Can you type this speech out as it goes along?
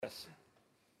Yes.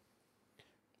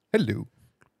 Hello.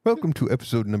 Welcome to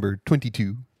episode number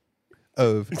 22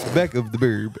 of Back of the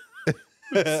Burb.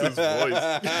 It's his voice.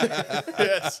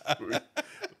 Yes.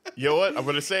 You know what? I'm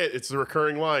going to say it. It's the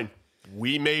recurring line.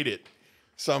 We made it.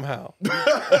 Somehow. We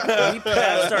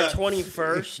passed our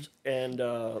 21st and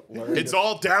learned. It's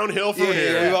all downhill from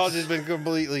here. We've all just been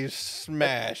completely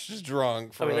smashed,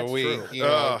 drunk for a that's week. true. You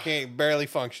know, barely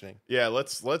functioning. Yeah,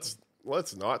 let's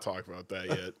not talk about that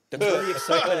yet. That's where the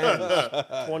excitement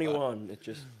ends. 21. It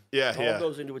just all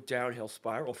goes into a downhill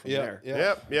spiral from there.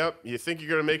 Yep. You think you're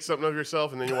going to make something of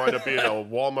yourself, and then you wind up being a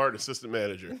Walmart assistant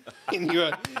manager. And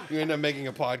you end up making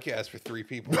a podcast for 3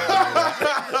 people.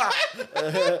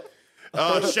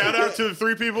 Shout out to the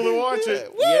 3 people that watch it.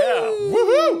 Yeah.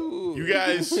 Woohoo! You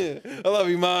guys. I love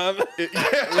you, Mom.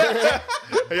 Yeah,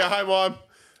 hi, Mom.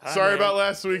 Sorry man. about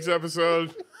last week's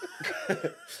episode.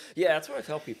 Yeah, that's what I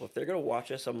tell people. If they're going to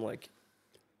watch us, I'm like,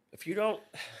 if you're not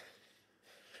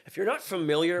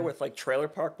familiar with like Trailer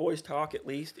Park Boys talk, at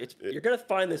least you're gonna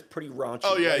find this pretty raunchy.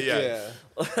 Oh yeah.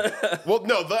 Well,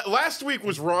 no, last week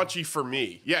was raunchy for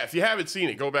me. Yeah, if you haven't seen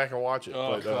it, go back and watch it.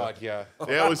 Oh, God, yeah.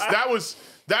 That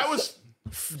was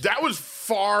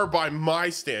far by my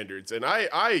standards, and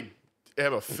I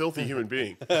am a filthy human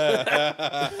being.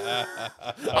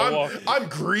 I'm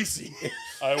greasy.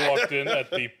 I walked in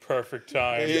at the perfect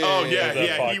time. Oh yeah. He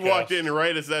podcast. walked in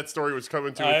right as that story was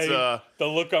coming to its the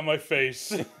look on my face.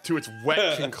 to its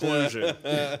wet conclusion.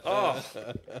 Oh,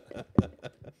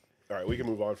 All right, we can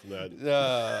move on from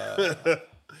that.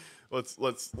 Let's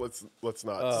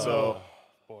not.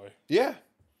 Boy. Yeah.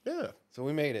 Yeah, So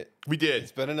we made it. we did.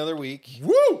 It's been another week.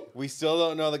 Woo! We still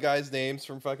don't know the guys' names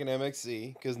from fucking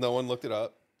MXC because no one looked it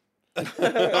up.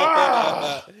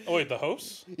 Oh wait, the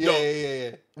host?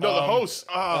 Yeah. No, the host.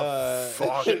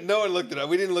 Fuck. No one looked it up.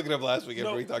 We didn't look it up last week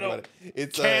after No, we talked no. about it.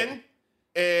 It's Ken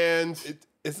and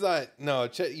it's not. No,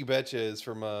 Chet You Betcha is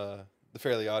from the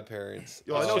Fairly Odd Parents.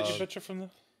 Yo, I know Did you betcha from the?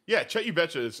 yeah, Chet You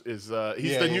Betcha is he's the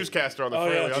Yeah. newscaster on the Oh,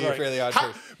 yeah, Fairly that's Odd Yeah, right. Fairly Odd How-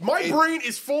 Parents. my brain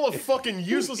is full of fucking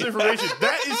useless information.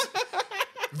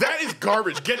 That is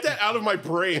garbage. Get that out of my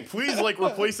brain. Please,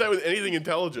 replace that with anything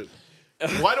intelligent.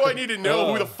 Why do I need to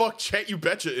know who the fuck Chet You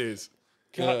Betcha is?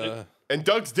 And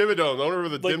Doug's Dimmadome, owner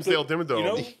of the Dimsdale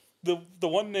Dimmadome. You know the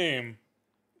one name,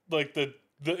 like the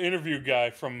interview guy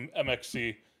from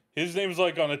MXC. His name's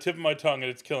like on the tip of my tongue,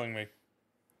 and it's killing me.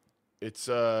 It's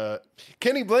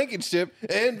Kenny Blankenship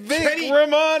and Vic Kenny-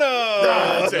 Romano.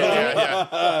 that's it.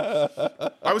 Yeah.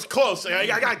 I was close. I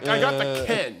got the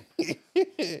Ken.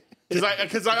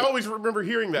 Because I always remember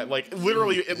hearing that, like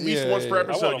literally at least once per I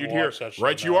episode, wanna you'd hear, watch that shit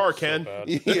 "Right, you now. are, It's so Ken." bad.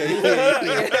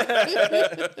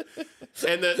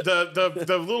 And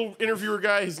the little interviewer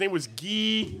guy, his name was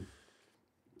Guy.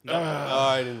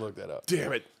 I didn't look that up.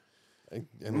 Damn it! I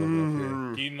didn't look it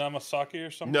up Guy Namasaki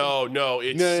or something. No,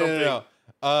 it's here. something. No.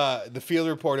 The field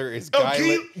reporter is Oh, Guy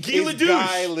Guy Ledouche.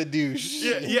 Guy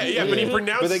Ledouche. Yeah, but he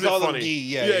pronounces But they call it him funny.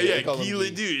 Guy. Yeah, they call Guy him Guy.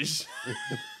 Ledouche.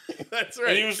 That's And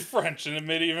he right. was French, and it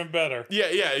made it even better. Yeah,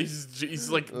 he's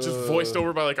like just voiced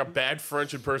over by like a bad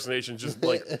French impersonation, just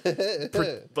like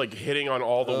hitting on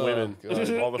all the women,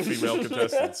 all the female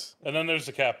contestants. And then there's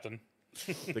the captain.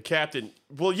 The captain.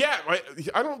 Well, yeah,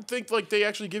 I don't think like they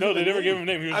actually give No, him. they a never name. gave him a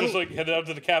name. He was just like headed out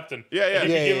to the captain. Yeah. And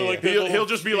he'd be giving, like, the He'll little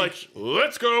just be like, speech.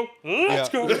 "Let's go." Let's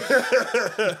go.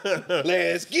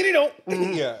 Let's get it on.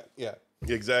 Yeah.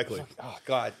 Exactly. Oh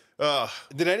God.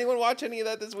 Did anyone watch any of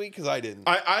that this week? Because I didn't.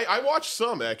 I watched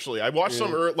some actually. I watched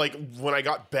some like when I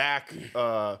got back.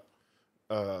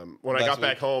 When I got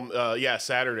back home,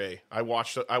 Saturday, I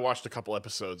watched a couple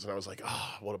episodes and I was like,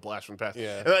 what a blast from the past.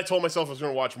 Yeah. And then I told myself I was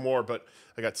going to watch more, but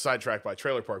I got sidetracked by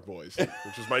Trailer Park Boys,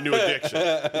 which is my new addiction.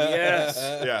 yes.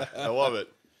 Yeah, I love it.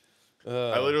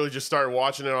 I literally just started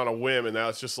watching it on a whim, and now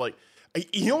it's just like,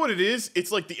 you know what it is?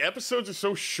 It's like the episodes are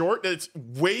so short that it's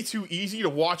way too easy to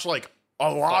watch like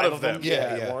a lot of them. Yeah,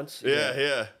 at yeah. once.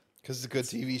 Yeah. Because it's a good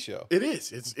TV show. It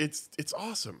is. It's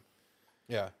awesome.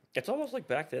 Yeah. It's almost like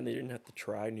back then they didn't have to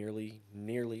try nearly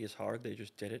as hard. They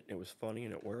just did it. And it was funny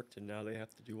and it worked. And now they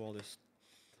have to do all this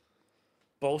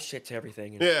bullshit to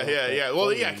everything. And it's not that Well,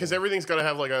 funny yeah, because anymore. everything's got to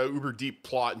have like a uber deep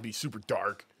plot and be super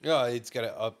dark. Yeah, it's got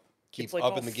to keep It's, like,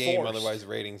 up all in the game, forced. otherwise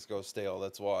ratings go stale.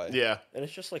 That's why. Yeah. And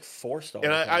it's just like forced all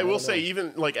And the time. I will don't say, know.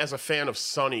 even like as a fan of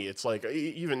Sunny, it's like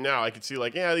even now I could see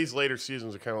like, these later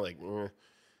seasons are kind of like,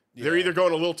 they're either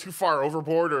going a little too far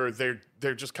overboard or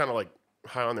they're just kind of like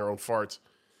high on their own farts.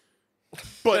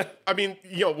 But I mean,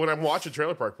 when I'm watching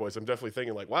Trailer Park Boys, I'm definitely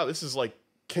thinking like, wow, this is like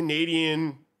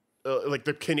Canadian, like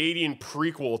the Canadian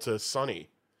prequel to Sunny.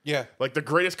 Yeah. Like the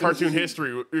greatest cartoon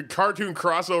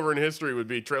crossover in history would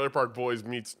be Trailer Park Boys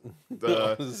meets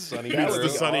the Sunny That It's would the be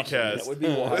Sunny awesome. Cast. That would be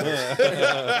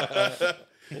wild.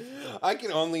 I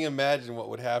can only imagine what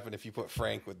would happen if you put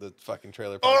Frank with the fucking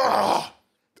Trailer Park Boys.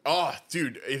 Oh,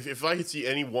 dude, if I could see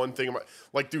any one thing about,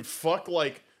 like, dude, fuck,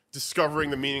 like,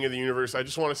 discovering the meaning of the universe. I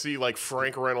just want to see, like,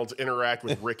 Frank Reynolds interact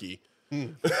with Ricky. I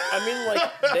mean, like,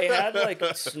 they had, like,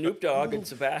 Snoop Dogg and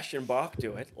Sebastian Bach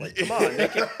do it. Like, come on, they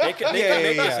can make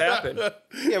this happen.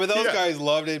 Yeah, but those guys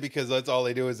loved it because that's all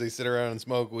they do is they sit around and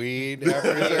smoke weed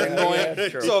after a certain Yeah, point.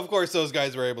 true. So, of course, those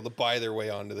guys were able to buy their way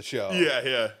onto the show.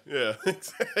 Yeah.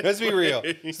 Let's be real.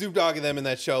 Snoop Dogg and them in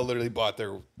that show literally bought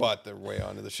their way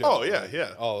onto the show. Oh, yeah, Like,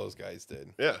 yeah. All those guys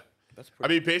did. Yeah. That's I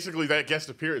mean, basically, that guest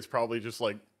appearance probably just,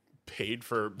 like, paid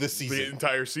for The season. the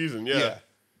entire season.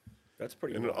 That's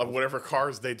pretty And wild. whatever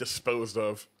cars they disposed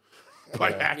of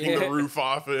by hacking the roof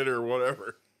off it or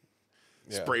whatever.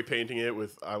 Yeah. Spray painting it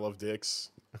with I Love Dicks.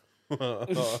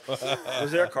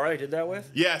 Was there a car they did that with?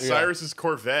 Yeah, Cyrus's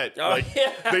Corvette. Oh, Like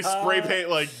yeah. they spray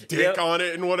paint like dick Yep. on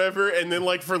it and whatever, and then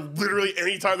like for literally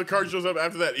any time the car shows up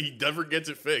after that, he never gets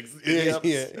it fixed. Yep.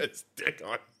 It's dick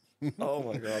on. Oh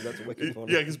my god, that's wicked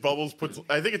funny. Yeah, because Bubbles puts.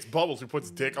 I think it's Bubbles who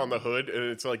puts dick on the hood, and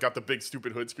it's like got the big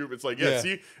stupid hood scoop. It's like,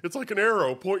 see, it's like an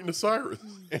arrow pointing to Cyrus.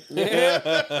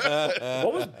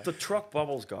 What was the truck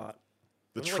Bubbles got?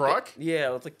 The It was truck?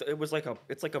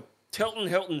 it's like a Tilton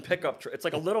Hilton pickup truck. It's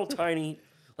like a little tiny,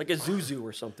 like a Zuzu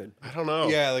or something. I don't know.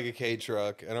 Yeah, like a K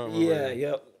truck. I don't remember. Yeah,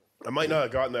 yep. I might not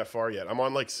have gotten that far yet. I'm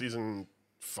on like season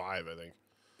 5, I think.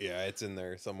 Yeah, it's in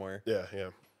there somewhere. Yeah.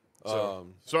 So,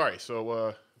 sorry.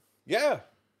 So, Yeah.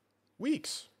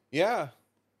 weeks. Yeah.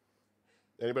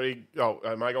 Anybody? Oh,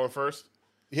 am I going first?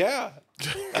 Yeah.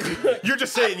 You're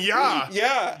just saying yeah.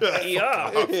 Yeah.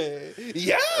 Yeah,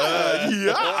 Yeah.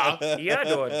 yeah,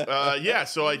 dude. Yeah.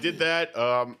 So I did that.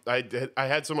 I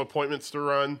had some appointments to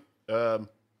run.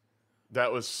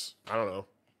 That was, I don't know.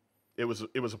 It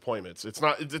was appointments. It's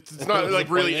not like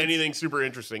really anything super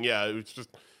interesting. Yeah. It was just,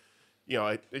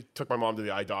 I took my mom to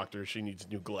the eye doctor. She needs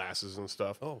new glasses and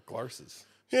stuff. Oh, glasses.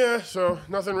 Yeah, so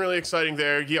nothing really exciting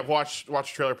there. Yeah, watched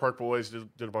Trailer Park Boys, did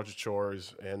a bunch of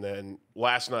chores, and then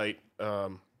last night I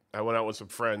went out with some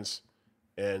friends,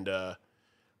 and I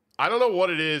don't know what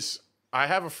it is. I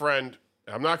have a friend.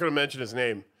 I'm not going to mention his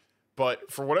name,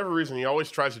 but for whatever reason, he always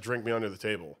tries to drink me under the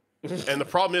table. And the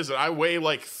problem is that I weigh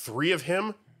like 3 of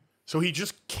him, so he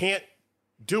just can't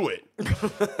do it.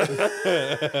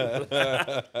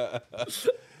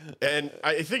 And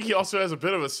I think he also has a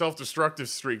bit of a self-destructive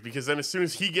streak because then as soon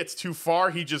as he gets too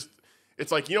far,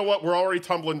 it's like, you know what? We're already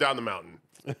tumbling down the mountain.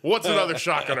 What's another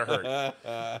shot gonna hurt?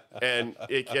 And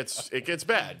it gets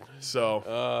bad.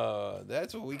 So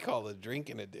that's what we call a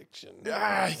drinking addiction.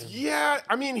 yeah.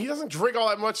 I mean, he doesn't drink all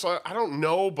that much, so I don't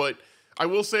know, but I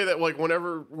will say that like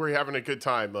whenever we're having a good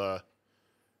time,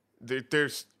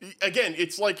 there's again,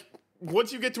 it's like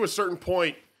once you get to a certain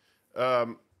point,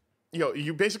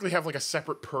 you basically have like a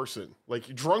separate person,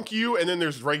 like drunk you, and then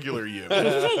there's regular you,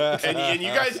 and you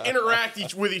guys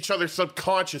interact with each other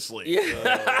subconsciously.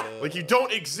 Like you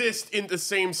don't exist in the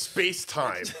same space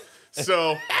time.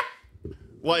 So,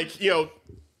 like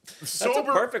That's a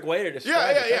perfect way to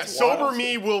describe it. yeah. That's Sober wild.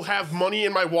 me will have money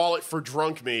in my wallet for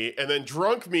drunk me, and then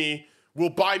drunk me will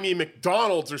buy me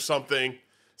McDonald's or something.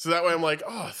 So that way I'm like,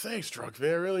 oh, thanks, drunk me.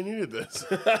 I really needed this.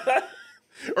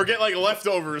 Or get like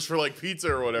leftovers for like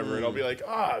pizza or whatever, and I'll be like,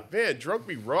 man, drunk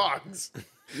me rocks.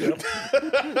 Yep.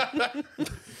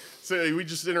 So we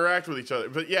just interact with each other.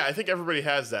 But yeah, I think everybody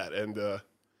has that, and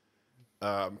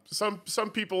some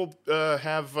people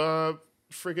have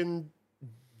friggin'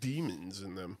 demons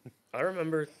in them. I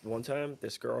remember one time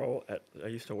this girl I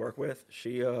used to work with.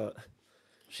 She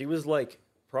was like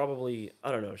probably,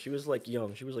 I don't know. She was like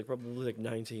young. She was like probably like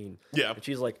 19. Yeah. And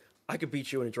she's like, I could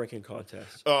beat you in a drinking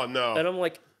contest. Oh no. And I'm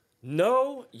like,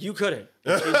 no, you couldn't.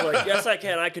 And she's like, yes, I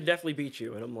can. I could definitely beat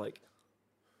you. And I'm like,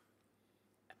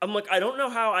 I don't know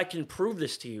how I can prove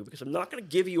this to you because I'm not going to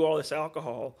give you all this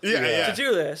alcohol to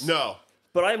do this. No.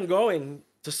 But I'm going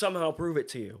to somehow prove it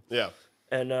to you. Yeah.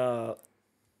 And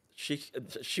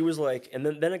she was like, and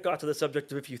then it got to the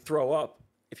subject of if you throw up,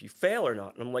 if you fail or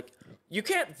not. And I'm like, you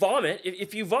can't vomit.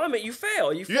 If you vomit, you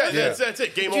fail. You fail. Yeah, that's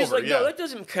it. Game and she's over. like, no, that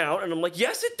doesn't count. And I'm like,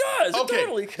 yes, it does. Okay. It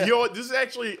totally counts. You know what? This is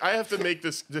actually, I have to make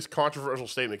this controversial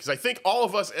statement because I think all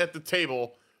of us at the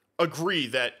table agree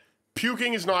that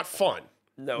puking is not fun.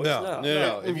 No, it's not.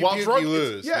 No. If you While puke, drunk, you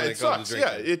lose. yeah, when it it comes sucks. to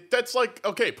Yeah, drinking. that's like,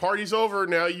 okay, party's over.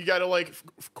 Now you got to like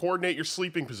coordinate your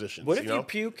sleeping positions. What if you know? you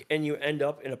puke and you end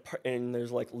up and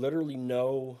there's like literally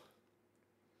no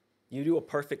You do a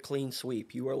perfect clean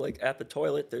sweep. You are like at the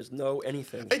toilet. There's no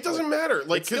anything. It doesn't matter.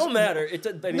 Like, It still matter.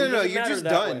 No, you're just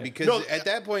done because at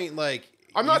that point, like,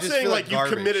 I'm not saying like you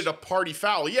garbage. committed a party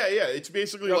foul. Yeah. It's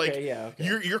basically Okay.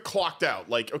 you're clocked out.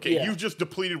 Like, okay, you've just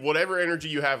depleted whatever energy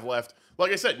you have left.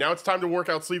 Like I said, now it's time to work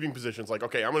out sleeping positions. Like,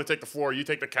 okay, I'm gonna take the floor, you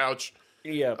take the couch.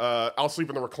 Yeah. I'll sleep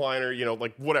in the recliner. You know,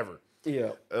 like whatever.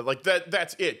 Yeah. Like that.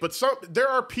 That's it. But there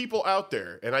are people out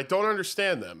there, and I don't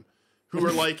understand them, who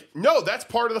are like, no, that's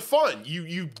part of the fun.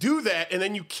 You do that, and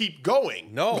then you keep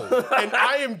going. No. And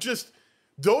I am just.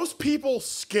 Those people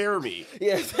scare me.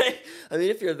 Yeah. I mean,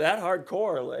 if you're that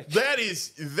hardcore, like That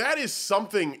is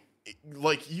something.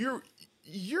 Like you're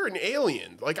an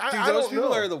alien. Like Dude, I those don't people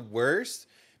know. are the worst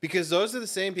because those are the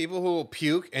same people who will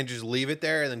puke and just leave it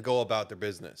there and then go about their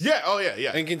business. Yeah. Oh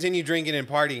yeah. And continue drinking and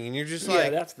partying, and you're just Yeah,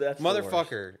 like, that's the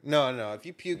motherfucker. No. If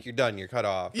you puke, you're done. You're cut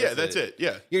off. Yeah. That's it.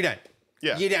 Yeah. You're done.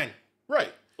 Yeah. You're done.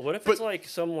 Right. what if it's like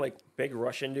some like big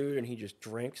Russian dude and he just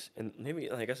drinks and maybe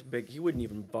I guess he wouldn't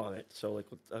even vomit. So like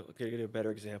I'll give you a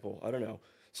better example. I don't know.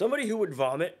 Somebody who would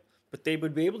vomit, but they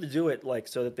would be able to do it like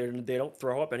so that they don't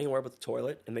throw up anywhere but the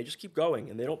toilet and they just keep going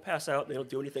and they don't pass out. They don't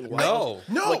do anything wild.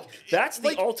 No. Like, that's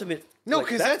the ultimate. No, like,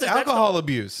 because that's alcohol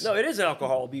abuse. No, it is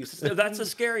alcohol abuse. That's the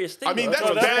scariest thing. I mean, though. that's So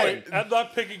at that bad. point, I'm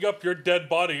not picking up your dead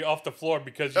body off the floor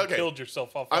because you killed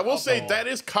yourself off. I will say alcohol. that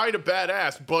is kind of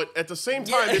badass, but at the same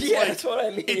time, it's yeah, like that's what I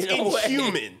mean, it's in a way.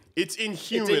 inhuman. It's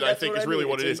inhuman. I that's think what is I really mean,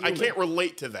 what it it's is. I inhuman. can't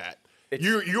relate to that.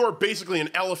 You're basically an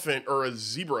elephant or a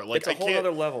zebra. Like It's a I whole can't.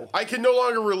 other level. I can no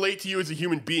longer relate to you as a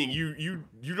human being. You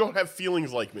don't have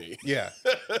feelings like me. Yeah.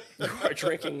 A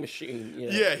drinking machine.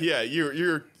 Yeah.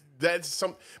 You're that's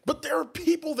some. But there are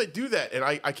people that do that, and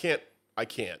I can't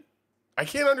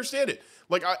understand it.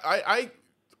 Like I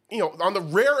on the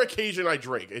rare occasion I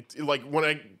drink, it's like when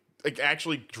I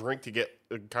actually drink to get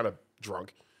kind of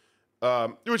drunk,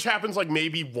 which happens like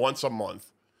maybe once a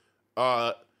month.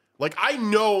 Like I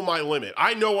know my limit.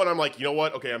 I know when I'm like, you know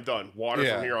what? Okay, I'm done. Water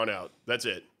from here on out. That's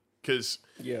it. Because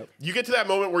you get to that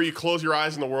moment where you close your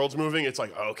eyes and the world's moving. It's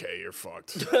like, okay, you're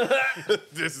fucked.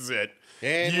 This is it.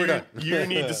 And we're done. You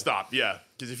need to stop. Yeah,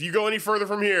 because if you go any further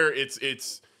from here, it's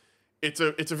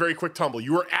a very quick tumble.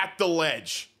 You are at the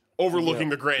ledge overlooking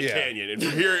the Grand Canyon, and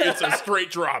from here it's a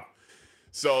straight drop.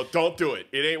 So don't do it.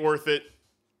 It ain't worth it.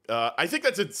 I think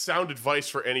that's a sound advice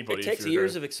for anybody. It takes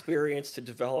years of experience to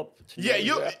develop.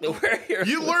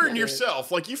 You learn yourself.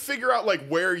 Like you figure out like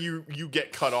where you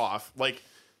get cut off. Like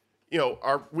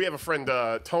we have a friend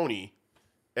Tony,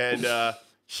 and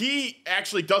he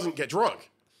actually doesn't get drunk.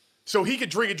 So he could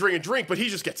drink and drink and drink, but he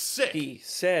just gets sick. He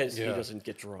says he doesn't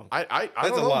get drunk. I That's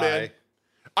don't a know, lie. man.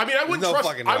 I mean, I wouldn't no trust.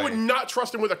 fucking I way. would not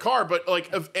trust him with a car. But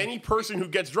like, of any person who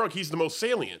gets drunk, he's the most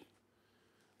salient.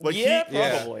 Like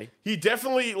Probably. he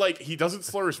definitely he doesn't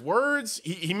slur his words.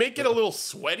 He may get a little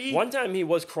sweaty. One time he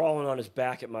was crawling on his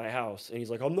back at my house, and he's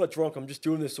like, "I'm not drunk. I'm just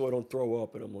doing this so I don't throw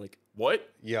up." And I'm like, What?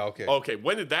 Yeah, okay. Okay,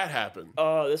 when did that happen?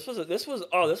 This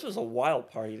was a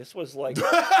wild party. This was like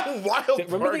Wild.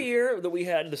 remember party. the year that we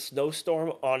had the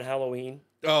snowstorm on Halloween?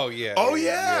 Oh, yeah. Oh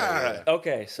yeah.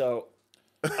 Okay, so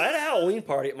I had a Halloween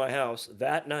party at my house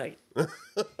that night.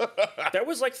 There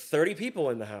was like 30 people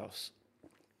in the house.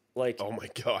 Like, Oh my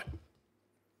god.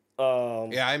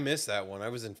 Yeah, I missed that one. I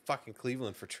was in fucking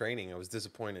Cleveland for training. I was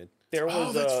disappointed. there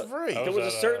was that's right. there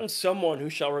was a certain someone who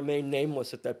shall remain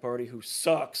nameless at that party who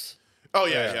sucks. Oh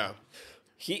yeah.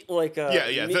 He like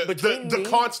Yeah. me- The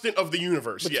constant of the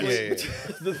universe. Yes.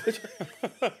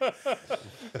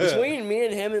 Between me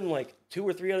and him and like 2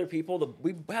 or 3 other people,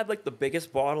 we had like the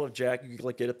biggest bottle of Jack you could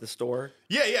like get at the store.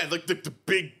 Yeah. Like the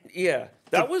big. Yeah,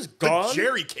 that was gone.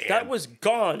 jerry can. That was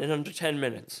gone in under 10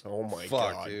 minutes. Oh my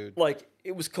Fuck, god. dude. Like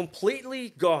it was completely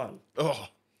gone. Oh.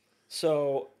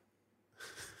 So,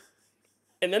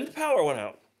 and then the power went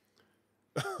out,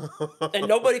 and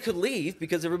nobody could leave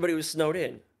because everybody was snowed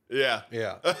in. Yeah.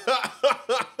 Yeah.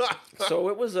 So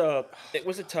it was a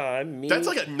time. That's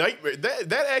like a nightmare.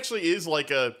 That actually is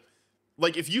like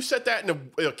if you set that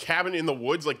in a cabin in the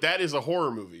woods, like that is a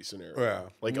horror movie scenario. Yeah.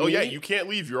 Like, oh yeah, you can't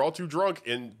leave. You're all too drunk,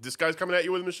 and this guy's coming at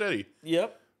you with a machete.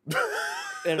 Yep.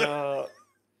 And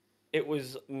it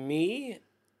was me,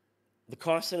 the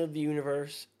constant of the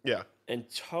universe, Yeah. and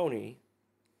Tony.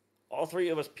 All 3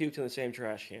 of us puked in the same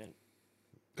trash can,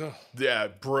 Yeah,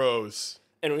 bros.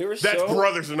 and we were That's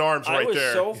brothers in arms I right was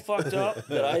there. so fucked up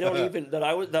that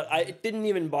it didn't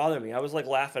even bother me. I was like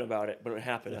laughing about it when it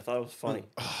happened. I thought it was funny.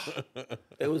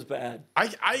 It was bad. I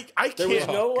There was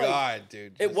can't. no like. God,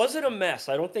 dude. It wasn't a mess.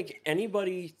 I don't think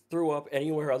anybody threw up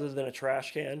anywhere other than a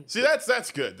trash can. See,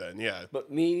 that's good then. Yeah.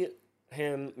 But me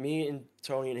me and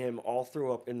Tony and him all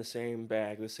threw up in the same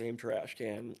bag, the same trash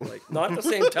can. Like, not at the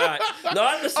same time.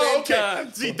 Not at the same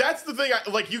time. See, that's the thing.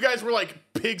 Like, you guys were like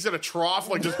pigs at a trough,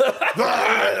 like just. And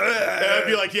I'd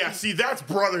be like, yeah, see, that's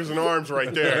brothers in arms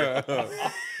right there.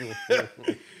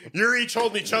 You're each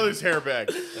holding each other's hair back.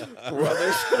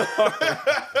 Brothers in arms.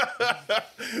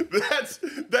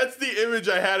 That's the image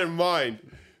I had in mind.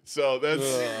 So that's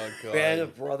Band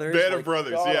of brothers. Band like, of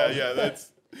brothers. God. Yeah.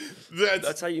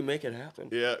 That's how you make it happen.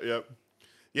 Yeah.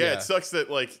 It sucks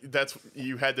that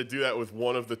you had to do that with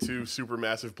one of the two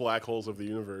supermassive black holes of the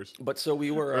universe, But so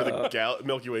we were. or the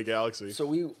Milky Way galaxy. So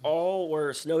we all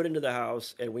were snowed into the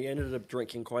house, and we ended up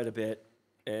drinking quite a bit.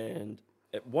 And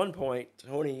at one point,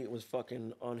 Tony was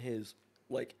fucking on his,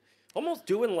 like, almost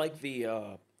doing like the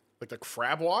Like the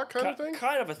crab walk kind of thing.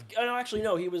 kind of a. No, actually,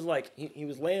 no. He was like he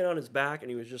was laying on his back, and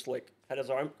he was just like had his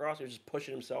arm crossed. He was just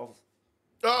pushing himself.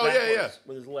 Oh yeah. backwards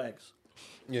with his legs.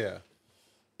 Yeah.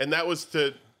 And that was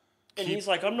to. And he's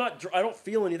like, I don't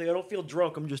feel anything. I don't feel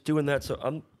drunk. I'm just doing that. So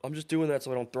I'm just doing that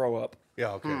so I don't throw up.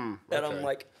 Yeah. Okay. And I'm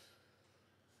like,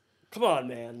 come on,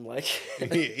 man. Like,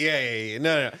 yeah.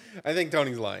 No. I think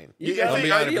Tony's lying. You Yeah, gotta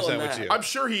I'll be be 100% real in with that. you. I'm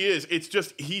sure he is. It's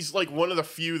just he's like one of the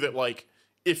few that like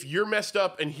if you're messed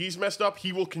up and he's messed up,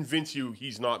 he will convince you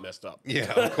he's not messed up.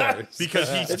 Yeah, of course. Because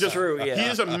he's It's just true, yeah. he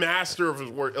is a master of his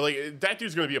work. Like that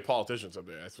dude's going to be a politician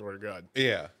someday. I swear to God.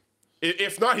 Yeah.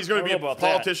 If not, he's going to I be don't know a about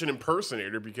that. politician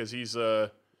impersonator because he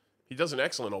does an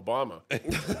excellent Obama.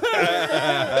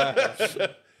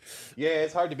 Yeah,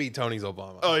 it's hard to beat Tony's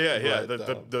Obama. Oh yeah.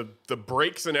 But, The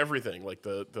breaks and everything, like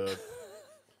the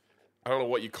I don't know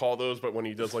what you call those, but when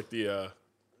he does like the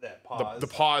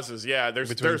pauses, yeah. There's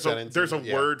Between a sentences,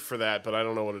 yeah. word for that, but I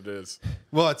don't know what it is.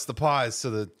 well, it's the pause so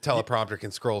the teleprompter can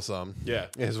scroll some. Yeah.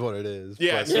 Is what it is.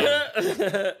 Yeah,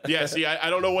 But, Yeah, see, I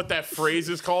don't know what that phrase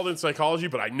is called in psychology,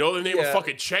 but I know the name of Yeah.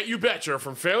 fucking Chet You Betcha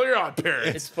from Failure Odd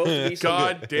Parents. it's supposed to be some,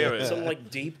 God damn it. some like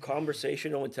deep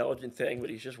conversational intelligent thing, but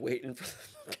he's just waiting for the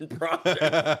fucking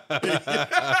prompter.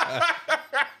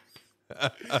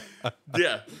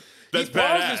 Yeah. That's He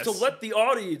pauses badass. to let the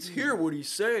audience hear what he's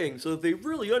saying, so that they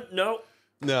really no.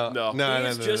 No.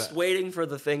 He's just waiting for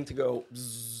the thing to go.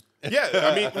 Zzz. Yeah,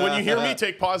 I mean, when you hear me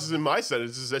take pauses in my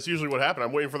sentences, that's usually what happened.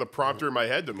 I'm waiting for the prompter in my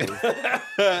head to move.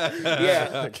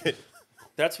 Yeah,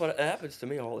 that's what happens to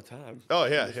me all the time. Oh,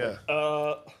 yeah.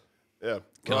 Yeah.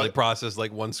 Can only process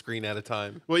like one screen at a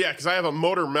time. Well, yeah, because I have a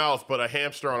motor mouth, but a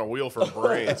hamster on a wheel for a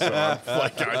brain. So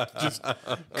I'm just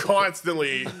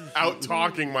constantly out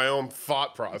talking my own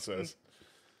thought process.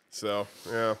 So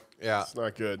yeah, Yeah. it's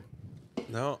not good.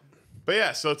 No. But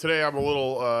yeah, so today I'm a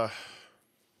little.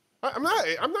 I'm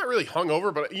not really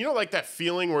hungover, but you know, like that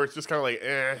feeling where it's just kind of like,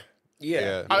 eh.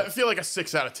 Yeah, I feel like a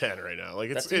 6 out of 10 right now.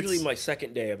 Like that's usually my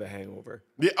second day of a hangover.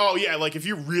 Yeah, oh yeah, like if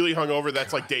you're really hungover,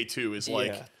 that's like day 2 is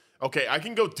like, Yeah. okay, I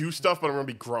can go do stuff, but I'm gonna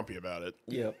be grumpy about it.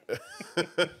 Yep.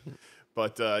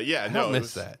 But yeah, I no, don't it miss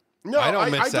was- that. No, I don't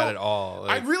miss that don't- at all.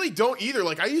 I Like, really don't either.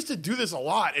 Like I used to do this a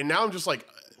lot, and now I'm just like,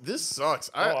 this sucks.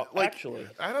 I Actually,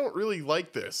 I don't really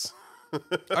like this.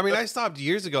 I mean, I stopped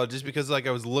years ago just because like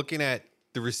I was looking at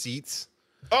the receipts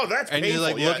Oh, that's and painful. you're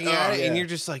like yeah. looking at it and yeah. you're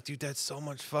just like, dude, that's so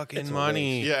much fucking It's a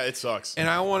money. Yeah, it sucks. And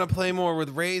I want to play more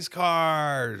with race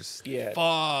cars. Yeah. Fuck.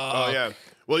 Oh yeah.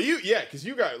 Well, because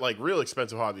you got like real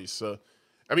expensive hobbies. So,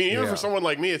 I mean, even Yeah. for someone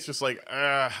like me, it's just like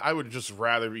I would just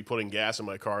rather be putting gas in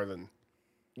my car than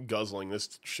guzzling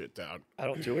this shit down. I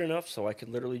don't do it enough, so I could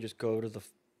literally just go to the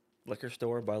liquor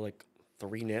store, buy like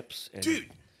 3 nips, and Dude,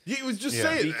 he was just Yeah.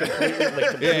 saying. be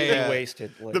completely yeah.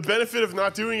 wasted. Like, The benefit of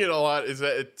not doing it a lot is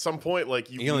that at some point, like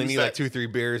You only lose need that, like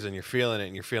 2-3 beers and you're feeling it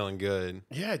and you're feeling good.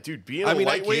 Yeah, dude, being I a mean,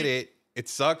 I lightweight. get it. It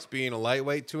sucks being a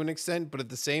lightweight to an extent, but at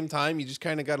the same time, you just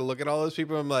kind of got to look at all those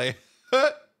people. I'm like,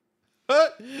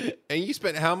 and you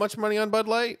spent how much money on Bud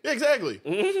Light? Yeah, exactly.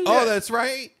 Oh, that's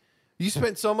right. You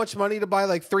spent so much money to buy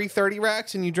like 3 30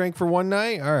 racks and you drank for one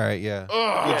night? All right, yeah.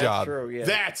 Ugh. Good yeah, job. True, yeah.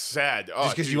 That's sad. Oh,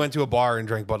 Just because dude. you went to a bar and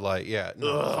drank Bud Light. Yeah.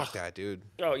 No, Ugh. fuck that, dude.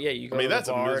 Oh yeah, you go mean, to that's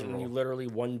the bar and miserable. you literally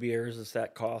 1 beer is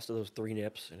that cost of those 3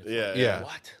 nips. And it's Yeah, like, Yeah.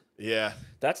 what? yeah,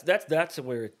 That's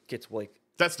where it gets like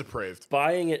that's depraved.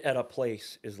 buying it at a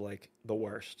place is like the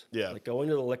worst. Yeah. Like going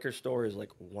to the liquor store is like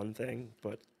one thing,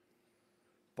 but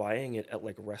buying it at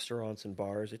like restaurants and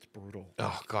bars, it's brutal.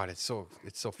 Oh, God, it's so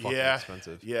fucking Yeah,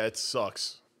 expensive. yeah, it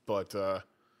sucks. But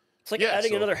It's like Yeah,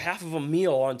 adding so- another half of a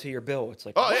meal onto your bill. It's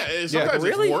like, oh what? yeah, sometimes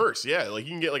Really? it's worse. Yeah, like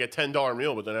you can get like a $10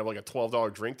 meal, but then have like a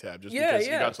 $12 drink tab just Yeah, because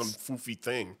you yeah, got some it's- foofy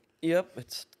thing. Yep,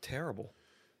 it's terrible.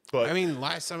 But I mean,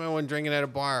 last time I went drinking at a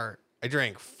bar, I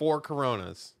drank 4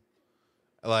 Coronas.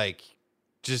 Like,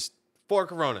 just 4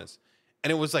 Coronas. And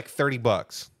it was like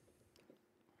 $30.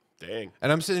 dang,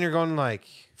 And I'm sitting here going like,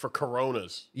 For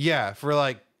Coronas. Yeah, for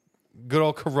like good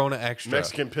old Corona Extra.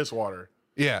 Mexican piss water.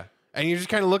 Yeah. And you're just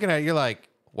kind of looking at it, you're like,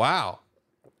 wow,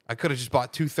 I could have just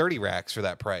bought 230 racks for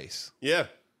that price. Yeah.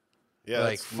 Yeah. Like,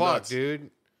 that's fuck, nuts. dude.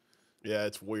 Yeah,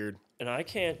 it's weird. And I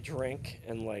can't drink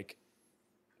and like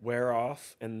wear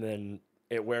off and then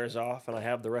it wears off and I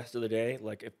have the rest of the day.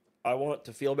 Like if I want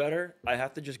to feel better, I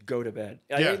have to just go to bed.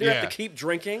 I Yeah, either yeah. have to keep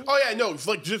drinking. Oh yeah, no, it's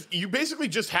like you basically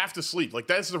just have to sleep. Like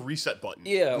that's the reset button.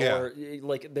 Yeah, Yeah. or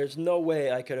like there's no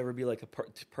way I could ever be like a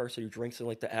person who drinks in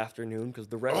like the afternoon because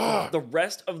the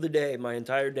rest of the day, my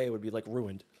entire day would be like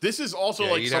ruined. This is also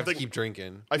Yeah, like you'd have to something keep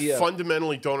drinking. I Yeah.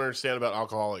 fundamentally don't understand about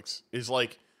alcoholics. Is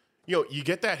like, you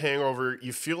get that hangover,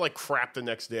 you feel like crap the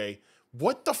next day.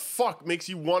 What the fuck makes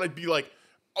you want to be like,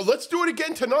 oh, let's do it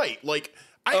again tonight? Like,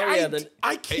 I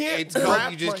can't. It's 'cause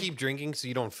wrap you just my- keep drinking so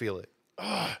you don't feel it.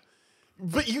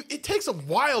 But it takes a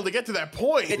while to get to that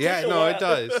point. Yeah, takes a no, while. it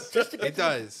does. Just to get It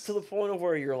does. to the point of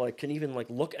where you're like can even like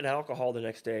look at alcohol the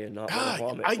next day and not want to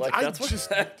vomit. I That's what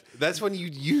just- That's when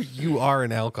you are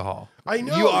an alcohol. I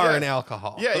know, You are yeah. an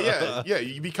alcohol. Yeah.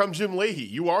 You become Jim Leahy.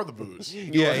 You are the booze.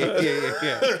 Yeah.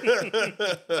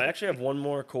 I actually have one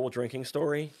more cool drinking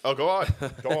story. Oh, go on.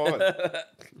 Go on.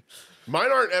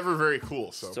 Mine aren't ever very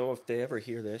cool, so So if they ever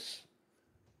hear this,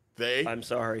 they. I'm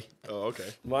sorry. Oh, okay.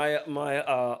 My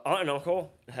aunt and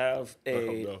uncle have a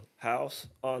Oh, no. house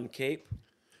on the Cape.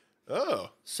 Oh.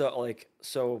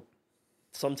 So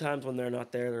sometimes when they're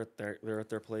not there, they're at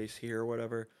their place here or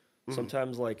whatever. Mm-hmm.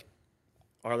 Sometimes like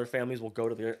our other families will go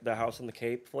to their house on the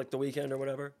Cape for like the weekend or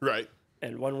whatever. Right.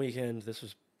 And one weekend, this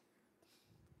was,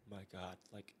 my God,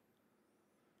 like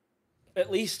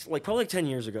at least like probably like 10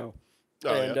 years ago. Oh,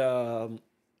 And yeah.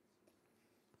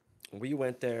 we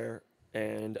went there,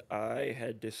 and I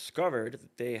had discovered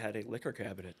that they had a liquor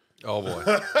cabinet. Oh boy.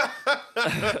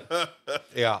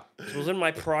 Yeah. It was in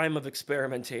my prime of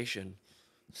experimentation.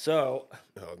 So,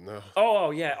 Oh, no.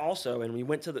 oh yeah, also, and we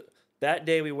went to that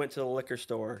day we went to the liquor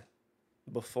store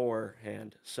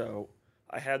beforehand. So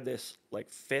I had this like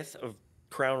fifth of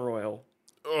Crown Royal,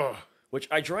 Ugh. which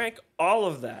I drank all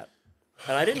of that,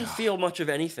 and I didn't feel much of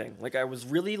anything. Like I was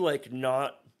really like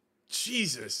not.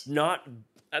 Jesus.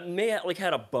 I may have like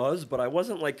had a buzz, but I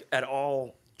wasn't like at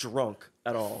all drunk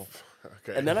at all.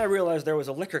 Okay. And then I realized there was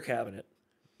a liquor cabinet.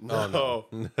 no.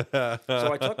 So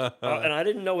I took, and I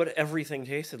didn't know what everything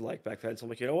tasted like back then. So I'm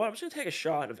like, you know what? I'm just gonna take a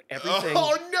shot of everything,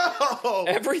 Oh, no.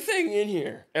 everything in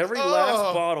here, every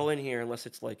last bottle in here, unless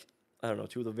it's like I don't know,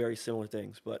 two of the very similar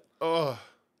things. But Oh.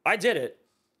 I did it.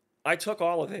 I took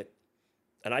all of it,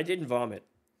 and I didn't vomit.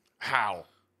 How?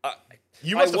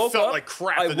 You must have felt like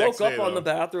crap the next day, I woke up on though. the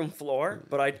bathroom floor,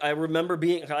 but I remember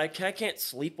being I can't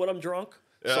sleep when I'm drunk.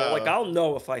 So Yeah. like I'll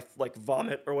know if I like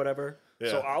vomit or whatever.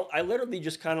 So Yeah. I literally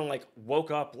just kind of like woke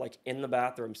up like in the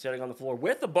bathroom, sitting on the floor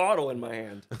with a bottle in my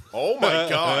hand, Oh, my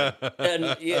God.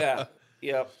 and yeah,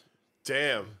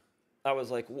 Damn. I was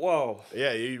like, whoa,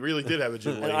 Yeah, you really did have a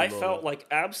Jim and Leahy I moment. felt like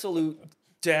absolute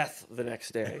death the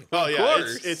next day. Oh, yeah.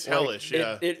 course. It's Like, hellish.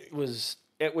 Yeah. it was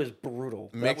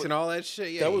brutal. Mixing all that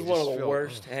shit. Yeah. That you was one of just the feel-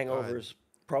 worst oh, God. hangovers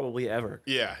probably ever.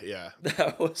 Yeah. Yeah.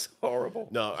 That was horrible.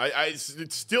 No,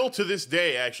 it's still to this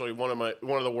day, actually, one of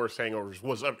the worst hangovers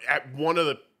was at one of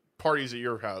the parties at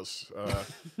your house.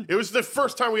 It was the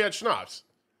first time we had schnapps.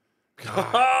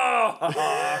 Oh,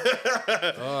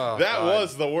 That God.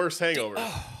 was the worst hangover.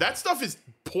 That stuff is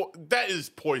that is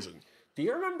poison. Do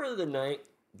you remember the night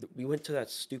that we went to that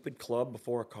stupid club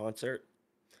before a concert?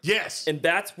 Yes. And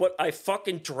that's what I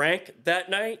fucking drank that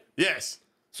night. Yes.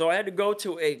 So I had to go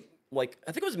to I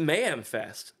think it was Mayhem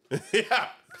Fest, Yeah.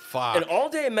 Fuck. an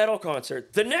all-day metal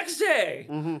concert the next day.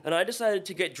 And I decided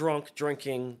to get drunk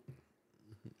drinking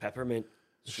peppermint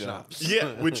schnapps.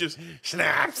 Yeah. Which is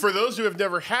snaps. For those who have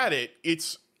never had it,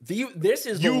 it's This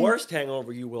is the worst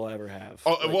hangover you will ever have.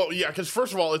 well, yeah, because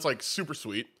first of all, it's like super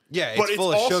sweet. Yeah, but it's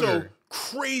full of also sugar.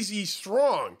 crazy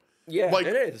strong. Yeah, like,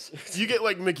 it is. You get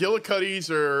like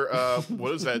McGillicuddy's or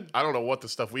what is that? I don't know what the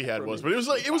stuff we had was, but it was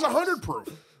 100 proof.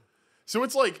 So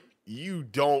it's like you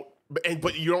don't,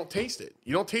 but you don't taste it.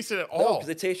 You don't taste it at all. because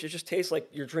it just tastes like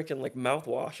you're drinking like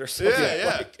mouthwash or something.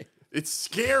 yeah. Like, It's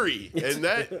scary, and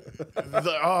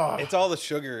It's all the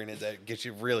sugar in it that gets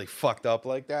you really fucked up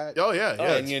like that. oh yeah,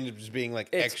 yeah, And you end up just being like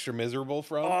it's extra miserable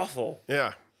from. awful.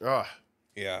 yeah,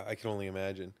 Yeah, I can only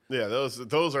imagine. yeah.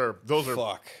 Those are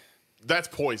Fuck. that's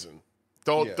poison.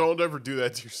 Don't ever do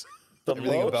that to yourself. The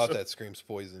Everything most, about that screams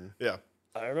poison. Yeah.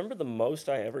 I remember the most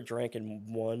I ever drank at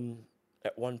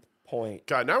one point.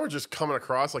 God, now we're just coming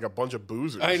across like a bunch of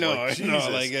boozers. Like, Jesus.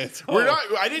 Like it's We're not.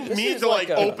 I didn't This mean is to like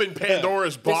like a- open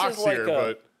Pandora's box this is like here, a,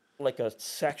 but like a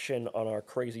section on our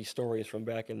crazy stories from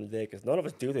back in the day because none of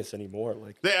us do this anymore.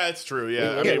 Like, Yeah, it's true.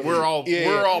 Yeah, I Yeah, mean, we're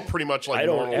all pretty much like I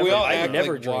don't normal. ever- We all I act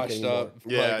never like drink washed anymore. up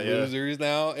Yeah, like yeah. losers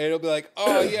now, and it'll be like,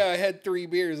 oh yeah, I had 3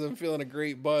 beers, I'm feeling a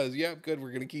great buzz. Yep, good,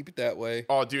 we're gonna keep it that way.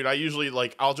 Oh, dude, I usually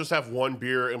like I'll just have 1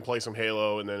 beer and play some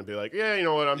Halo, and then be like, yeah, you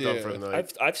know what, I'm done Yeah. for the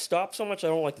night. I've stopped so much I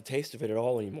don't like the taste of it at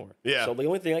all anymore. Yeah. So the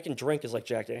only thing I can drink is like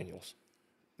Jack Daniels.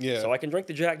 Yeah, So I can drink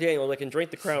the Jack Daniels, I can drink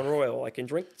the Crown Royal, I can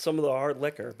drink some of the hard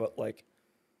liquor, but like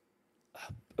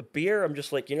a beer, I'm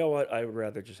just like, you know what? I would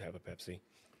rather just have a Pepsi.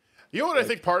 You know what I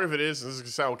think part of it is? This is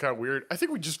gonna sound kind of weird. I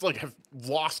think we just like have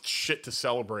lost shit to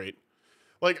celebrate.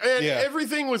 Like, and Yeah.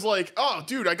 everything was like, oh,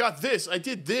 dude, I got this, I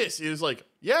did this. It was like,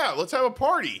 yeah, let's have a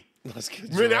party. let's get I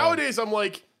mean, drunk. nowadays I'm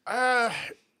like,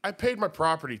 I paid my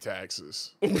property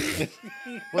taxes.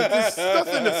 Like, there's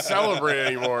nothing to celebrate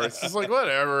anymore. It's just like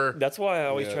whatever. That's why I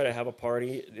always Yeah. try to have a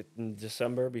party in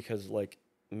December because like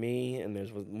me and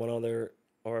there's one other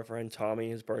or a friend, Tommy,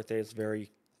 his birthday is very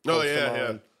Oh, close to yeah,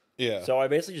 mine. Yeah, So I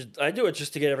basically I do it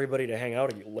just to get everybody to hang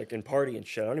out like and party and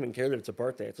shit. I don't even care that it's a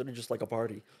birthday. It's literally just like a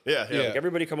party. Yeah, yeah. Yeah. Like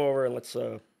everybody come over and let's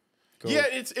go. Yeah,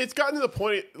 it's gotten to the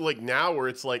point like now where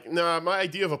it's like, nah, my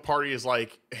idea of a party is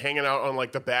like hanging out on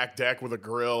like the back deck with a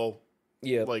grill,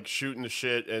 Yeah, like shooting the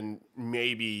shit, and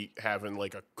maybe having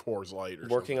like a Coors Light or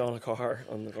working on a car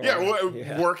on the car.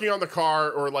 something. Working on the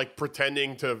car or like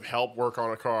pretending to help work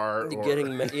on a car, or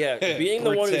Getting being the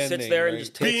one who sits Pretending, there and right?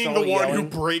 just takes being all the one who yelling.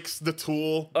 breaks the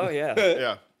tool. Oh yeah,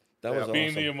 Yeah. that was Being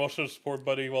awesome. the emotional support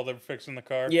buddy while they're fixing the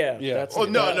car. Yeah, Yeah. that's Oh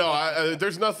no, that- no!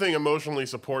 There's nothing emotionally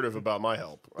supportive about my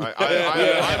help. I'm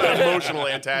an emotional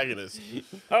antagonist.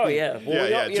 Oh yeah, well, Yeah,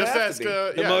 yeah. you Just have ask.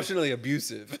 to be. Yeah, emotionally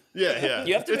abusive. yeah.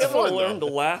 You have to be It's able to fun, learn though.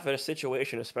 to laugh at a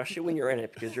situation, especially when you're in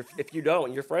it, because if you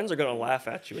don't, your friends are gonna laugh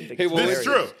at you and think Hey, it's well, This is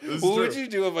hilarious. true. This is What true. would you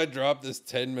do if I dropped this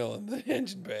 10 mil in the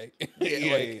engine bay?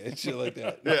 yeah, shit like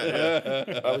that.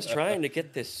 Yeah, I was trying to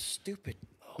get this stupid.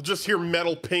 We'll just hear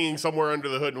metal pinging somewhere under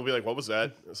the hood, and we'll be like, "What was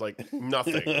that?" It's like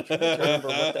nothing. I don't remember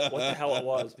what the hell it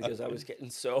was because I was getting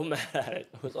so mad at it.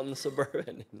 I was on the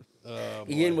Suburban.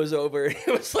 Ian was over and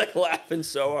he was like laughing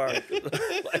so hard.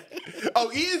 Like, Oh,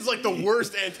 Ian's like the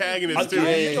worst antagonist too.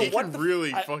 I- He what can the-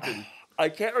 really I- fucking. I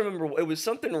can't remember. It was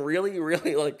something really,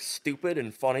 really like stupid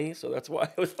and funny, so that's why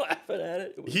I was laughing at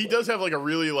it. It was He like- does have like a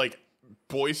really like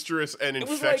boisterous and it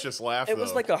was infectious like, laugh. It was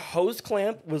though. like a hose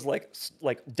clamp was like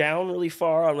down really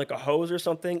far on like a hose or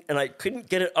something, and I couldn't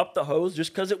get it up the hose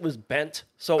just because it was bent.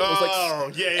 So it was like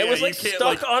Oh, yeah, yeah, it was you like can't,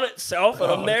 stuck like- on itself,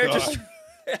 and I'm there God. just.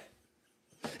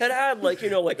 It had like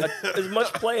like as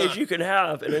much play as you can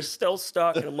have, and it's still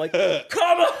stuck. And I'm like,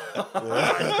 come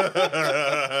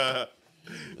on!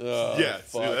 Oh, Yeah,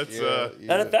 see, fuck, that's, yeah.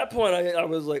 And at that point, I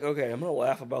was like, okay, I'm gonna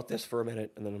laugh about this for a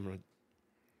minute, and then I'm gonna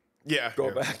yeah. go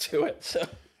yeah. back to it. So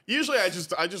Usually, I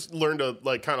just learn to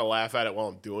like kind of laugh at it while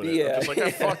I'm doing it. Yeah, I'm just like, yeah.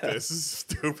 fuck this. This is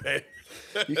stupid.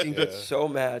 you can get so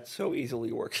mad so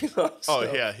easily working on. Oh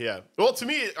stuff. yeah. Well, to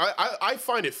me, I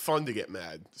find it fun to get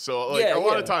mad. So like Yeah, a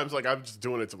lot yeah. of times, like I'm just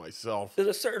doing it to myself. There's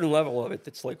a certain level of it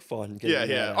that's like fun. getting Yeah, mad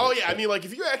yeah. at Oh it, yeah. I but- mean, like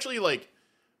if you actually like,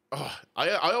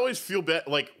 I always feel bad.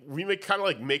 Like we make kind of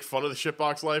like make fun of the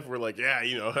shitbox life. We're like, yeah,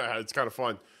 you know, it's kind of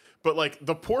fun. But like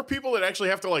the poor people that actually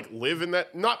have to like live in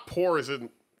that, not poor as in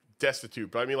destitute,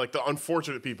 but I mean like the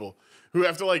unfortunate people who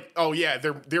have to like, oh yeah,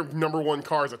 their number one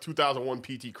car is a 2001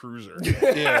 PT Cruiser.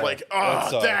 Yeah, Like, that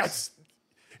oh, sucks. that's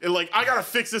and like I gotta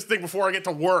fix this thing before I get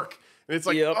to work. And it's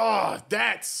like, Yep. oh,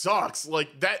 that sucks.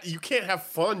 Like that, you can't have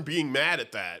fun being mad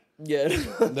at that yeah.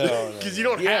 No, because you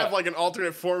don't Yeah. have like an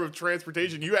alternate form of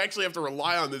transportation. You actually have to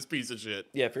rely on this piece of shit.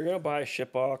 Yeah, if you're gonna buy a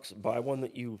shitbox, buy one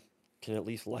that you can at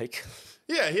least like.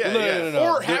 Yeah,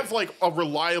 No. Or have like a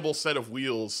reliable set of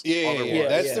wheels. Yeah. otherwise.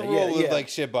 That's the rule with yeah. like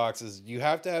shit boxes. You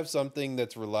have to have something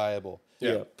that's reliable.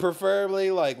 Yeah. Preferably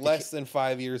like less than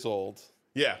 5 years old.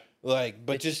 Yeah. Like,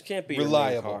 but It just can't be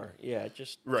reliable. your main car. Yeah, it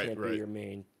just Right, can't right. be your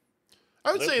main.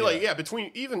 I would say Yeah. like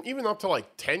between even up to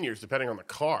like 10 years depending on the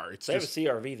car. It's They have a just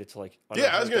CRV that's like. under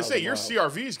yeah. I was gonna say 100,000 your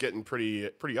miles. CRV is getting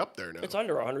pretty up there now. It's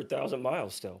under 100,000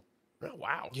 miles still. Oh,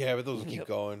 wow. Yeah, but those keep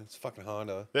going. It's fucking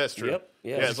Honda. That's true. Yep,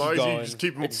 yeah. Yeah. As Just long as keep you going. just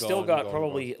keep them. It's still going, got going,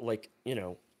 probably like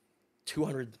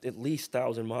 200 at least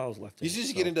 1,000 miles left. You in should it,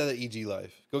 just so- get into the EG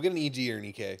life. Go get an EG or an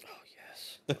EK. Oh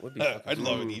yes, that would be. fucking I'd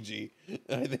love cool. an EG.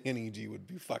 I think an EG would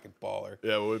be fucking baller.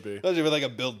 Yeah, it would be. Especially with like a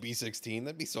build B16,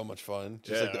 that'd be so much fun.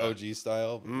 Just like the Yeah. OG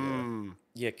style. But Mm.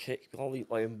 Yeah, all the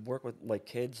I work with like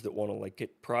kids that want to like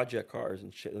get project cars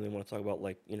and shit, and they want to talk about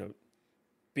like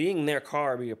being their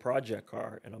car be a project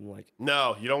car, and I'm like,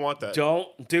 No, you don't want that. don't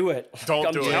do it. Don't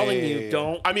I'm do it. telling Yeah, you, yeah, yeah.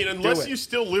 don't. I mean, do unless it. you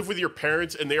still live with your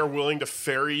parents and they are willing to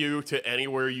ferry you to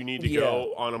anywhere you need to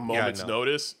go on a moment's no.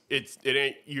 notice, it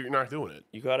ain't. You're not doing it.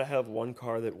 You got to have one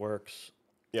car that works,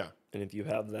 Yeah. and if you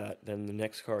have that, then the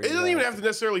next car. It doesn't even have to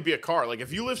necessarily be a car. Like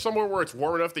if you live somewhere where it's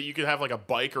warm enough that you could have like a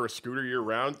bike or a scooter year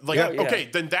round, like Yeah. okay,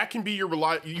 then that can be your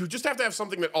You just have to have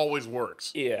something that always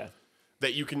works, Yeah.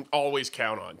 that you can always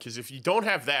count on. Because if you don't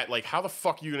have that, like how the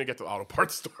fuck are you gonna get to the auto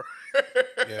parts store?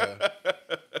 Yeah.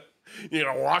 You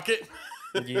gonna walk it?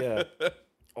 Yeah.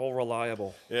 All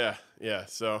reliable. Yeah, yeah.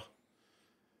 So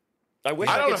I wish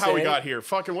I don't know could how we say- got here.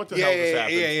 Fucking what the Yeah, hell just yeah,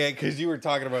 happened? yeah, because you were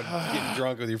talking about getting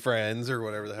drunk with your friends or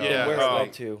whatever the hell. Yeah. Where it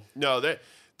led to. No,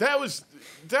 that was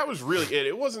really it.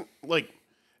 It wasn't like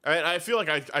I feel like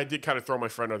I did kind of throw my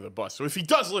friend under the bus. So if he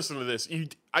does listen to this, you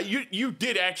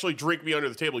did actually drink me under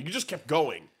the table. You just kept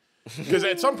going because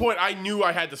at some point I knew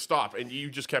I had to stop, and you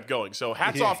just kept going. So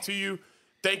hats Yeah. off to you.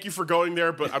 Thank you for going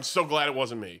there, but I'm so glad it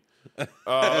wasn't me. Get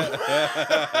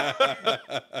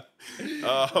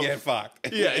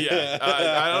fucked. Yeah.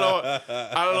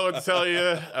 I don't know what to tell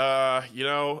you.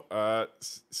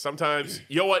 Sometimes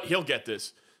you know what, he'll get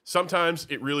this. Sometimes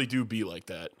it really do be like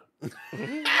that.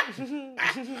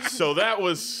 so that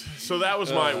was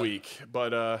my week.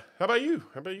 But how about you?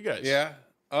 How about you guys? Yeah.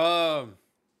 I've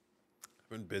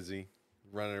been busy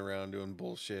running around doing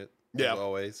bullshit. Yeah. As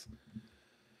always.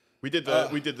 We did the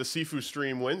Sifu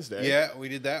stream Wednesday. Yeah, we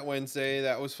did that Wednesday.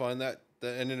 That was fun. That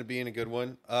ended up being a good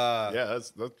one. Yeah,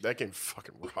 that game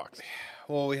fucking rocks.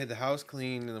 Well, we had the house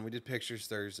clean, and then we did pictures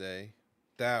Thursday.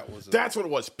 That's what it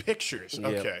was. Pictures.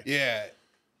 Okay. yeah.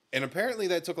 And apparently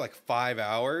that took like 5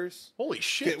 hours. Holy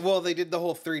shit. Well, they did the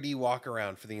whole 3D walk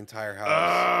around for the entire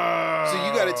house. So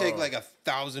you got to take like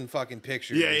 1,000 fucking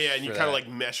pictures. Yeah, and you for kind of that. like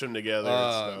mesh them together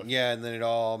and stuff. Yeah, and then it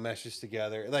all meshes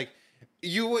together. Like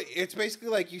it's basically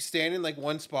like you stand in like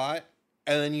one spot,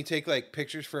 and then you take like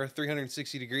pictures for a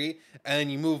 360 degree, and then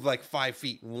you move like 5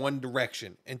 feet in one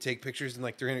direction and take pictures in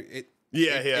like 300.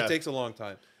 It takes a long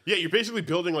time. Yeah, you're basically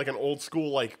building like an old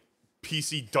school like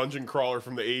PC dungeon crawler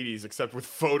from the 80s, except with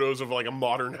photos of like a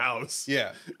modern house.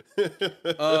 Yeah.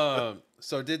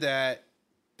 So did that.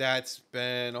 That's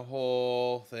been a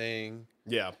whole thing.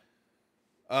 Yeah.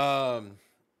 And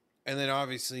then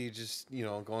obviously just,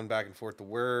 going back and forth to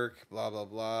work, blah, blah,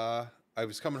 blah. I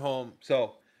was coming home.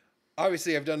 So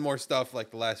obviously I've done more stuff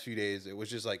like the last few days. It was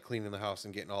just like cleaning the house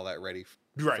and getting all that ready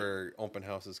Right. for open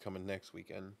houses coming next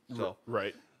weekend. So,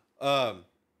 Right.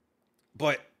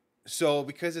 but so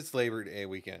because it's Labor Day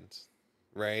weekend,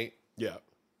 right? Yeah.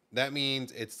 That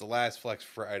means it's the last Flex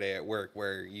Friday at work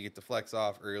where you get to flex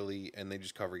off early and they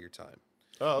just cover your time.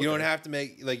 Oh, okay. You don't have to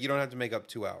make up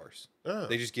 2 hours. Oh.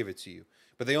 They just give it to you.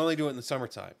 But they only do it in the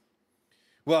summertime.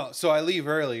 Well, so I leave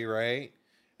early, right?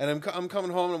 And I'm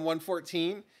coming home at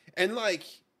 1:14, and like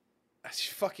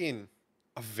fucking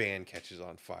a van catches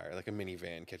on fire, like a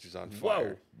minivan catches on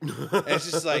fire. And it's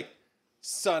just like,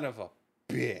 son of a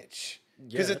bitch.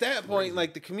 Because Yeah, at that point,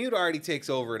 like the commute already takes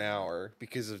over an hour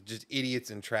because of just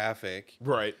idiots in traffic.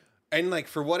 Right. And like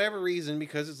for whatever reason,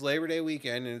 because it's Labor Day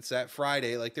weekend and it's that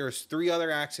Friday, like there was 3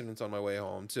 other accidents on my way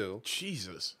home too.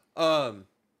 Jesus.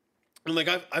 And like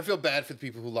I feel bad for the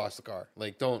people who lost the car.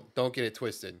 Like don't get it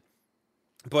twisted.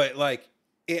 But like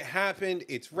it happened.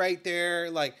 It's right there.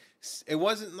 Like it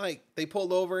wasn't like they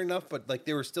pulled over enough, but like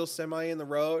they were still semi in the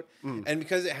road. And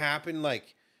because it happened,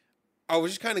 like I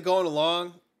was just kind of going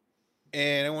along,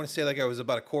 and I want to say like I was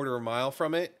about a quarter of a mile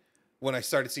from it when I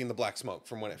started seeing the black smoke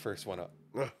from when it first went up.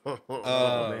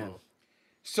 man.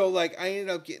 So like I ended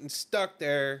up getting stuck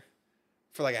there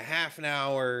for like a half an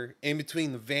hour in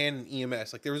between the van and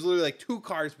EMS. Like there was literally like 2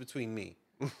 cars between me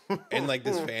and like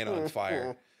this van on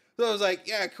fire. So I was like,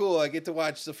 yeah, cool. I get to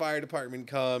watch the fire department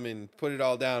come and put it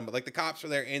all down. But like the cops were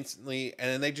there instantly, and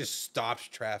then they just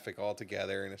stopped traffic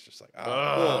altogether. And it's just like,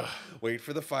 oh, cool. Wait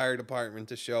for the fire department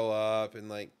to show up. And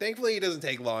like, thankfully, it doesn't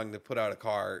take long to put out a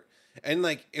cart. And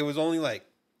like, it was only like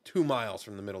 2 miles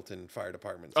from the Middleton Fire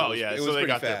Department. So it was so they pretty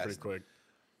got there fast. pretty quick.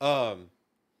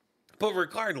 But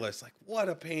regardless, like, what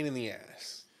a pain in the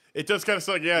ass. It does kind of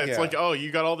suck. Yeah, it's Yeah. like, oh,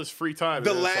 you got all this free time.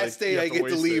 The and it's last like, you day I have get to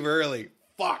waste leave it. early.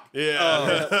 Fuck.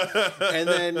 Yeah. And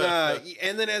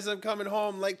then as I'm coming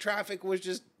home, like traffic was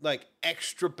just like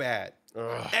extra bad,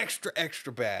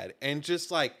 extra bad, and just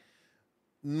like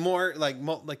more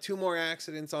like 2 more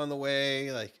accidents on the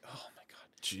way. Like, oh my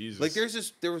god, Jesus. like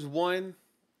there was one.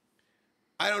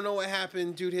 I don't know what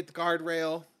happened. Dude hit the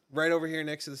guardrail right over here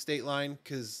next to the state line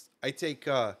because I take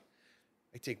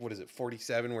what is it,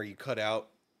 47, where you cut out.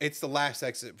 It's the last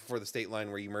exit before the state line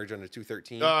where you merge onto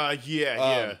 213.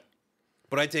 Yeah.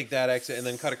 But I take that exit and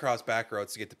then cut across back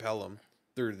roads to get to Pelham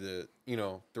through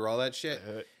through all that shit.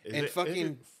 And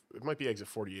it might be exit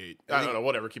 48. I don't know.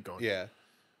 Whatever. Keep going. Yeah.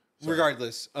 Sorry.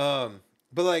 Regardless. But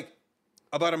like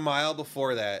about a mile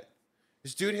before that,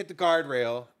 this dude hit the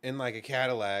guardrail in like a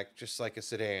Cadillac, just like a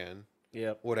sedan.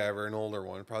 Yep. Whatever, an older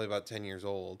one, probably about 10 years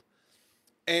old.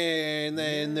 And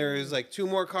then there's like 2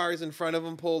 more cars in front of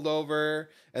him pulled over,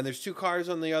 and there's 2 cars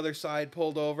on the other side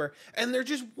pulled over, and they're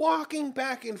just walking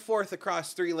back and forth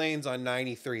across 3 lanes on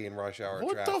 93 in rush hour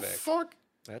traffic. What the fuck?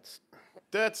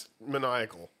 That's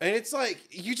maniacal. And it's like,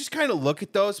 you just kind of look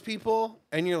at those people,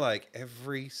 and you're like,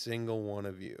 every single one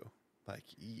of you, like,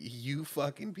 you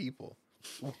fucking people.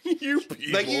 You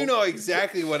people. Like, you know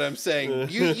exactly what I'm saying.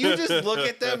 You just look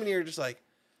at them, and you're just like,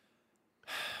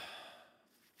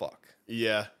 fuck.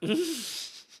 Yeah.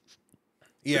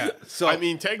 Yeah. So I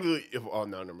mean, technically, no,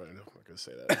 never mind. I'm not gonna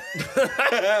say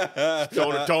that.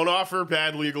 don't offer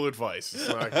bad legal advice. It's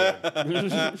not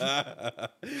good.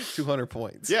 200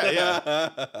 points. Yeah.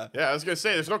 I was gonna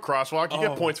say, there's no crosswalk. You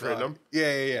get points for hitting them.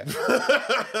 Yeah.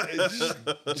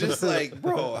 just like,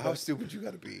 bro, how stupid you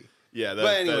gotta be. Yeah,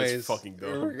 But anyways, that is fucking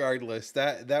dumb. regardless,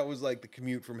 that was like the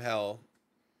commute from hell.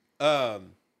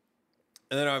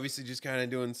 And then obviously just kind of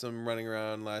doing some running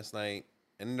around last night.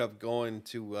 Ended up going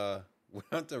to went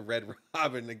out to Red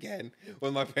Robin again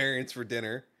with my parents for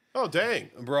dinner. Oh dang,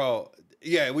 Bro.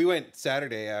 Yeah, we went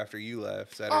Saturday after you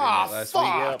left. Saturday night last week.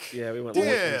 fuck. Yep. Yeah, we went.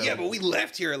 Damn. Yeah, but we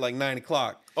left here at like 9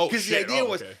 o'clock. Oh, because shit. the idea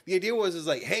Okay. was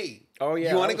like, hey, Oh,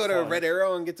 yeah, you want to that go was to fun. Red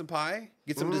Arrow and get some pie,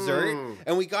 get some dessert?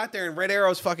 And we got there and Red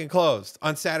Arrow's fucking closed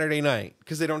on Saturday night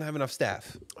because they don't have enough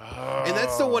staff. And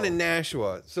that's the one in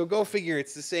Nashua. So go figure,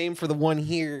 it's the same for the one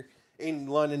here in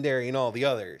Londonderry and all the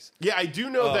others. Yeah, I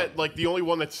do know that like the only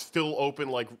one that's still open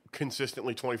like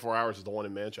consistently 24 hours is the one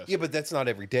in Manchester. Yeah, but that's not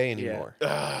every day anymore.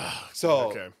 So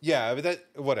Okay. yeah, but that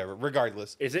whatever.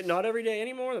 Regardless, Is it not every day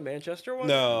anymore? The Manchester one?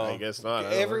 no, I guess not. I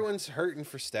don't know. Everyone's hurting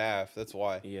for staff. That's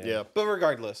why. Yeah. But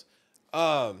regardless,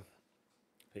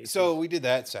 so we did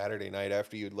that Saturday night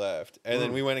after you'd left, and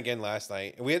then we went again last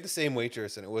night, and we had the same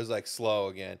waitress, and it was like slow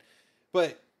again.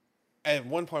 But at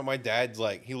one point, my dad's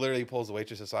like, he literally pulls the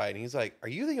waitress aside, and he's like, "Are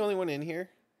you the only one in here?"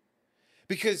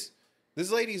 Because this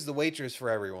lady's the waitress for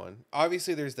everyone.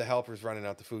 Obviously, there's the helpers running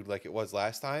out the food like it was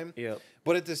last time. Yep.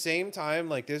 But at the same time,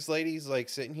 like this lady's like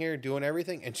sitting here doing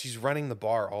everything, and she's running the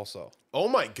bar also. Oh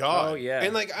my god. Oh yeah.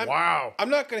 And like, Wow. I'm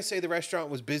not gonna say the restaurant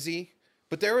was busy,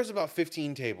 but there was about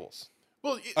 15 tables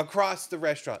Well, across the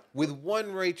restaurant with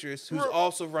one waitress who's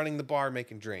also running the bar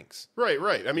making drinks. right.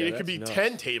 I mean, Yeah, it could be that's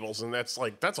 10 tables, and that's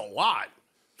a lot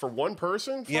for one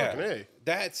person. Fucking A.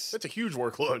 That's That's a huge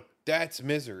workload. that's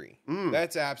misery.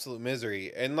 That's absolute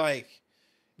misery. And like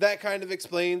that kind of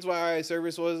explains why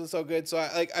service wasn't so good. So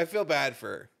I feel bad for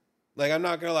her. Like, I'm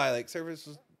not gonna lie, like service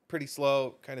was pretty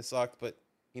slow, kind of sucked, but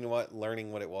you know what?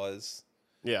 Learning what it was.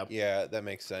 Yeah. Yeah, that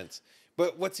makes sense.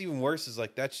 But what's even worse is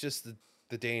like that's just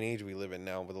the day and age we live in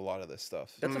now with a lot of this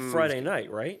stuff. That's a Friday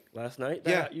night, right? Last night.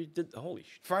 Yeah. You did. Holy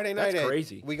shit. Friday night, That's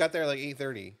crazy. We got there like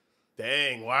 8:30.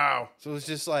 Dang. Wow. So it was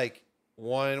just like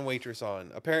one waitress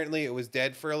on. Apparently, it was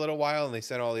dead for a little while, and they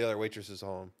sent all the other waitresses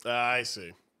home I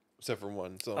see. except for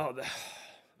one. So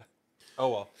Oh,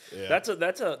 well. Yeah. that's a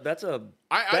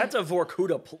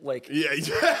Vorkuta like. Yeah.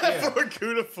 For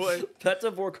Kuda play. That's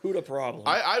a Vorkuta problem.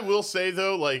 I will say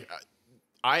though, like,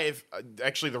 I've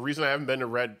actually the reason I haven't been to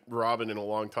Red Robin in a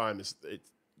long time is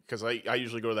because I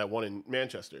usually go to that one in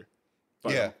Manchester,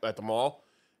 at the mall,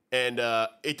 and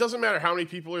it doesn't matter how many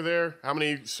people are there, how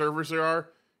many servers there are,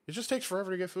 it just takes forever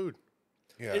to get food.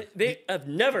 Yeah. They have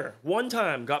never one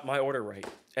time got my order right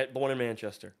at the one in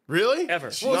Manchester. Really? Ever.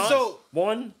 Well, Not so-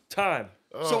 one time.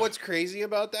 So what's crazy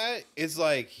about that is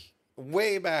like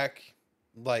way back,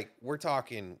 like we're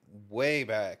talking way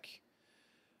back.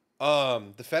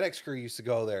 The FedEx crew used to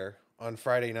go there on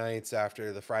Friday nights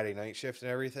after the Friday night shift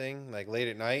and everything, like late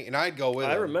at night, and I'd go with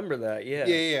I them. remember that.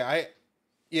 Yeah.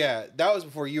 Yeah, that was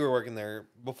before you were working there.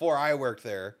 Before I worked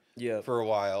there. Yeah. For a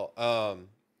while.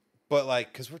 But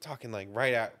like, cause we're talking like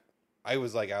I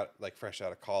was like out, like fresh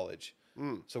out of college.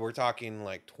 So we're talking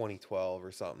like 2012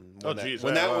 or something.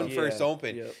 When that one first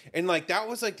opened. Yep. And like, that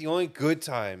was like the only good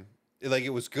time. Like,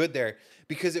 it was good there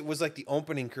because it was like the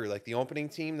opening crew, like the opening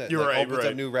team that You're like, right, opens right.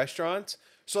 up new restaurants.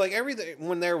 So like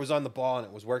everyone there was on the ball and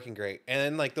it was working great. And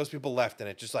then like those people left and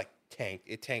it just like tanked.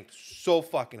 It tanked so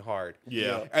fucking hard.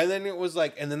 Yeah. And then it was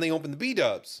like, and then they opened the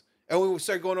B-dubs. And we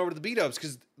started going over to the B-dubs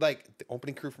because like the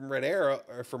opening crew from Red Arrow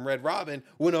or from Red Robin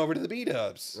went over to the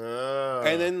B-dubs.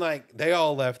 And then like they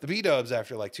all left the B-dubs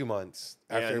after like 2 months.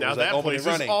 After Yeah, it now was, like, that open place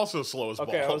and is running. also slow as balls.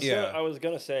 Okay, Yeah. I was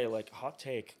gonna say like hot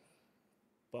take.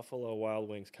 Buffalo Wild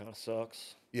Wings kind of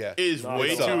sucks. Yeah, It is Not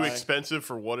way gonna too lie. expensive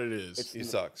for what it is. It's it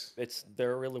sucks.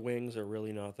 Their really wings are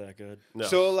really not that good. No.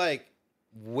 So like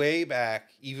way back,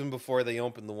 even before they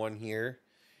opened the one here,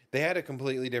 they had a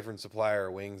completely different supplier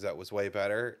of wings that was way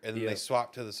better, and then they Yep.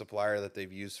 swapped to the supplier that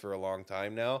they've used for a long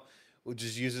time now, which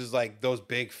just uses like those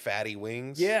big fatty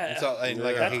wings. Yeah, and, so, and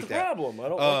like I that's hate the that. problem. I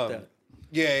don't Um, like that.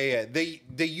 Yeah.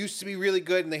 They used to be really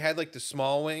good, and they had like the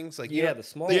small wings, like you Yeah, know, the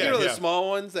small like, ones. you know Yeah, the yeah. small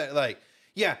ones that like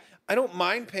I don't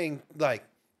mind paying like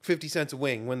 50 cents a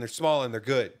wing when they're small and they're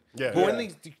good. Yeah, But when yeah.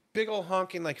 these big old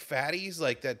honking like fatties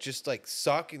like that just like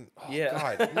suck and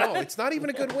Yeah. God, no, it's not even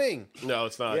a good wing. No,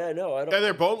 it's not. Yeah, no, I don't. And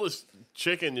their boneless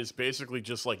chicken is basically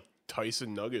just like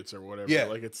Tyson nuggets or whatever. Yeah.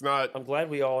 Like it's not. I'm glad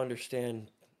we all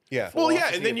understand. Yeah. Well, yeah,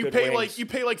 philosophy and then of you good pay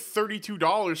wings. like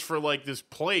 $32 for like this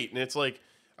plate, and it's like,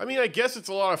 I mean, I guess it's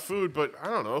a lot of food, but I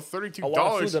don't know, $32. A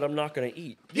lot of food that I'm not going to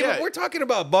eat. Yeah, but we're talking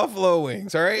about buffalo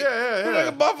wings, all right? Yeah. We're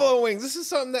talking buffalo wings. This is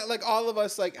something that like all of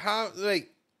us like how like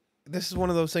this is one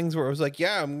of those things where it was like,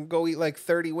 yeah, I'm gonna go eat like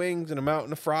 30 wings and a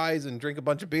mountain of fries and drink a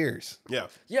bunch of beers. Yeah.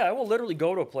 Yeah, I will literally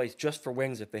go to a place just for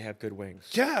wings if they have good wings.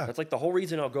 Yeah. That's like the whole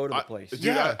reason I'll go to the place. Dude,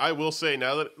 Yeah. I will say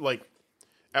now that like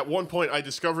at one point I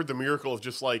discovered the miracle of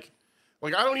just like I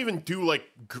don't even do like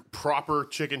proper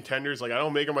chicken tenders. Like I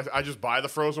don't make them. I just buy the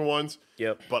frozen ones.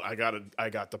 Yep. But I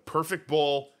got the perfect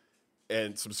bowl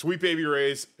and some Sweet Baby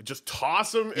Rays. Just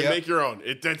toss them and Yep. make your own.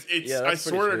 It's Yeah, I that's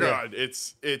pretty swear to sweet. God,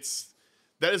 it's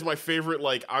that is my favorite.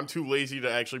 Like I'm too lazy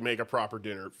to actually make a proper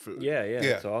dinner food. Yeah, Yeah.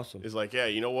 that's awesome. Is like, yeah,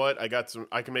 you know what? I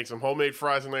can make some homemade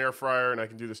fries in the air fryer, and I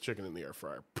can do this chicken in the air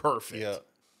fryer. Perfect. Yeah.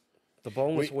 The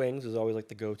boneless wings is always like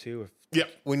the go-to. Yeah.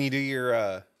 When you do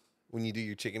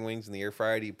your chicken wings in the air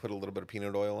fryer, do you put a little bit of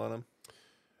peanut oil on them?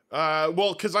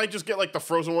 Well, because I just get like the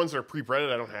frozen ones that are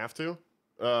pre-breaded. I don't have to.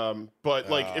 But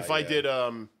like if I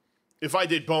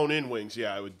did bone-in wings,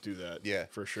 yeah, I would do that. Yeah,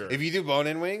 for sure. If you do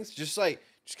bone-in wings, just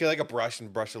get like a brush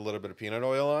and brush a little bit of peanut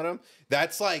oil on them.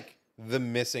 That's like the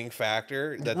missing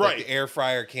factor that like, Right. the air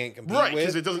fryer can't compete Right, with.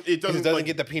 'cause it doesn't 'cause it doesn't like-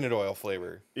 get the peanut oil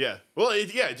flavor. yeah. Well, it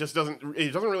just doesn't.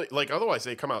 It doesn't really like. Otherwise,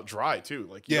 they come out dry too.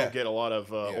 Like you Yeah. don't get a lot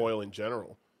of oil in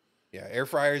general. Yeah, air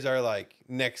fryers are like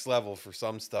next level for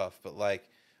some stuff, but like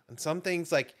on some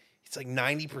things, like it's like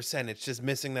 90%. It's just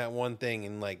missing that one thing,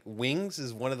 and like wings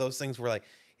is one of those things where like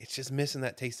it's just missing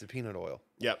that taste of peanut oil.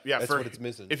 Yeah. That's what it's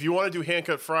missing. If you want to do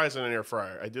hand-cut fries in an air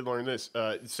fryer, I did learn this.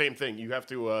 Same thing. You have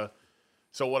to.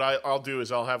 So what I'll do is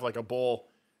I'll have like a bowl,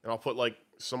 and I'll put like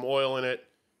some oil in it,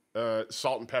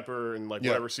 salt and pepper, and like Yeah.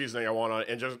 whatever seasoning I want on it,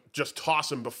 and just toss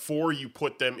them before you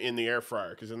put them in the air fryer,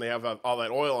 because then they have all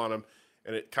that oil on them,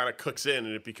 and it kind of cooks in,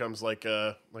 and it becomes like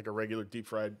a regular deep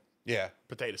fried Yeah,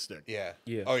 potato stick. yeah,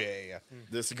 Yeah. Oh yeah.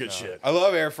 This is good shit. I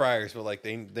love air fryers, but like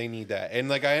they need that, and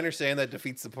like I understand that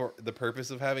defeats the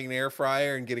purpose of having an air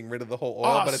fryer and getting rid of the whole oil.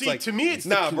 Oh, but it's see, like to me, it's the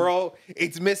nah, bro.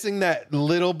 It's missing that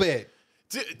little bit.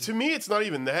 To me, it's not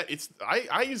even that. It's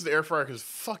I use the air fryer because it's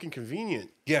fucking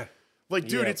convenient. Yeah, Like,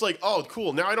 dude, Yeah. it's like, oh,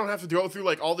 cool. Now I don't have to go through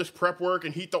like all this prep work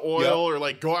and heat the oil Yep. or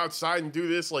like go outside and do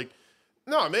this. Like,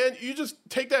 no, man, you just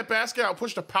take that basket out,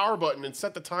 push the power button, and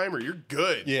set the timer. You're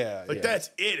good. Yeah, like yeah. that's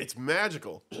it. It's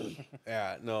magical.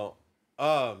 yeah, no.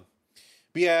 But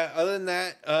yeah, other than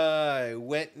that, I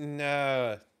went and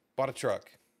bought a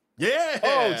truck. Yeah.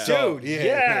 Oh, dude.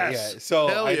 Yes. Yeah. So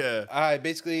Hell yeah. I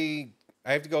basically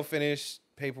I have to go finish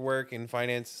paperwork and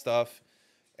finance stuff,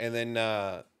 and then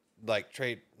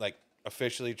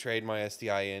officially trade my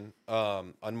STI in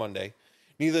on Monday.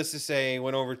 Needless to say,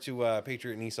 went over to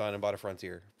Patriot Nissan and bought a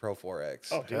Frontier Pro 4X.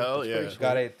 Oh, dude, Hell that's yeah. pretty sweet.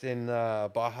 Got it in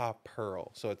Baja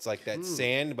Pearl, so it's like that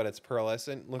sand, but it's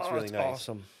pearlescent. Looks Oh, really that's nice.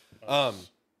 awesome.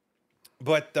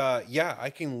 But yeah, I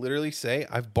can literally say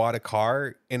I've bought a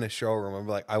car in a showroom. I'm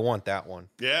like, I want that one.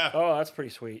 Yeah. Oh, that's pretty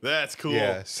sweet. That's cool.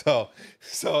 Yeah, so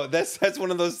that's one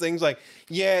of those things. Like,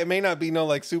 yeah, it may not be no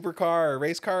like supercar or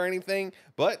race car or anything,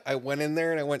 but I went in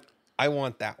there and I went, I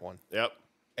want that one, Yep.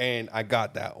 and I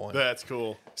got that one. That's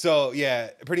cool. So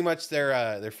yeah, pretty much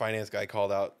their finance guy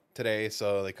called out today,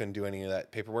 so they couldn't do any of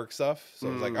that paperwork stuff. So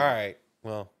I was like, all right,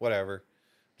 well, whatever,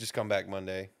 just come back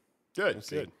Monday. Good.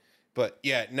 See. Good. But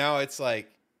yeah, now it's like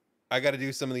I got to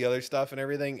do some of the other stuff and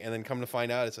everything, and then come to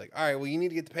find out, it's like, all right, well, you need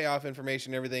to get the payoff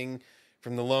information, and everything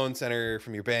from the loan center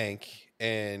from your bank,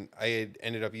 and I had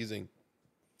ended up using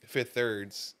Fifth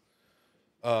Thirds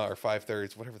or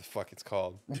 5/3, whatever the fuck it's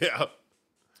called. Yeah.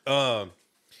 I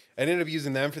ended up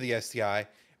using them for the STI,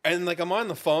 and like I'm on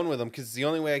the phone with them because it's the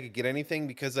only way I could get anything,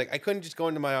 because like I couldn't just go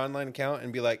into my online account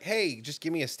and be like, hey, just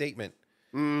give me a statement.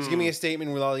 Just give me a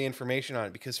statement with all the information on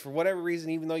it, because for whatever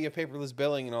reason, even though you have paperless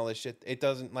billing and all this shit, it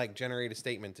doesn't like generate a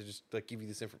statement to just like give you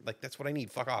this info. Like that's what I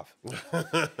need. Fuck off.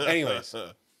 Anyways,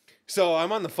 So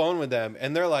I'm on the phone with them,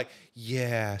 and they're like,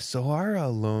 "Yeah, so our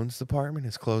loans department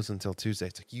is closed until Tuesday."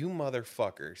 It's like, you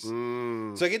motherfuckers.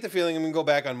 So I get the feeling I'm gonna go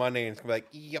back on Monday, and it's gonna be like,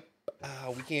 "Yep,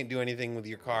 we can't do anything with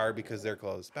your car because they're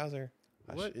closed." Bowser,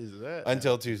 hush. What is that?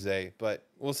 Until Tuesday, but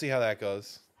we'll see how that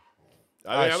goes.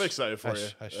 I mean, I'm Hush, excited for hush, you.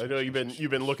 hush, I know hush, you've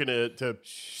been looking to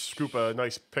scoop a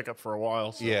nice pickup for a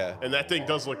while. So. Yeah. And that thing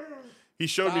does look. He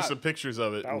showed me some pictures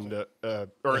of it, and,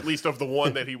 or at least of the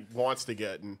one that he wants to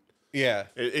get, and Yeah.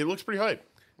 it looks pretty hype.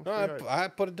 No, I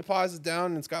put a deposit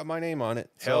down and it's got my name on it.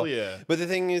 Hell yeah. But the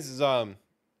thing is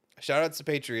shout out to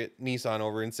Patriot Nissan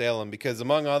over in Salem because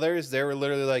among others, they were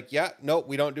literally like, yeah, nope,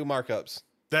 we don't do markups.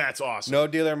 That's awesome. No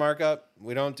dealer markup.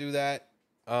 We don't do that.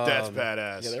 That's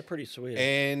badass. Yeah, they're pretty sweet.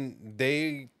 And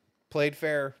they played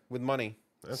fair with money.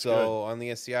 That's so good. on the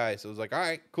SCI. So it was like, all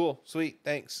right, cool, sweet,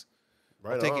 thanks.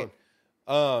 Right I'll take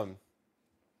on. it.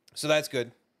 So that's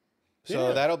good. So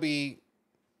Yeah. that'll be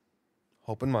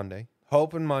hoping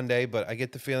Monday, but I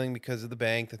get the feeling because of the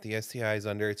bank that the STI is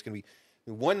under, it's gonna be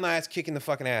one last kick in the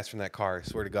fucking ass from that car. I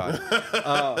swear to God.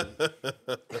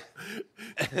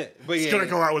 But It's gonna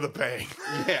go out with a bang.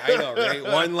 Yeah, I know, right?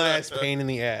 One last pain in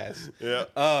the ass. Yeah.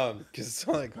 Because it's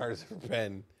all that car's ever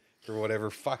been for whatever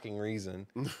fucking reason.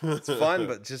 It's fun,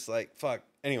 but just like fuck.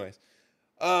 Anyways.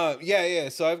 Yeah.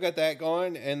 So I've got that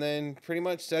going, and then pretty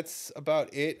much that's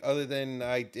about it. Other than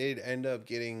I did end up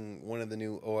getting one of the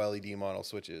new OLED model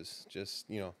switches. Just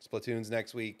Splatoon's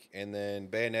next week, and then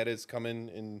Bayonetta's coming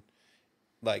in,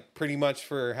 like pretty much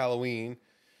for Halloween.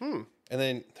 And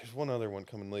then there's one other one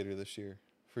coming later this year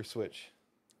for Switch.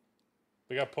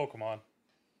 We got Pokemon.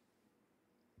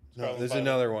 No, there's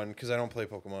another one because I don't play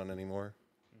Pokemon anymore.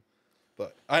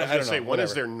 But I I was don't gonna say, know. when is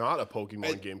whatever. there not a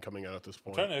Pokemon game coming out at this I'm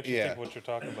point? trying to actually Yeah. think what you're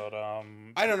talking about.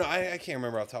 I don't know. I can't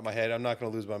remember off the top of my head. I'm not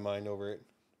going to lose my mind over it.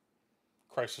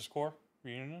 Crisis Core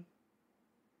Reunion.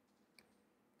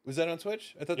 Was that on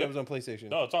Switch? I thought that was on PlayStation.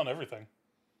 No, it's on everything.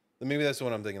 Then maybe that's the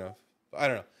one I'm thinking of. I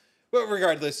don't know. But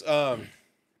regardless,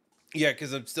 yeah,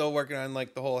 because I'm still working on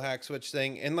like the whole hack Switch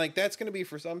thing, and like that's going to be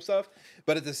for some stuff.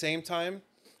 But at the same time,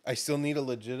 I still need a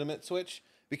legitimate Switch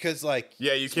because like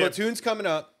Yeah, you can't- Splatoon's coming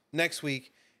up next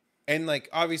week. And like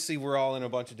obviously we're all in a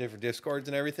bunch of different Discords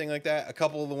and everything like that. A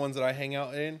couple of the ones that I hang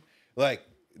out in, like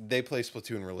they play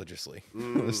Splatoon religiously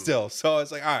still. So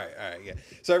it's like, all right, yeah.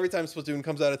 So every time Splatoon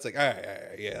comes out, it's like, all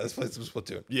right, yeah, let's play some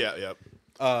Splatoon. Yeah.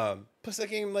 Plus that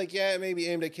game, like, yeah, it may be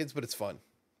aimed at kids, but it's fun.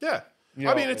 Yeah. You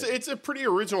I know, mean, it's a pretty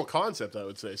original concept, I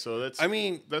would say. So that's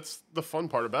the fun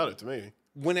part about it to me.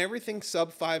 When everything's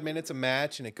sub 5 minutes a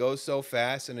match and it goes so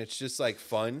fast and it's just like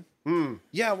fun,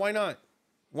 yeah, why not?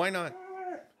 Why not?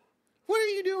 What are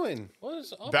you doing? What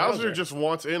is up? Bowser just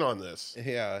wants in on this.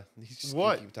 Yeah, he's just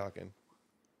What? gonna keep talking.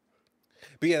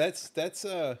 But yeah, that's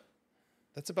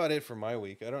about it for my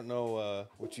week. I don't know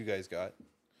what you guys got.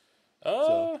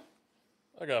 I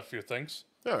got a few things.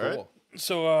 All right. Cool.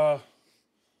 So,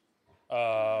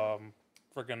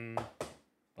 freaking.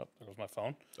 Oh, there goes my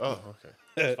phone. Oh, okay.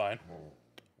 It's fine.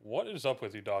 What is up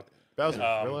with you, dog? Bowser,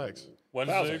 relax.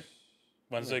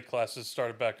 Wednesday classes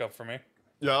started back up for me.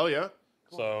 Oh, yeah.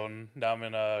 So now I'm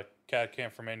in a CAD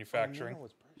camp for manufacturing.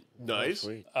 Nice.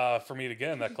 Sweet. For me to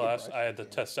get in that class, I had to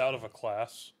test out of a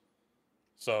class.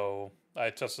 So I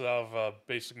tested out of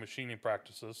basic machining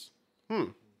practices. I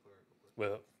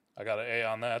got an A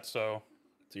on that, so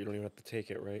So you don't even have to take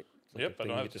it, right? It's like Yep, a I thing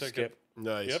don't you have get to take skip.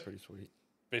 Nice. Yep. Pretty sweet.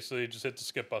 basically just hit the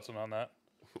skip button on that.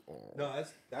 No,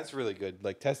 that's really good.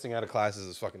 Like testing out of classes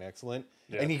is fucking excellent.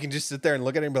 Yeah. And you can just sit there and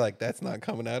look at it and be like, that's not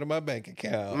coming out of my bank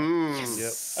account.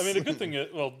 Yep. I mean, the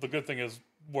good thing is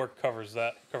work covers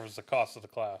the cost of the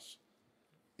class.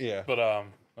 Yeah. But All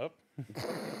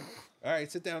right,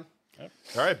 sit down. All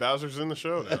right, Bowser's in the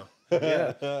show now.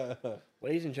 Yeah.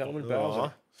 Ladies and gentlemen, Bowser.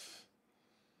 Aw.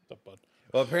 what's up, bud?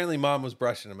 Well, apparently mom was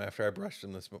brushing him after I brushed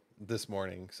him this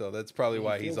morning, so that's probably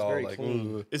why he's feels all very like,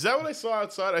 clean. "Ooh." Is that what I saw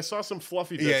outside? I saw some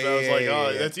fluffy bits. Yeah, and I was yeah, like, yeah, oh,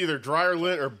 yeah. that's either dryer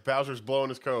lint or Bowser's blowing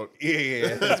his coat.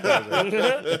 Yeah, that's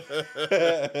Bowser.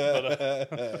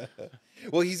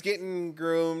 Well, he's getting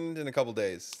groomed in a couple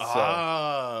days, so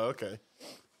Ah, okay.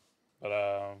 But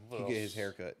he can get his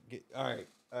haircut. All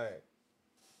right.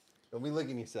 Don't be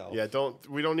licking yourself. Yeah,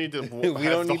 we don't need to. We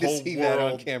have don't the need to whole see that on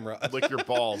world camera. Lick your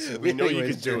balls. We know you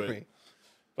Anyways, can do Jeremy. it.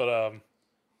 But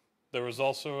there was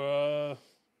also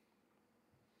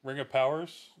Ring of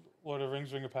Powers, Lord of the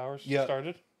Rings Ring of Powers Yeah.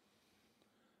 started.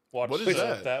 Watched What is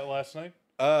that? that last night.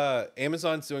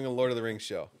 Amazon's doing a Lord of the Rings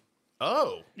show,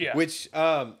 Oh, Yeah. which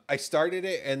I started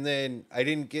it and then I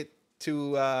didn't get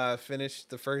to finish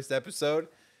the first episode.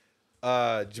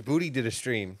 Djibouti did a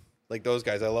stream. Like those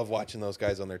guys, I love watching those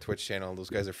guys on their Twitch channel. Those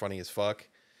guys are funny as fuck.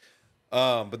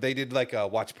 But they did like a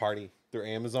watch party their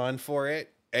Amazon for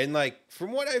it. And like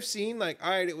from what I've seen, like all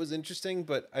right, it was interesting,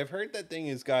 but I've heard that thing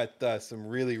has got some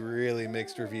really, really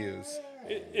mixed reviews.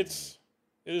 It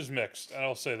is mixed, and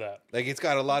I'll say that. Like it's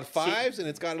got a lot of fives and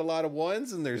it's got a lot of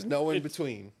ones, and there's no in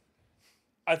between.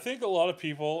 I think a lot of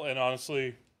people, and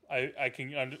honestly, I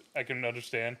can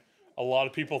understand. A lot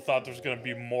of people thought there was going to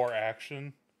be more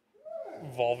action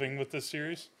involving with this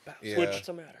series. Yeah. What's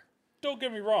the matter? Don't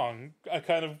get me wrong, I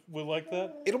kind of would like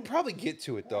that. It'll probably get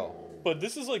to it though. But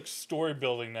this is like story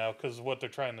building now because of what they're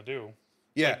trying to do.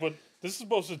 Yeah. Like, but this is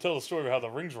supposed to tell the story of how the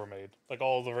rings were made, like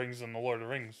all of the rings in the Lord of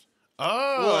the Rings.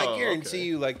 Oh, Well, I guarantee okay.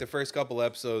 you, like the first couple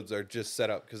episodes are just set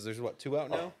up because there's what 2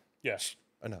 out now. Yeah,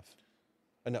 Enough.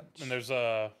 and there's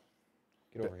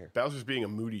Get over here. Bowser's being a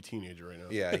moody teenager right now.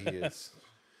 Yeah, he is.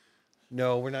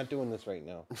 No, we're not doing this right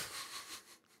now.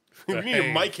 We need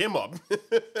to mic him up.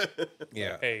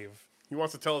 Yeah. Ave. He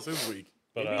wants to tell us his week.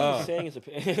 But Maybe Oh. he's saying his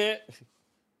opinion.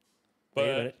 but Wait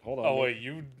a minute. Hold on. oh wait,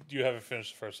 you haven't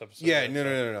finished the first episode. Yeah, yet,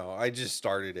 no. I just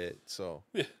started it, so.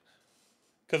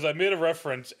 Because I made a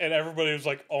reference and everybody was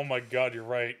like, "Oh my god, you're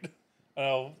right."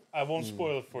 I won't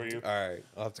spoil it for you, All right,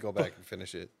 I'll have to go back and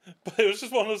finish it. but it was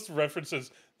just one of those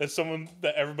references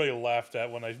that everybody laughed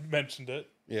at when I mentioned it.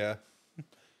 Yeah.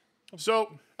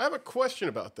 So I have a question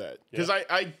about that because Yeah.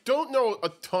 I don't know a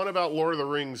ton about Lord of the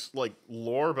Rings like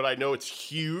lore, but I know it's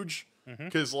huge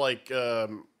because like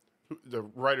the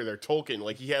writer there, Tolkien,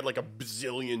 like he had like a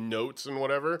bazillion notes and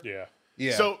whatever. Yeah.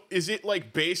 Yeah. So is it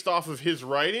like based off of his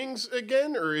writings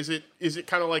again, or is it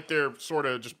kind of like they're sort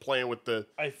of just playing with the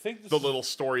I think little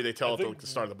story they tell at think- the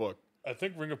start of the book? I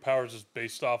think Ring of Powers is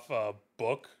based off a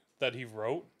book that he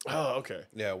wrote. Oh, okay,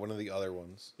 yeah, one of the other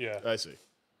ones. Yeah. I see.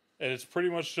 And it's pretty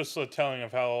much just a telling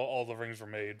of how all the rings were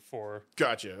made for.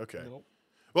 Gotcha. Okay. Nope.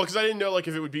 Well, because I didn't know like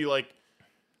if it would be like,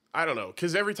 I don't know,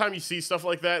 because every time you see stuff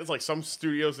like that, it's like some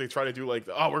studios they try to do like,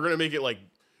 oh, we're gonna make it like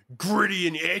gritty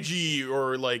and edgy,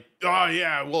 or like, oh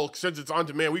yeah, well since it's on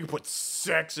demand, we can put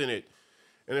sex in it,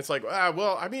 and it's like,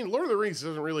 well, I mean, Lord of the Rings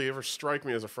doesn't really ever strike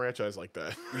me as a franchise like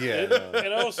that. Yeah. no.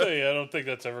 And I will say, I don't think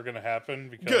that's ever going to happen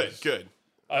because Good.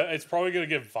 it's probably going to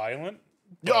get violent.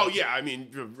 Oh yeah, I mean,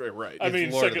 right. I mean,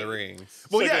 It's Lord of second- the Rings.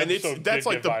 Well, second yeah, and episode that's did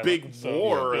like get the violent, big so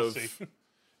war we'll of, see.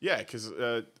 yeah, because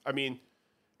I mean,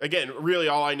 again, really,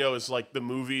 all I know is like the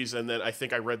movies, and then I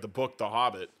think I read the book, The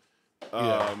Hobbit.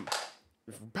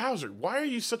 Bowser, why are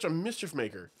you such a mischief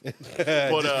maker?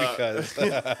 Just because.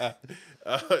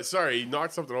 Sorry, he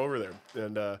knocked something over there,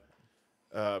 and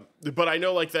but I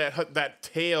know like that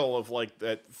tale of like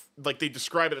that, like they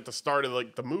describe it at the start of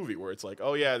like the movie where it's like,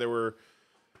 oh yeah, there were.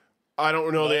 I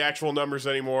don't know the actual numbers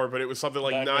anymore, but it was something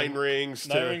like nine rings.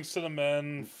 9 rings to the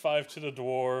men, 5 to the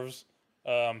dwarves,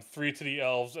 3 to the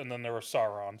elves, and then there were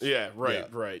Saurons. Yeah, right, Yeah.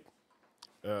 right.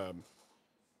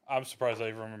 I'm surprised I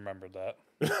even remembered that.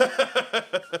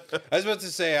 I was about to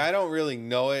say I don't really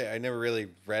know it. I never really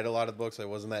read a lot of books. I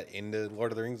wasn't that into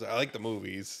Lord of the Rings. I like the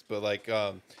movies, but like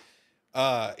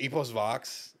Epos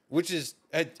Vox, which is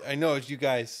I know as you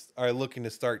guys are looking to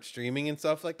start streaming and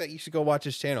stuff like that, you should go watch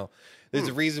his channel. There's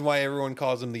a reason why everyone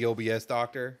calls him the OBS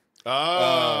doctor.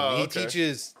 Oh, He okay.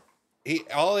 teaches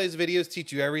all his videos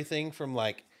teach you everything from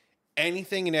like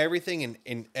anything and everything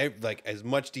and like as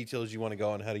much detail as you want to go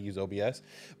on how to use OBS.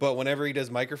 But whenever he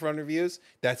does microphone reviews,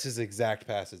 that's his exact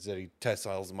passage that he tests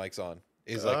all his mics on.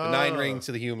 Is like the 9 rings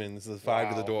to the humans, the 5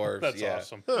 to the dwarves. That's yeah.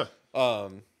 awesome. Huh.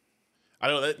 I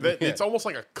don't know that Yeah. it's almost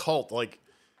like a cult. Like,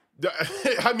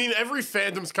 I mean, every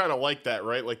fandom's kind of like that,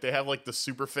 right? Like they have like the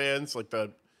super fans, like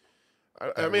the.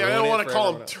 I mean, I ruin don't it want to for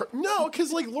call them. everyone No,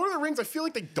 because like Lord of the Rings, I feel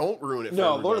like they don't ruin it. For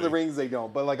No, Lord of the everybody. Rings they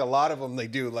don't, but like a lot of them they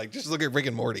do. Like just look at Rick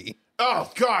and Morty. Oh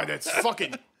God, that's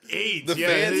fucking AIDS. The yeah,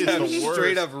 it fans is have the worst.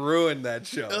 straight up ruined that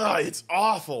show. Ugh, it's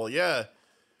awful. Yeah.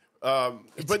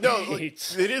 But no, like,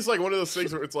 AIDS. it is like one of those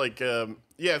things where it's like, yeah,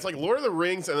 it's like Lord of the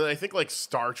Rings, and then I think like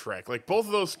Star Trek. Like both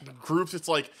of those groups, it's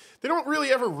like they don't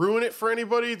really ever ruin it for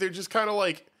anybody. They're just kind of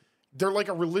like they're like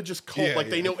a religious cult. Yeah, like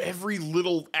they yeah. know every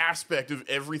little aspect of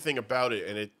everything about it,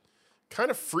 and it kind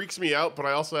of freaks me out. But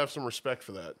I also have some respect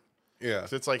for that. Yeah.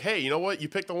 So it's like, hey, you know what? You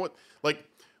picked the one like.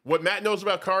 What Matt knows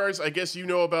about cars, I guess you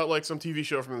know about like some TV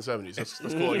show from the 70s. That's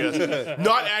cool, I guess.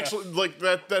 Not actually like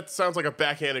that. That sounds like a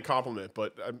backhanded compliment,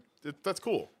 but that's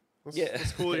cool.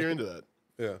 That's cool that you're into that.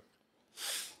 Yeah.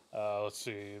 Let's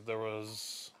see. There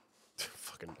was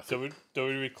Fucking nothing.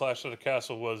 WWE Clash of the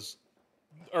Castle was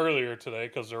earlier today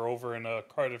because they're over in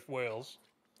Cardiff, Wales.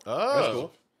 Oh, That's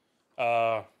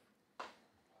cool.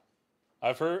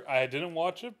 I've heard. I didn't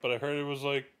watch it, but I heard it was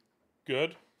like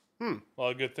good. A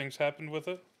lot of good things happened with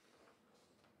it.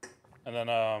 And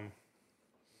then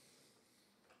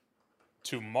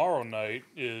tomorrow night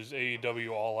is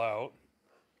AEW All Out.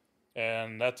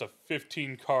 and that's a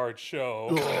 15-card show.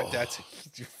 God, that's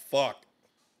fuck.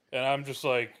 And I'm just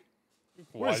like,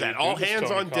 why is do you that, do all this, hands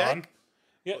Tony on Khan? deck?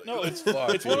 Yeah, no, it's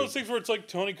Fuck, it's one of dude. those things where it's like,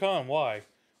 Tony Khan, why?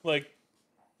 Like,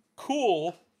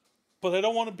 cool, but I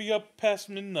don't want to be up past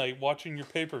midnight watching your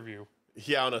pay-per-view.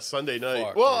 Yeah, on a Sunday night.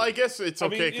 Fuck, Well, dude. I guess it's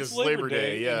okay it's because Labor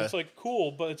Day. and Yeah. it's like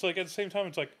cool, but it's like at the same time,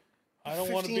 it's like I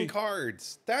don't want to 15 be.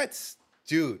 cards. That's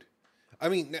dude. I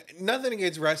mean, nothing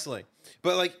against wrestling,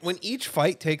 but like when each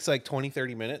fight takes like 20,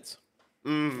 30 minutes,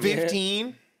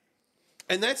 15,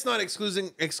 and that's not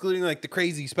excluding like the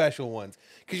crazy special ones,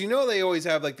 because you know they always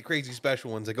have like the crazy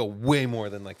special ones that go way more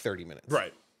than like 30 minutes.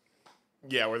 Right.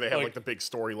 Yeah, where they have like Like- the big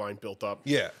storyline built up.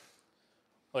 Yeah.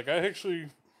 Like I actually,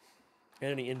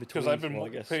 And any in between. because I've been well, I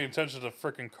guess. paying attention to the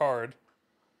freaking card,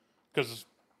 because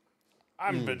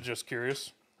I'm been just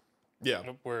curious. Yeah.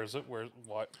 Where is it? Where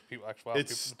what people actually? Wow,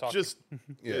 It's people talking. just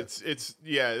Yeah. it's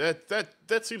yeah,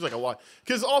 that seems like a lot,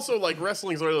 because also like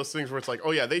wrestling's one of those things where it's like,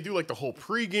 oh yeah, they do like the whole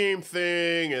pregame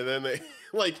thing, and then they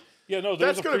like, yeah, no,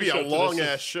 there's that's going to be a pre-show to long this.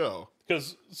 ass show.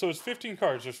 Because so it's 15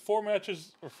 cards. There's 4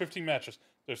 matches or 15 matches.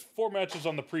 There's 4 matches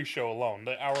on the pre-show alone,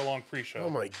 the hour-long pre-show. Oh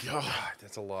my god.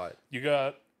 That's a lot. You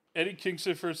got Eddie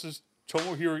Kingston versus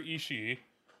Tomohiro Ishii,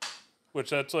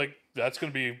 which that's going to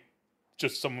be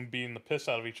just someone beating the piss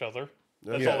out of each other.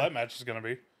 That's Yeah. all that match is going to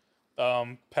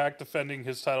be. Pac defending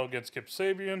his title against Kip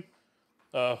Sabian.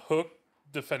 Hook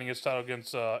defending his title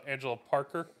against Angela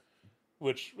Parker,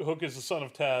 which Hook is the son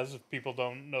of Taz, if people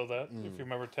don't know that, if you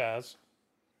remember Taz.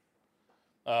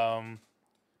 And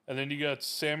then you got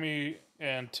Sammy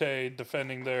and Tay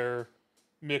defending their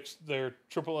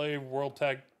AAA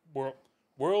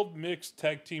World Mixed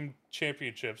Tag Team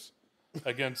Championships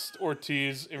against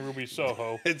Ortiz and Ruby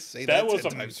Soho. Say That that was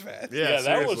 10 a- times fast. Yeah,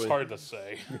 that was seriously. hard to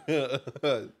say.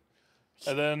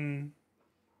 And then,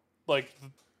 like,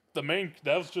 the main,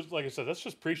 that was just, like I said, that's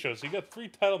just pre-show. So you got 3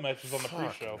 title matches on the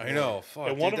pre-show. I know. Fuck.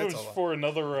 And one dude, of that's them a is lot. for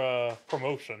another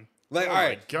promotion. Like, Oh all my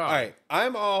right, God. all right.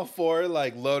 I'm all for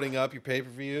like loading up your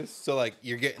pay-per-views, so like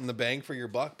you're getting the bang for your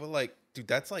buck. But like, dude,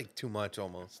 that's like too much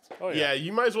almost. Oh, Yeah,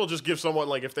 you might as well just give someone,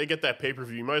 like, if they get that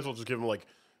pay-per-view, you might as well just give them like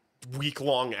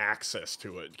week-long access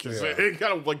to it, because Yeah. they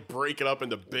gotta like break it up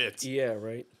into bits. Yeah,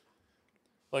 right.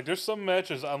 Like, there's some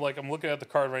matches I'm looking at the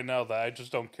card right now that I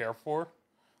just don't care for.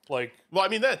 Like, Well, I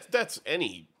mean that's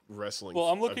any wrestling. well,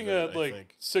 I'm looking event, at I like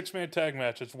think. 6-man tag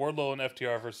matches: Wardlow and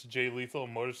FTR versus Jay Lethal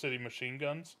and Motor City Machine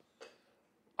Guns.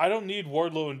 I don't need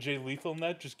Wardlow and Jay Lethal in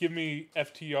that. Just give me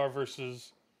FTR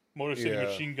versus Motor City Yeah.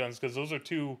 Machine Guns, because those are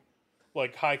 2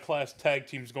 like high-class tag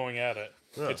teams going at it.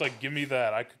 Yeah. It's like, give me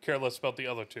that. I could care less about the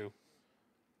other 2.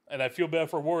 And I feel bad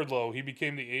for Wardlow. He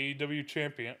became the AEW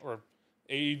champion, or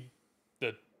the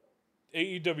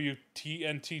AEW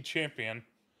TNT champion,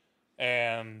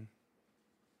 and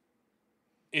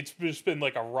it's just been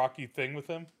like a rocky thing with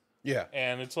him. Yeah.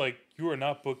 And it's like, you are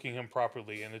not booking him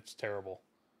properly, and it's terrible.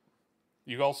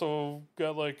 You also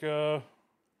got like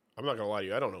I'm not gonna lie to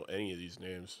you, I don't know any of these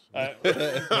names. I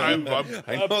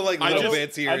know like I little just-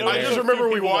 bits here I and know I there. just there's a remember few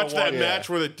we people that watched that want- match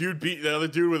where the dude beat the other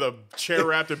dude with a chair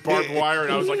wrapped in barbed wire,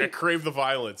 and I was like, I crave the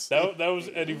violence. that was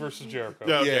Eddie versus Jericho.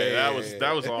 Okay, Yeah,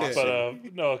 that was awesome.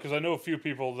 But no, because I know a few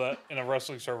people that in a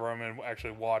wrestling server I'm in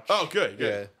actually watch. Oh, good, Yeah.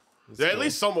 good. Yeah, at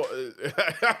least somewhat.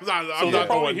 I'm not so the they're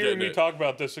probably one hearing getting me it. talk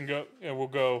about this and go, and we'll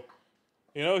go,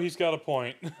 he's got a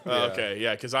point. Okay,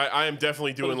 yeah, because I am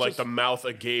definitely doing it's like just- the mouth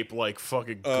agape, like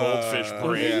fucking goldfish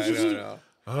brain. Yeah, Just-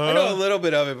 I know a little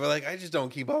bit of it, but like I just don't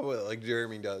keep up with it like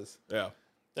Jeremy does. yeah,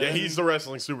 he's the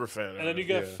wrestling super fan. And then you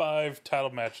got 5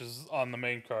 title matches on the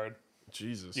main card.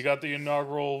 Jesus. You got the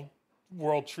inaugural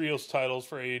World Trios titles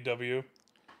for AEW,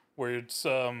 where it's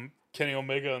Kenny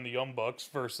Omega and the Young Bucks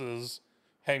versus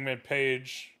Hangman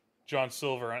Page, John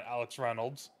Silver, and Alex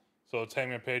Reynolds. So it's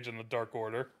Hangman Page and the Dark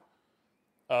Order.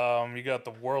 You got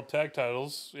the World Tag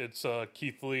titles. It's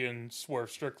Keith Lee and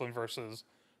Swerve Strickland versus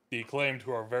the Acclaimed,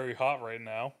 who are very hot right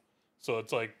now. So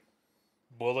it's like,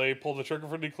 will they pull the trigger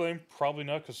for the Acclaimed? Probably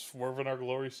not, because Swerve and Our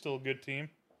Glory is still a good team.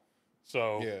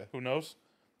 So Yeah. who knows?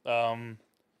 The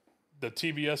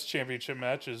TBS championship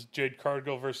match is Jade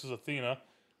Cargill versus Athena.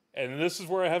 And this is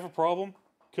where I have a problem,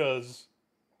 because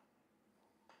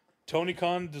Tony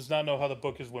Khan does not know how to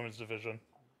book his women's division.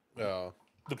 Oh.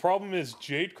 The problem is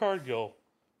Jade Cargill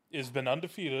has been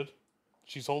undefeated.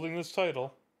 She's holding this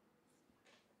title.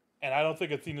 And I don't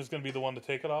think Athena's going to be the one to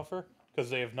take it off her, because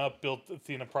they have not built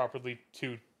Athena properly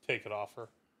to take it off her.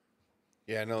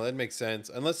 Yeah, no, that makes sense.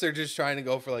 Unless they're just trying to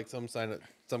go for like some kind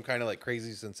of like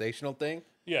crazy sensational thing,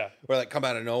 Yeah. or like come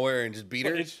out of nowhere and just beat But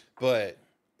her. it's- But it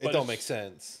but don't it's- make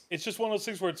sense. It's just one of those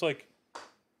things where it's like,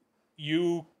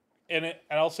 and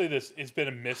I'll say this, it's been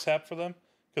a mishap for them,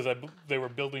 because they were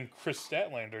building Chris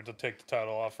Statlander to take the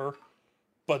title off her,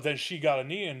 but then she got a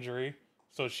knee injury,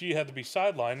 so she had to be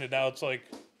sidelined, and now it's like,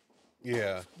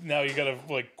 Yeah. now you got to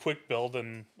like quick build,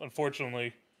 and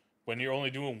unfortunately, when you're only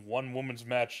doing one women's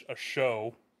match a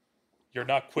show, you're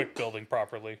not quick building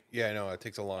properly. Yeah, I know. It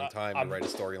takes a long time to write a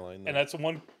storyline. And that's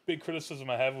one big criticism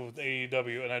I have with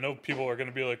AEW. And I know people are going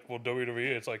to be like, well, WWE,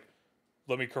 it's like,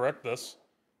 let me correct this.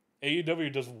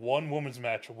 AEW does one women's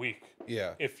match a week.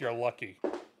 Yeah. If you're lucky.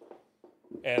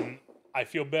 And I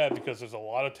feel bad because there's a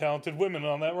lot of talented women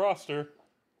on that roster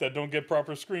that don't get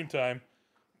proper screen time.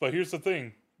 But here's the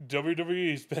thing.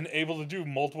 WWE's been able to do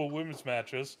multiple women's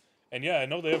matches. And yeah, I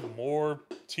know they have more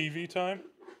TV time.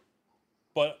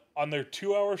 But on their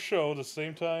 2-hour show, the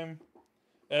same time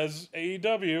as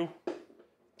AEW,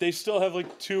 they still have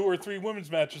like 2 or 3 women's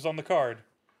matches on the card.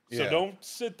 So Yeah. don't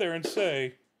sit there and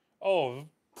say, oh,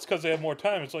 it's because they have more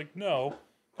time. It's like, no,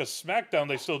 because SmackDown,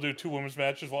 they still do 2 women's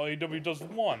matches while AEW does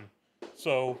 1.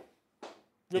 So,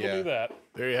 really Yeah. do that.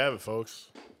 There you have it, folks.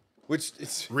 Which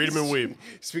is, Read 'em and weep.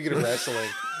 Speaking of wrestling,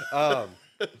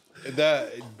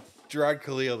 the Gerard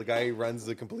Khalil, the guy who runs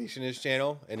the Completionist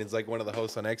channel, and is like one of the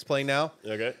hosts on X Play now.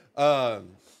 Okay.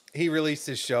 He released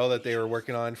his show that they were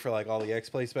working on for like all the X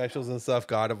Play specials and stuff,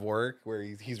 God of Work, where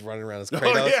he's running around as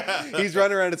Kratos. yeah. He's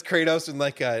running around as Kratos in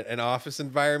like an office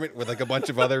environment with like a bunch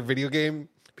of other video game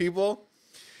people.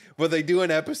 But they do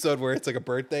an episode where it's like a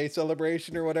birthday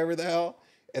celebration or whatever the hell.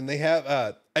 And they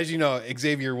have, as you know,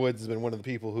 Xavier Woods has been one of the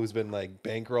people who's been like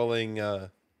bankrolling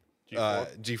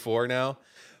G4 now.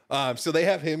 So they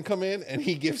have him come in and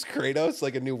he gives Kratos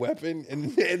like a new weapon,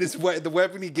 and the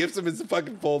weapon he gives him is a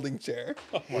fucking folding chair.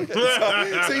 Oh my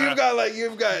God. So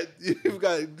you've got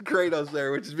Kratos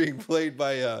there, which is being played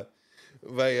by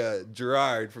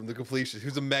Gerard from The Completion,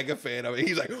 who's a mega fan of it.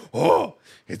 He's like, oh,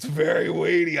 it's very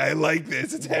weighty. I like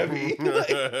this. It's heavy.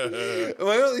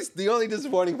 The only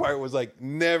disappointing part was like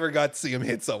never got to see him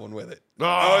hit someone with it. Oh.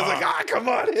 I was like, come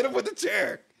on, hit him with the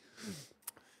chair.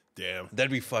 Damn.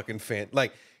 That'd be fucking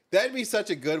that'd be such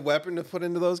a good weapon to put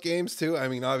into those games too. I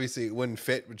mean, obviously it wouldn't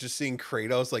fit, but just seeing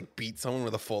Kratos like beat someone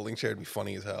with a folding chair would be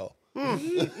funny as hell.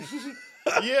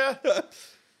 Yeah.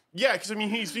 Yeah, because I mean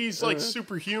he's like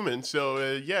superhuman,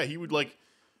 so yeah, he would like.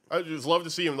 I'd just love to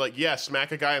see him like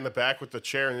smack a guy in the back with the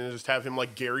chair, and then just have him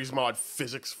like Gary's Mod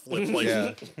physics flip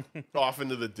like off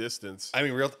into the distance. I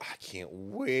mean, I can't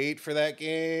wait for that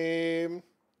game,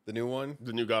 the new one,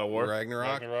 The new God of War.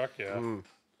 Ragnarok. Yeah.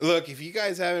 Look, if you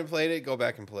guys haven't played it, go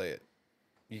back and play it.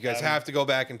 You guys have to go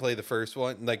back and play the first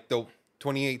one, like the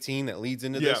 2018 that leads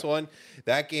into this one.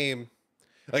 That game,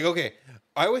 like, okay,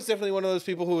 I was definitely one of those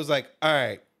people who was like, all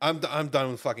right, I'm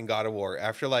done with fucking God of War.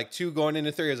 After like 2 going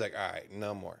into 3, I was like, all right,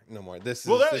 no more. This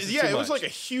is It too was much. like a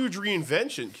huge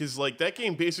reinvention because like that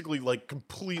game basically like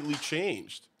completely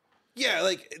changed. Yeah,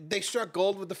 like they struck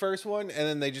gold with the first one, and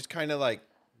then they just kind of like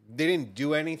they didn't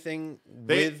do anything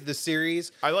with the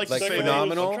series. I like to like say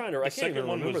phenomenal. I'm trying to. I The can't second even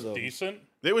one remember was those. decent.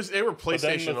 they were then the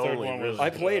PlayStation third only. one was- Really. I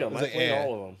played them. I like, played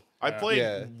all of them. I played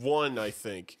Yeah. 1, I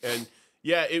think, and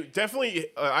yeah, it definitely.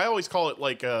 I always call it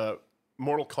like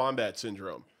Mortal Kombat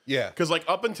syndrome. Yeah, Because like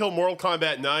up until Mortal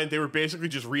Kombat 9, they were basically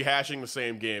just rehashing the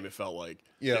same game. It felt like,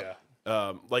 yeah.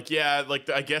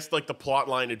 I guess like the plot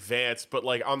line advanced, but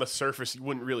like on the surface you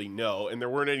wouldn't really know, and there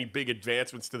weren't any big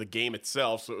advancements to the game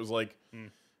itself. So it was like,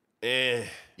 Yeah,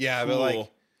 cool. but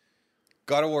like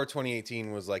God of War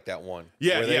 2018 was like that one.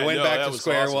 Yeah, where they yeah, went no, back that to was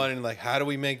square awesome. one and like, how do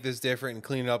we make this different and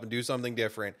clean it up and do something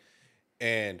different?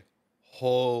 And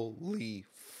holy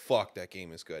fuck, that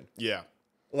game is good. yeah,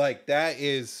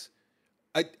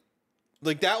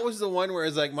 Like that was the one where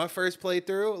it's like my first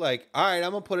playthrough. Like, all right,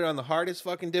 I'm gonna put it on the hardest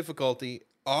fucking difficulty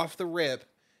off the rip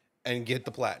and get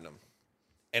the platinum.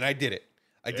 And I did it.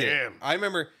 I did it. Damn. I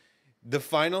remember the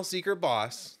final secret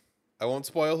boss. I won't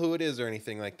spoil who it is or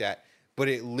anything like that. But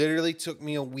it literally took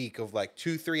me a week of like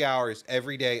 2-3 hours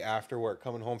every day after work,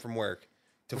 coming home from work,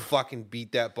 to fucking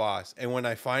beat that boss. And when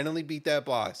I finally beat that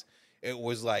boss, it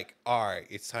was like, all right,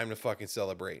 it's time to fucking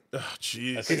celebrate. oh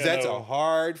jeez, think Because I that's know. a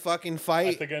hard fucking I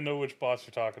fight. think I know which boss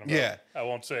you're talking about. Yeah. I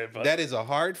won't say it, but That is a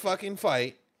hard fucking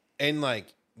fight. And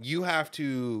like, you have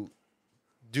to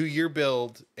do your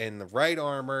build in the right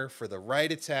armor for the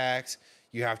right attacks.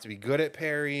 You have to be good at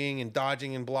parrying and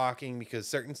dodging and blocking, because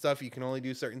certain stuff you can only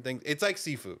do certain things. It's like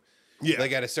Sifu. yeah,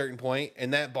 Like at a certain point,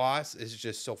 and that boss is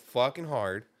just so fucking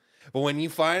hard. But when you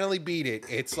finally beat it,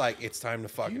 it's like it's time to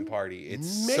fucking party. It's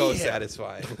so mayhem.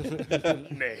 satisfying.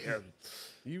 mayhem.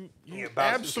 You Bowser's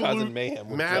absolute causing mayhem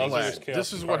with mad Bowser's lad. chaos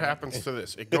This is what department. happens to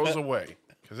this. It goes away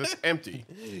because it's empty.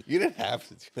 You didn't have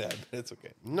to do that, but it's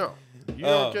okay. No, you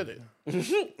don't get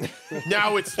it.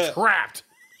 Now it's trapped.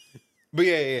 But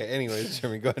yeah. Anyways,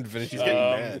 Jeremy, go ahead and finish. He's your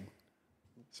getting thing. mad.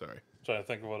 Sorry. Trying to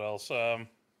think of what else.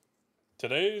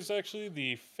 Today is actually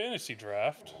the fantasy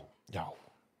draft No.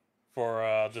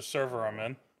 for the server I'm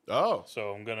in. Oh.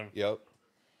 So I'm gonna. Yep.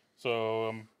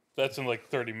 So that's in like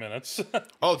 30 minutes.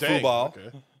 Oh, dang. Football.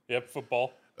 Okay. Yep,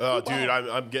 football. Oh, dude,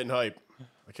 I'm getting hype.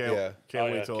 I can't Yeah. can't Oh,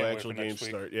 yeah, wait till can't wait actual for next games week.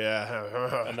 start.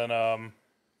 Yeah. And then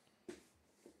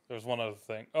there's one other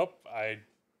thing. Oh, I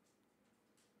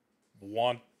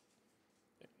want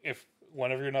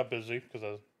whenever you're not busy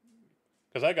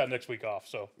because I got next week off,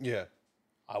 so Yeah.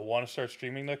 I want to start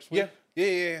streaming next week.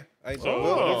 Yeah.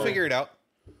 We'll figure it out.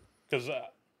 Because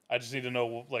I just need to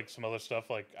know like some other stuff.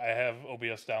 Like I have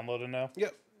OBS downloaded now,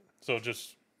 Yep. so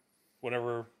just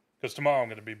whenever. Because tomorrow I'm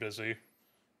going to be busy,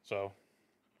 so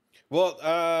Well,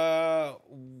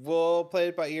 we'll play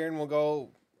it by ear, and we'll go.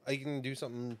 I can do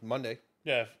something Monday,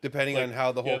 yeah. depending on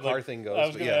how the whole car thing goes. I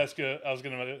was but going to yeah. ask you. I was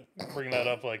going to bring that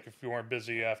up. Like if you weren't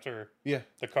busy after Yeah.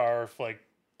 the car, if like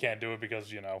can't do it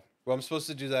because Well, I'm supposed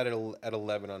to do that at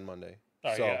 11 on Monday.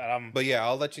 All right, so, yeah, and but yeah,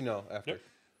 I'll let you know after. Yep.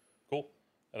 Cool.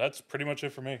 And that's pretty much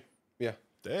it for me. Yeah.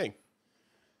 Dang.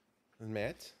 And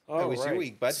Matt, All how was your right.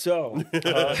 week, bud? So,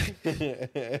 I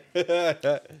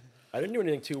didn't do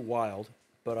anything too wild,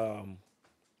 but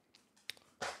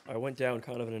I went down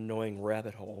kind of an annoying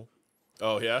rabbit hole.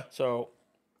 Oh yeah. So,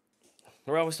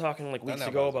 where I was talking like weeks know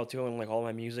ago about about doing like all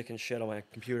my music and shit on my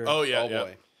computer. Oh yeah. Oh yeah.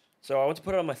 boy. So I went to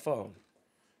put it on my phone.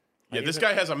 Yeah. This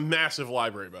guy has a massive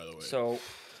library, by the way. So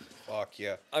Fuck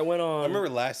yeah. I went on. I remember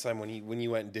last time when you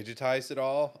went and digitized it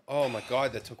all. Oh my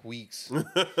god, that took weeks.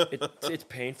 It's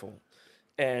painful,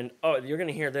 and you're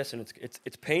gonna hear this, and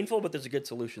it's painful, but there's a good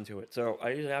solution to it. So I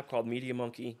use an app called Media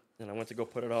Monkey, and I went to go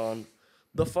put it on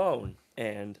the phone,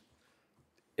 and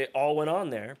it all went on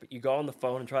there. But you go on the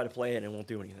phone and try to play it, and it won't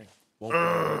do anything. Won't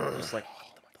play it. Just like, oh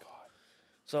my god.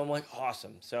 So I'm like,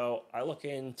 awesome. So I look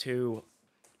into.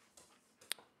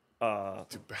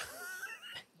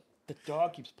 The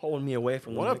dog keeps pulling me away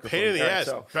from the what a microphone. pain in the Alright, ass,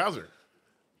 so Bowser.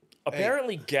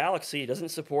 apparently, Galaxy doesn't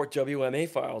support WMA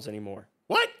files anymore.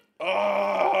 What?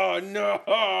 Oh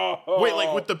no! Wait,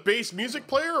 like with the bass music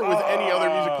player or with any other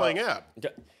music playing app?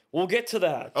 We'll get to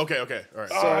that. Okay. All right.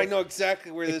 Oh, I know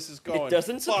exactly where this is going. It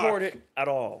doesn't Fuck. support it at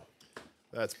all.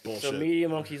 That's bullshit. So Media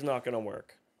Monkey's not going to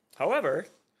work. However,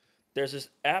 there's this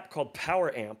app called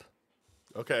Power Amp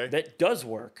Okay. that does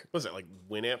work. What is that, like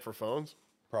Winamp for phones?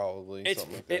 Probably It's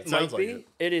something like that. it Sounds might like be. it.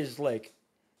 It is like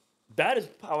that is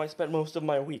how I spent most of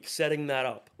my week setting that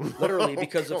up. Literally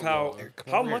because of how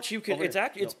over much here. you can. Over It's here.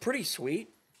 actually it's pretty sweet.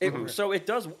 So it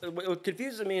does. What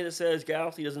confuses me is it says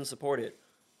Galaxy doesn't support it,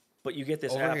 but you get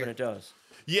this Over app here. and it does.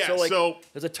 Yeah. So like, So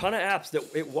there's a ton of apps that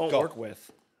it won't Go. work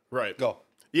with. right. Go.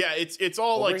 Yeah, it's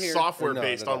all Over like here. software Or no,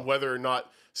 based no, on no. whether or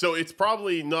not. So it's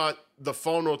probably not the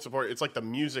phone won't support. It's like the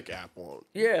music app won't.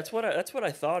 Yeah, that's what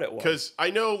I thought it was. Because I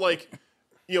know, like,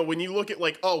 when you look at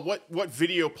like, oh, what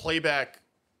video playback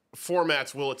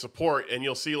formats will it support, and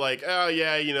you'll see like, oh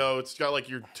yeah, it's got like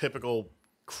your typical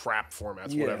crap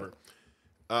formats, Yeah. whatever.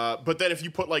 But then if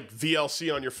you put like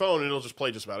VLC on your phone, it'll just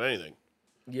play just about anything.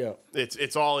 Yeah.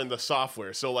 It's all in the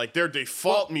software. So like their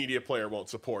default media player won't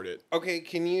support it. Okay,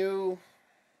 can you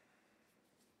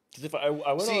 'Cause if I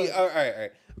went see? on, All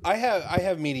right. I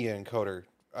have Media Encoder.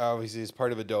 Obviously, it's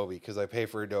part of Adobe because I pay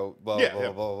for Adobe. Blah Yeah, blah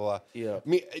yeah. blah blah. Yeah.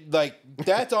 Me like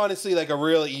that's honestly like a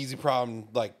really easy problem.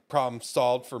 Like problem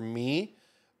solved for me,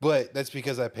 but that's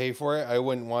because I pay for it. I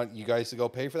wouldn't want you guys to go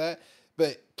pay for that.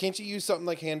 But can't you use something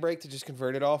like Handbrake to just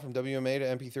convert it all from WMA to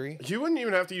MP3? You wouldn't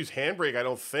even have to use Handbrake, I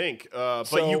don't think. But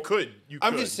So, you could.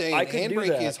 I'm just saying, I could do Handbrake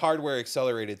that. is hardware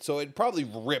accelerated, so it'd probably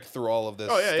rip through all of this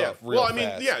Oh yeah, yeah. stuff real Well, I mean,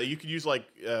 fast. yeah, you could use like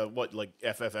like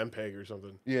FFmpeg or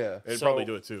something. Yeah. It'd So- probably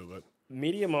do it too. But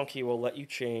Media Monkey will let you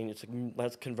change. It's a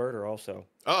that's converter also.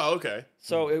 oh, okay.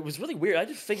 So it was really weird. I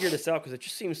just figured this out because it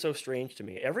just seems so strange to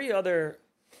me. Every other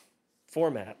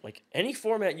format, like any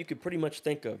format you could pretty much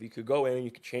think of, you could go in and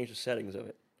you could change the settings of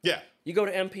it. Yeah. You go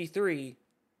to MP3,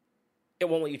 it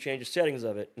won't let you change the settings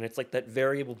of it, and it's like that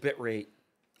variable bit rate.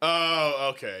 Oh,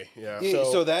 okay. Yeah. Yeah,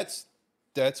 So- so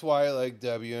that's why like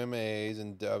WMAs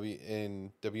and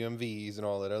WMVs and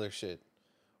all that other shit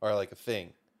are like a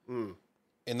thing. Mm.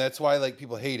 And that's why like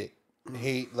people hate it.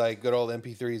 Hate like good old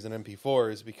MP3s and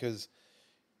MP4s because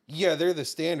yeah, they're the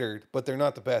standard, but they're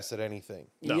not the best at anything.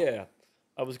 No. Yeah.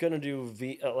 I was gonna do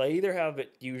I either have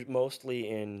it used mostly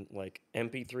in like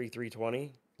MP3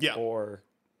 320, Yeah. or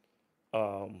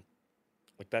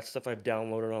like that stuff I've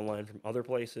downloaded online from other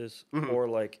places, Mhm. or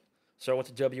like So I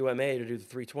went to WMA to do the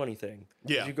 320 thing.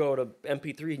 Yeah. You go to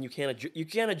MP3 and you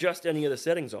can't adjust any of the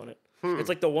settings on it. It's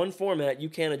like the one format you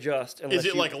can't adjust. Is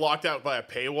it like locked out by a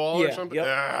paywall or something? Yep.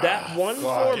 That one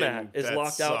format is that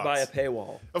locked out by a sucks.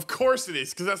 paywall. Of course it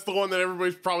is, because that's the one that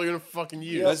everybody's probably gonna fucking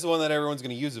use. That's the one that everyone's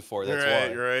going to use it for. That's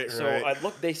right, why. right, So right. I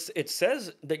looked. It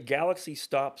says that Galaxy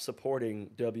stopped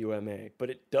supporting WMA, but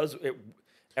it does.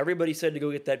 Everybody said to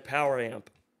go get that Power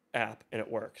Amp app, and it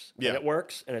works. Yeah. And it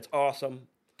works, and it's awesome,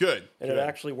 Good. and good. it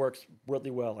actually works really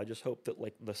well. I just hope that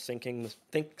like the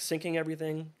syncing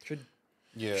everything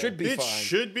should be It fine.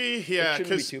 should be, yeah, shouldn't be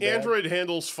because too bad. Android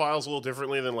handles files a little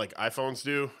differently than like iPhones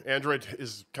do. Android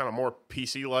is kind of more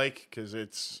PC-like because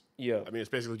it's, Yeah, I mean, it's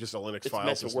basically just a Linux it's file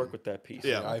meant system. to work with that PC.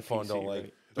 Yeah. The iPhone don't like.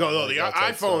 right? No, the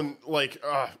outside iPhone, stuff. like,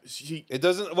 It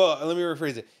doesn't. Well, let me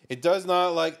rephrase it. It does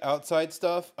not like outside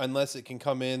stuff unless it can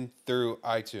come in through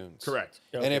iTunes. correct.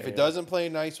 And if Okay, it yeah. doesn't play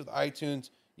nice with iTunes,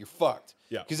 you're fucked.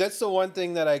 Yeah. Because that's the one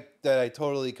thing that I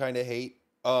totally kind of hate.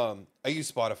 I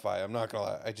use Spotify. I'm not gonna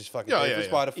lie. I just fucking Yeah, pay yeah, for yeah.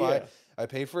 Spotify. Yeah. I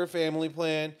pay for a family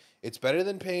plan. It's better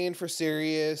than paying for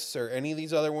Sirius or any of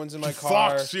these other ones in my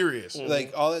car. Fuck, serious.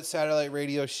 Like all that satellite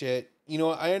radio shit. You know,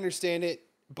 I understand it,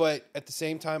 but at the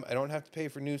same time, I don't have to pay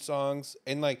for new songs.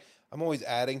 And like, I'm always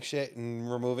adding shit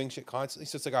and removing shit constantly.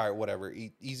 So it's like, all right, whatever.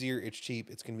 Easier, it's cheap,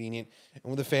 it's convenient. And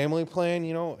with a family plan,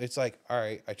 you know, it's like, all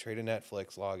right, I trade a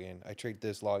Netflix login. I trade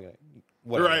this login.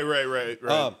 Whatever.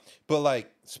 Right. But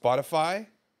like Spotify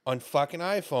on fucking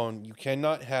iPhone, you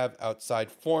cannot have outside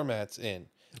formats in.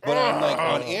 But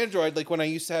on Android, like when I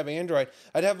used to have Android,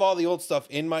 I'd have all the old stuff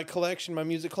in my collection, my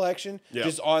music collection, Yeah.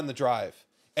 just on the drive,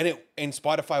 and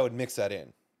Spotify would mix that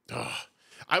in.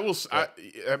 I will. I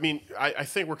mean, I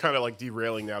think we're kind of like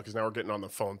derailing now because now we're getting on the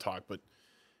phone talk, but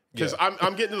because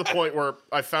I'm getting to the point where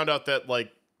I found out that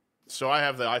like, so I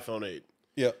have the iPhone 8,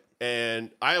 Yeah.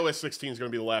 and iOS 16 is going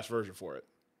to be the last version for it.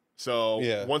 So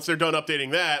Yeah. once they're done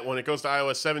updating that, when it goes to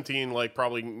iOS 17, like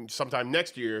probably sometime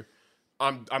next year,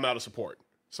 I'm out of support.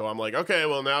 So I'm like, okay,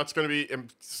 well now it's going to be. I'm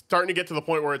starting to get to the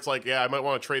point where it's like, yeah, I might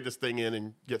want to trade this thing in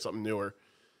and get something newer.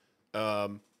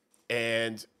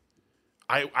 And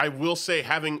I will say,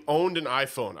 having owned an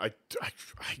iPhone, I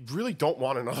really don't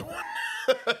want another one.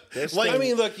 I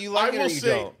mean, look, you like I it will or you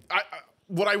say, don't.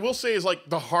 what I will say is like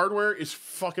the hardware is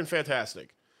fucking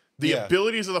fantastic. The Yeah.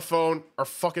 abilities of the phone are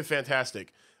fucking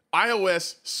fantastic.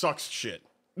 iOS sucks shit.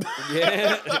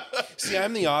 See,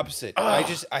 I'm the opposite. I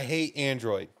hate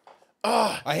Android.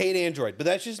 I hate Android, but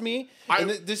that's just me. And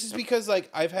this is because like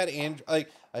I've had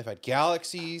I've had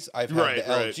Galaxies, I've had the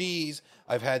LGs,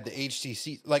 I've had the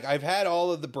HTC. Like I've had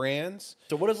all of the brands.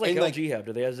 So what does like And, LG have?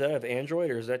 Does that have Android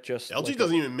or is that just LG like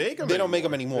doesn't even make them. They don't make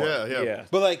them anymore. Yeah. Yeah.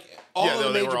 But like all Yeah, of no,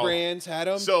 the they major were all- brands had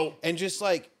them. So- and just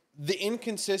like the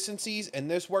inconsistencies, and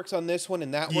this works on this one,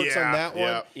 and that works on Yeah, that one.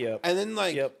 yeah. Yep. And then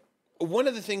like Yep. one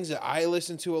of the things that I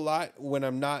listen to a lot when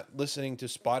I'm not listening to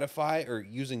Spotify or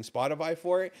using Spotify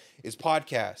for it is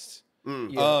podcasts.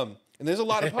 Yeah. And there's a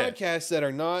lot of podcasts that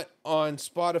are not on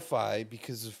Spotify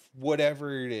because of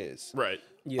whatever it is. Right.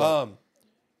 Yeah.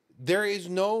 There is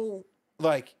no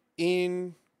like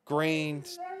ingrained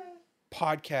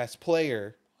podcast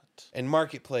player and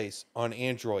marketplace on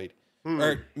Android.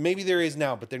 Or maybe there is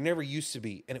now, but there never used to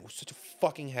be. And it was such a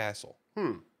fucking hassle.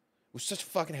 It was such a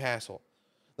fucking hassle.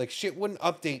 Like shit wouldn't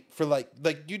update for like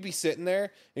you'd be sitting there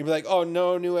and you'd be like, oh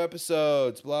no new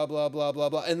episodes, blah blah blah blah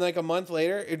blah. And like a month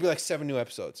later, it'd be like 7 new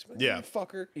episodes. Like, Yeah. "You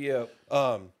fucker. yeah.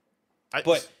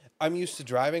 But I'm used to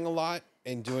driving a lot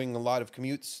and doing a lot of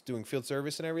commutes, doing field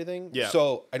service and everything. Yeah.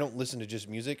 So I don't listen to just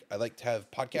music. I like to have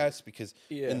podcasts because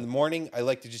Yeah. in the morning I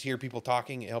like to just hear people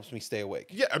talking. It helps me stay awake.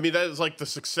 Yeah, I mean that is like the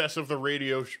success of the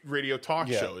radio talk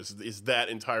Yeah. show is that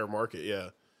entire market. Yeah.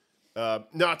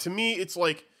 Now to me, it's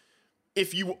like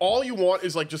if all you want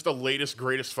is like just the latest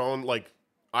greatest phone, like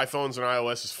iPhones and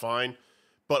iOS is fine.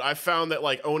 But I found that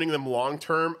like owning them long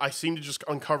term, I seem to just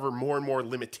uncover more and more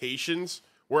limitations.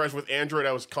 Whereas with Android,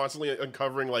 I was constantly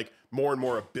uncovering like more and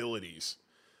more abilities.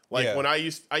 Like Yeah. when I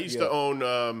used to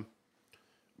own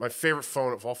my favorite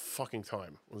phone of all fucking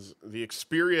time was the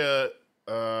Xperia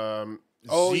Oh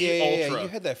Z yeah. Ultra. You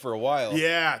had that for a while.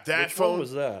 Yeah, that Which phone one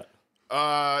was that?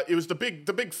 it was the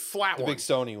big flat The one. big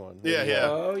Sony one. Yeah, yeah.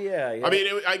 Oh yeah. Yeah. I mean,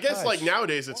 I guess like Gosh.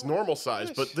 nowadays it's normal size,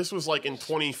 but this was like in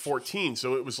 2014,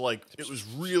 so it was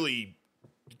really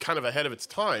kind of ahead of its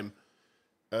time.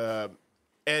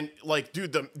 And like,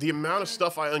 dude, the amount of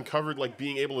stuff I uncovered, like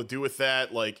being able to do with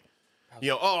that, like,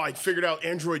 I figured out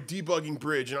Android debugging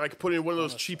bridge, and I could put in one of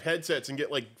those cheap headsets and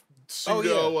get like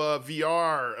pseudo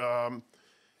VR.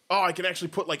 I can actually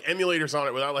put like emulators on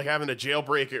it without like having to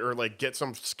jailbreak it or like get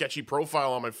some sketchy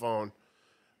profile on my phone.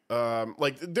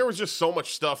 Like there was just so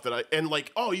much stuff that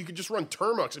you could just run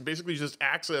Termux and basically just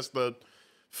access the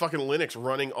fucking Linux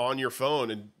running on your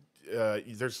phone, and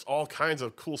there's all kinds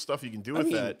of cool stuff you can do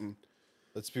with that. And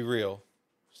let's be real,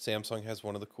 Samsung has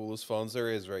one of the coolest phones there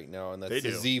is right now, and that's They the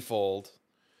do. Z Fold.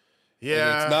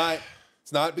 yeah, And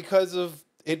it's not because of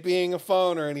it being a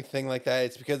phone or anything like that.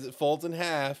 It's because it folds in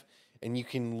half, and you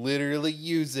can literally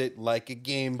use it like a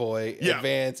Game Boy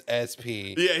Advance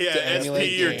SP. yeah, to emulate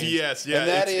SP or games. DS. Yeah, and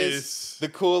that it's is the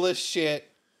coolest shit.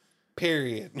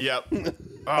 Period. Yep.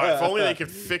 If only they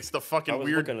could fix the I fucking was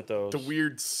weird, looking at those. the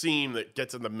weird seam that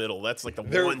gets in the middle. That's like the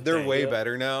They're one. they're thing. way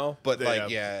better now, but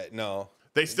Yeah. no.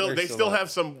 They still they're still still not.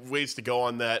 have some ways to go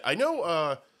on that. I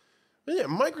know.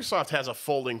 Microsoft has a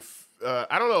folding.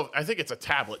 I don't know. I think it's a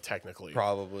tablet technically.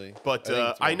 Probably. But think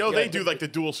it's I one. know Yeah, they I do think like the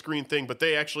dual screen thing, but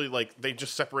they actually they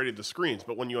just separated the screens.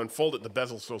 But when you unfold it, the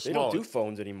bezel's so They small. don't do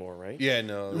phones anymore, right? Yeah,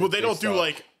 no. Well, they don't do stopped.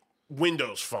 like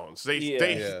Windows phones.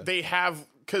 Yeah. They have,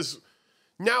 because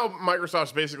now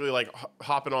Microsoft's basically like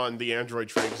hopping on the Android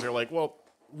train because they're like, well,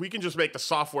 we can just make the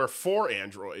software for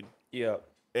Android Yeah.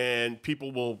 and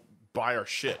people will buy our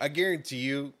shit. I guarantee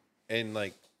you, and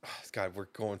like, God, we're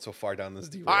going so far down this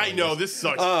deep. I know this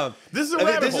sucks. This is a I think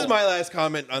rabbit this hole. is my last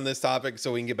comment on this topic,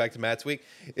 so we can get back to Matt's week.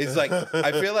 It's like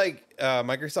I feel like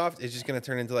Microsoft is just going to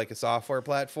turn into like a software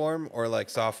platform or like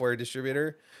software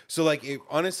distributor. So like it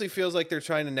honestly feels like they're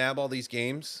trying to nab all these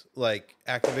games, like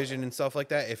Activision and stuff like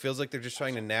that. It feels like they're just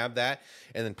trying to nab that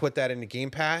and then put that into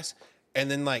Game Pass. And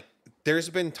then like there's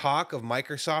been talk of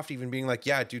Microsoft even being like,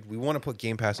 yeah, dude, we want to put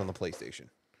Game Pass on the PlayStation.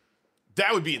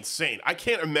 That would be insane. I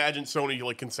can't imagine Sony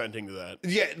like consenting to that.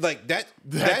 Yeah, like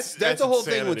That's that's the whole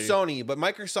thing with insanity. Sony. But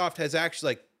Microsoft has actually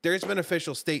like there's been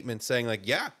official statements saying like,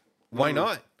 yeah, why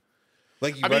not?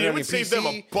 Like you I run mean, it it on would your save PC, them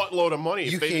a buttload of money.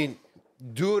 you if they, can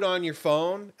do it on your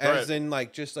phone, as Right. in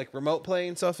like just like remote play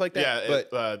and stuff like that. Yeah,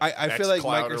 but I feel like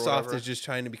xCloud or Microsoft whatever. is just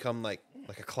trying to become like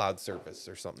a cloud service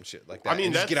or something shit like that. I mean,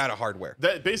 and just that's- get out of hardware.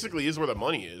 That basically is where the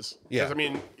money is. Yeah. 'Cause, I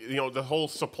mean, the whole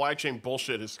supply chain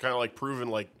bullshit is kind of like proven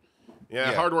like,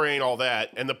 Yeah. hardware ain't all that,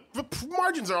 and the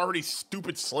margins are already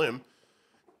stupid slim.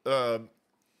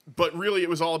 But really, it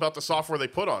was all about the software they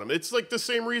put on them. It's like the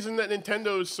same reason that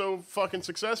Nintendo is so fucking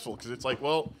successful, because it's like,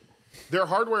 well, their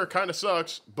hardware kind of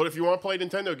sucks, but if you want to play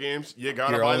Nintendo games, you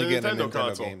gotta You're buy only the getting Nintendo a Nintendo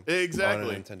console. game Exactly.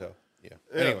 on a Nintendo. Yeah.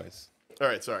 Yeah. Anyways, All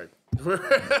right, sorry.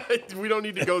 We don't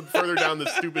need to go further down the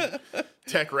stupid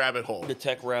tech rabbit hole. The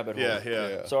tech rabbit hole.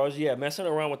 Yeah. So I was messing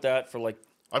around with that for like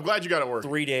I'm glad you got it working.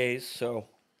 3 days. So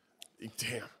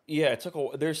Damn. yeah, it took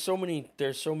a. There's so many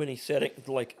settings.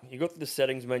 Like you go through the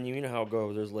settings menu, you know how it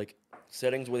goes. There's like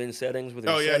settings within settings within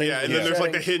Oh yeah, settings. yeah. And within then there's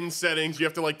like the settings. hidden settings. You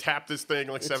have to like tap this thing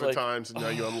like 7 like, times, and now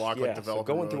you unlock like Yeah, so developer.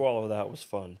 going mode. through all of that was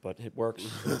fun, but it works.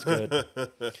 It's good.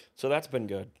 So that's been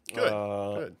good.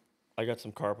 Good. I got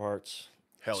some car parts.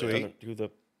 Hell Sweet. yeah. Gonna do the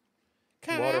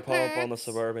water pump on the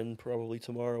Suburban probably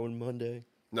tomorrow and Monday.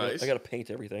 Nice. I got to paint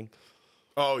everything.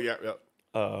 Oh yeah, yeah.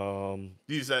 Um,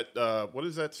 Use that. What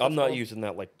is that? Stuff I'm not called? using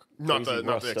that like Not crazy the-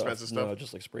 not rust the expensive stuff? No,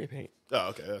 just like spray paint. Oh,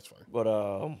 okay, that's fine. But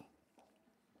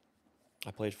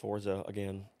I played Forza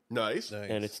again, Nice. nice.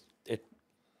 and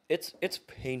it's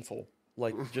painful.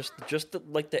 Like just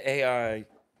the AI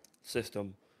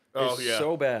system Oh, is yeah.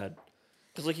 so bad.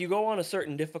 Because like you go on a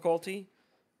certain difficulty,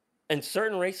 and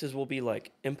certain races will be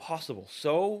like impossible,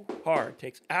 so hard,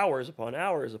 takes hours upon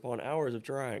hours upon hours of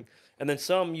trying, and then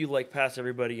some you like pass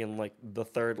everybody in like the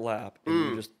third lap, and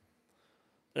you just,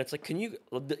 and it's like, can you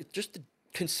just the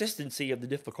consistency of the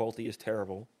difficulty is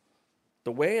terrible.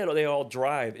 The way they all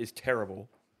drive is terrible.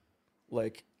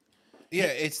 Like Yeah,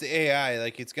 it's the AI.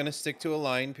 Like it's gonna stick to a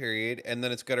line period, and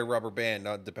then it's got a rubber band,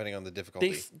 not depending on the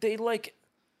difficulty.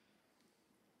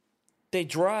 they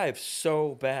drive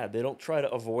so bad. They don't try to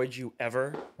avoid you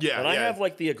ever. Yeah, and I yeah. have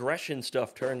like the aggression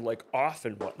stuff turned like off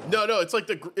and whatnot. No, it's like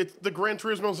it's the Gran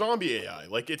Turismo zombie AI.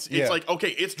 Like it's Yeah. like,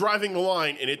 okay, it's driving the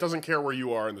line and it doesn't care where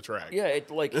you are in the track. Yeah,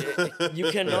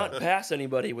 you cannot pass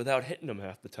anybody without hitting them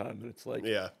half the time, and it's like,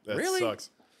 Yeah, that Really?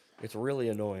 sucks. it's really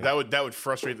annoying. That would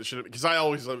frustrate the shit, because I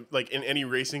always like in any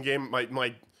racing game,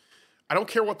 my I don't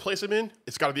care what place I'm in,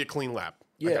 it's got to be a clean lap.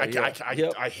 Like, Yeah,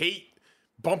 Yep. I hate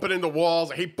bumping into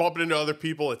walls. I hate bumping into other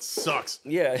people. It sucks.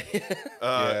 yeah,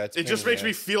 Yeah, it's a It pain just in the makes me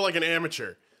ass. feel like an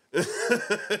amateur.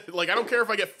 Like I don't care if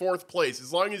I get 4th place,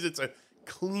 as long as it's a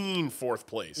clean 4th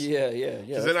place. yeah.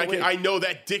 Because then I know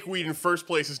that dickweed in first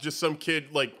place is just some kid,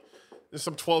 like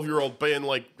some 12-year-old playing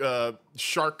like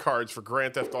shark cards for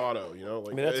Grand Theft Auto. You know,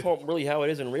 like I mean, that's really how it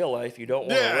is in real life. You don't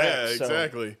want to yeah, wreck. yeah, so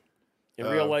exactly. In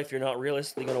real life, you're not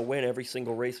realistically going to win every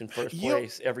single race in first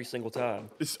place every single time.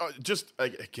 It's just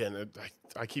again,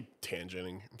 I keep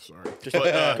tangenting. I'm sorry. Just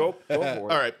go for it. All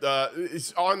right,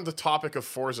 it's on the topic of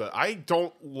Forza. I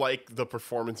don't like the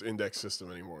performance index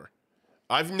system anymore.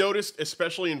 I've noticed,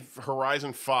 especially in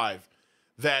Horizon 5,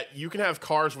 that you can have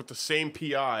cars with the same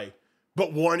PI,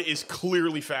 but one is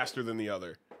clearly faster than the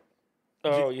other.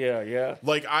 Oh yeah.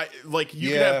 Like you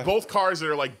can have both cars that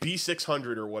are like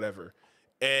B600 or whatever,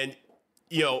 and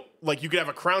like you could have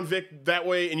a Crown Vic that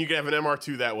way, and you can have an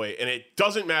MR2 that way, and it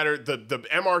doesn't matter. The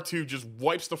MR2 just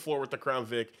wipes the floor with the Crown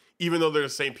Vic, even though they're the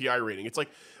same PI rating. It's like,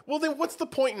 well, then what's the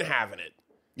point in having it?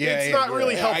 Yeah, it's not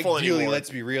really helpful ideally, anymore. let's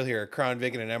be real here. A Crown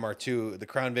Vic and an MR2, the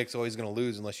Crown Vic's always going to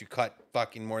lose unless you cut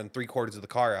fucking more than 3/4 of the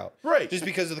car out. Right. Just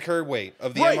because of the curb weight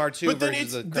of the Right, MR2 but then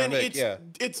versus the Crown Vic.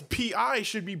 Its PI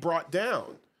should be brought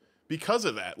down because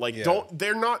of that. Like, Yeah.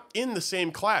 they're not in the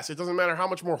same class. It doesn't matter how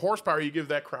much more horsepower you give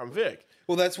that Crown Vic.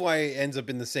 Well, that's why it ends up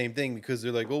in the same thing, because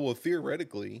they're like, well,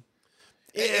 theoretically.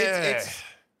 Yeah.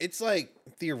 It's like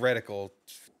theoretical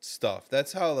stuff.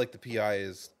 That's how like the PI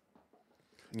is.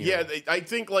 Yeah, I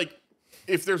think like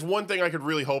if there's one thing I could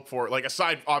really hope for, like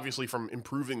aside obviously from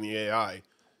improving the AI,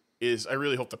 is I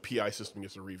really hope the PI system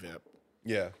gets a revamp.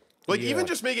 Yeah. Like even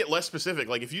just make it less specific.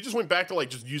 Like if you just went back to like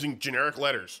just using generic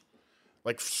letters,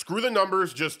 like screw the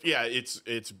numbers. Just it's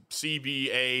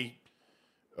CBA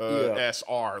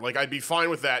SR. Like I'd be fine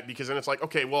with that, because then it's like,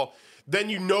 okay, well then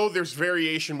there's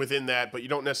variation within that, but you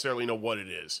don't necessarily know what it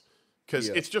is, because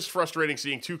it's just frustrating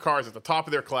seeing two cars at the top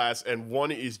of their class and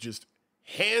one is just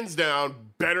hands down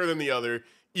better than the other,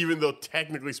 even though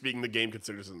technically speaking the game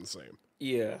considers them the same.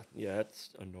 Yeah, that's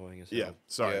annoying as hell. Yeah,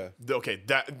 sorry. Yeah. Okay,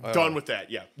 done with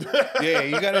that. Yeah. Yeah,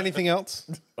 you got anything else?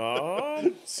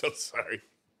 So sorry.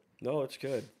 No, it's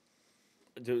good.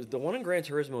 The one in Gran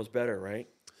Turismo is better, right?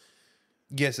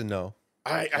 Yes and no.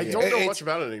 I don't know much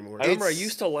about it anymore. I remember I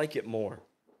used to like it more.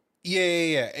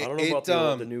 Yeah. I don't know about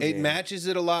the new it game. matches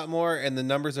it a lot more, and the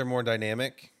numbers are more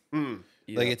dynamic.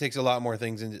 Yeah. Like it takes a lot more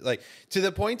things into, like, to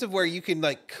the point of where you can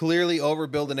like clearly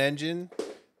overbuild an engine,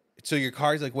 so your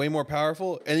car's like way more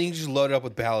powerful, and then you can just load it up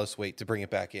with ballast weight to bring it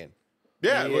back in.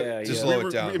 Yeah, Just yeah. slow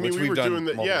it down, which we've done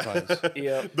multiple times.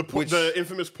 Yeah. The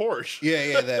infamous Porsche.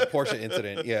 Yeah, that Porsche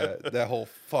incident. Yeah, that whole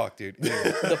fuck, dude. Anyway.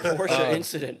 The Porsche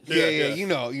incident. Yeah, you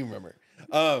remember.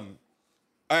 All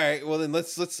right, well then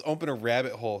let's open a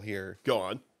rabbit hole here. Go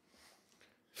on.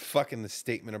 Fucking the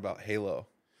statement about Halo.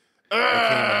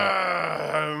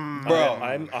 Bro.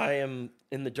 I am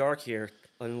in the dark here.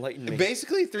 Enlighten me.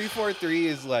 Basically, 343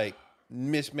 is like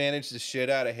mismanaged the shit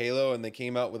out of Halo, and they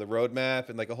came out with a roadmap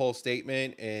and like a whole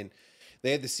statement, and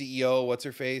they had the CEO, what's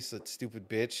her face, that stupid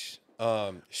bitch.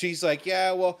 She's like,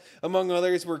 yeah, well, among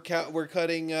others, we're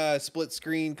cutting split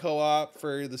screen co-op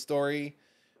for the story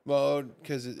mode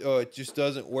because it just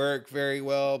doesn't work very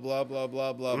well. Blah blah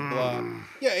blah blah blah.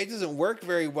 Yeah, it doesn't work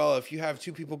very well if you have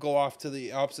two people go off to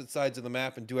the opposite sides of the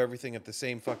map and do everything at the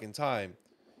same fucking time.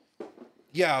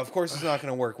 Yeah, of course it's not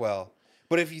going to work well.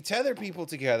 But if you tether people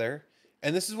together,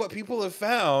 and this is what people have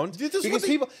found, because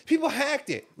people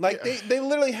hacked it. Like they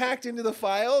literally hacked into the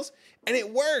files, and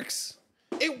it works.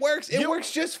 It works. It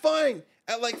works just fine.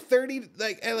 At like 45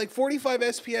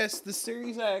 SPS, the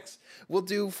Series X will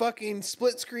do fucking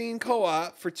split screen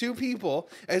co-op for two people,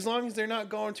 as long as they're not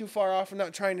going too far off and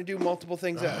not trying to do multiple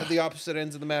things at the opposite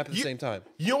ends of the map at the same time.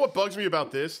 You know what bugs me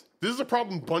about this? This is a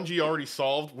problem Bungie already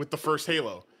solved with the first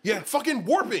Halo. Yeah. Fucking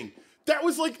warping. That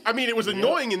was like, I mean, it was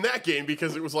annoying in that game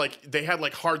because it was like they had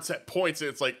like hard set points, and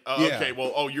it's like, okay,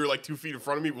 well, you're like 2 feet in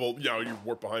front of me. Well, you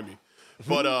warp behind me.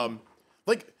 But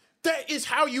like that is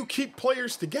how you keep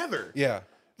players together. Yeah.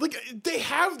 Like they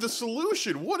have the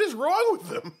solution. What is wrong with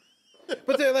them?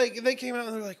 But they came out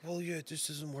and they're like, well, yeah, it just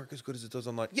doesn't work as good as it does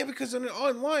online. Yeah, because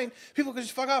online, people can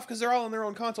just fuck off because they're all on their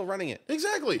own console running it.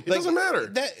 Exactly. It doesn't matter.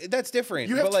 That's different.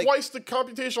 You have but twice the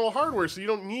computational hardware, so you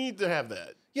don't need to have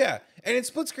that. Yeah, and in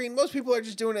split screen, most people are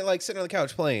just doing it like sitting on the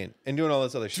couch playing and doing all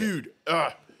this other shit. Dude,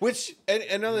 Which, and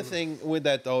another thing with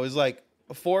that, though, is like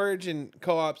Forge and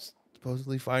co-op's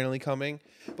supposedly finally coming.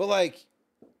 But like,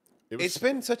 it's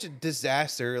been such a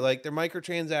disaster. Like, their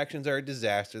microtransactions are a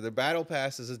disaster. Their battle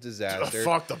pass is a disaster.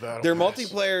 Fuck the battle Their pass.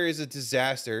 multiplayer is a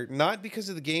disaster. Not because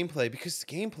of the gameplay, because the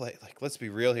gameplay, like, let's be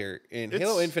real here. In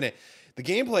Halo Infinite, the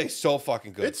gameplay is so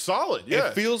fucking good. It's solid, yeah.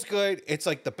 It feels good. It's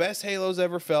like the best Halo's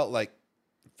ever felt. Like,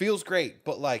 feels great.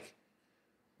 But like,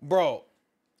 bro,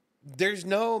 there's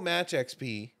no match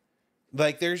XP.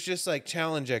 Like, there's just like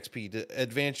challenge XP to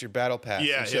advance your battle pass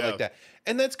and shit like that.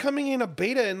 And that's coming in a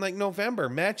beta in like November,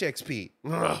 match XP.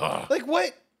 Like,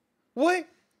 what? What?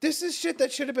 This is shit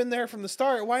that should have been there from the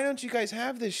start. Why don't you guys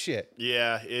have this shit?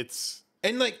 Yeah, it's...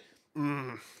 And like,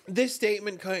 this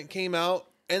statement came out,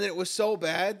 and it was so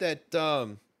bad that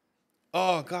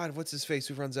oh God, what's his face?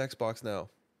 Who runs Xbox now?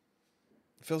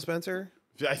 Phil Spencer?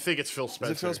 I think it's Phil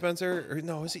Spencer. Is it Phil Spencer? Or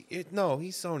no, is he? No,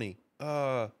 he's Sony.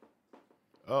 Oh.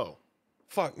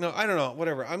 Fuck, no, I don't know.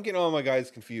 Whatever. I'm getting all my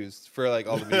guys confused for like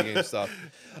all the video game stuff.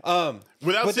 Without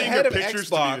but seeing the head their of pictures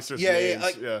to me, Xbox, it's just yeah, names.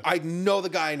 like, Yeah. I know the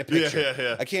guy in the picture.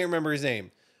 Yeah. I can't remember his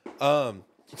name.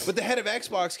 But the head of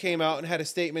Xbox came out and had a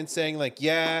statement saying like,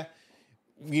 yeah,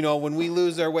 you know, when we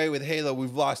lose our way with Halo,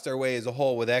 we've lost our way as a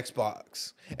whole with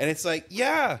Xbox. And it's like,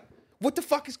 yeah, what the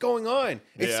fuck is going on?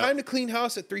 It's Yeah. time to clean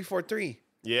house at 343.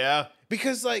 Yeah.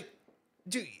 Because like,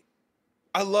 dude,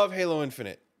 I love Halo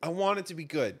Infinite. I want it to be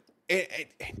good.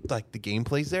 Like the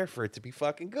gameplay's there for it to be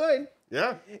fucking good.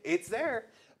 Yeah. It's there.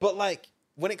 But like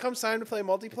when it comes time to play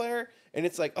multiplayer and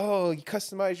it's like, oh, you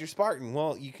customize your Spartan.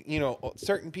 Well, you know,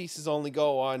 certain pieces only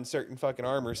go on certain fucking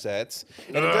armor sets.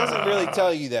 And it doesn't really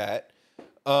tell you that.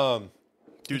 Dude,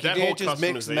 You that whole can't just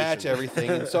mix match customization. everything.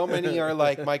 And so many are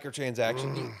like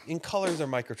microtransactions. And colors are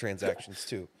microtransactions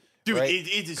too. Dude, right? it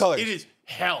is Colors. it is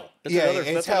hell. That's Yeah, another,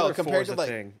 it's that's hell another compared to, Forza like-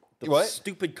 thing. The What?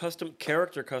 stupid custom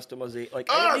character customization. Like,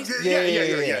 Oh, these-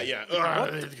 yeah.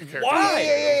 Why?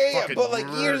 Yeah. Fucking But like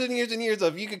nerd. years and years and years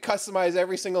of you could customize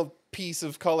every single piece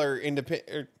of color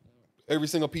every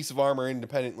single piece of armor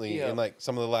independently Yeah. in like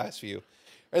some of the last few.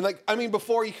 And like I mean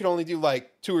before you could only do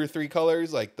like 2 or 3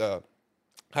 colors, like the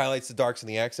highlights, the darks, and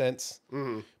the accents.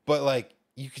 But like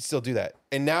you could still do that.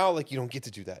 And now like you don't get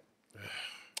to do that.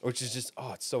 Which is just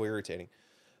it's so irritating.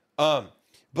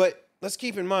 But let's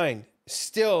keep in mind,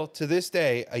 still to this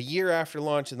day, a year after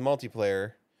launch of the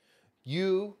multiplayer,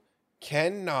 you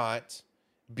cannot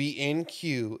be in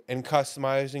queue and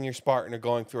customizing your Spartan or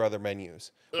going through other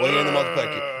menus while you're in the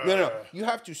multiplayer queue. No. You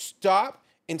have to stop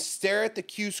and stare at the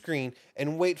queue screen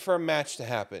and wait for a match to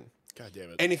happen. God damn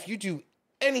it. And if you do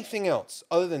anything else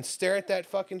other than stare at that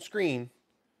fucking screen,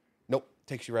 nope,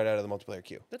 takes you right out of the multiplayer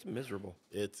queue. That's miserable.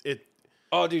 It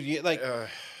Oh, dude,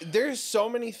 there's so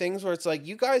many things where it's like,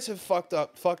 you guys have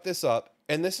fucked this up.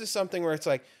 And this is something where it's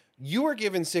like, you were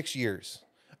given 6 years.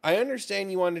 I understand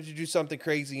you wanted to do something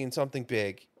crazy and something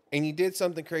big. And you did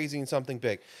something crazy and something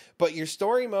big. But your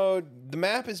story mode, the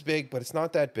map is big, but it's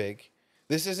not that big.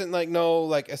 This isn't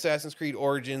like Assassin's Creed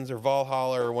Origins or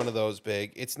Valhalla or one of those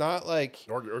big. It's not like...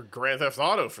 or Grand Theft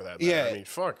Auto for that matter. Yeah. I mean,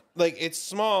 fuck. Like, it's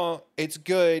small, it's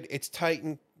good, it's tight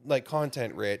and, like,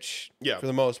 content rich. Yeah. For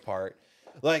the most part.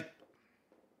 Like,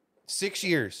 6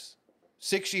 years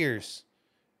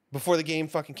before the game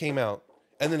fucking came out,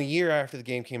 and then a year after the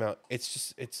game came out,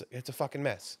 it's a fucking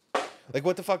mess. Like,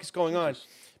 what the fuck is going on?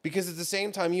 Because at the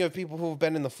same time, you have people who have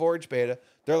been in the Forge beta.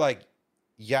 They're like,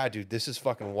 yeah, dude, this is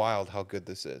fucking wild how good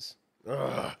this is.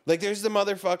 Ugh. Like, there's the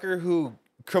motherfucker who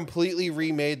completely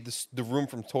remade the room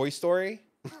from Toy Story,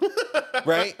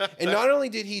 right? And not only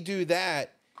did he do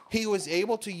that, he was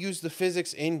able to use the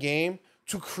physics in game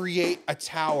to create a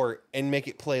tower and make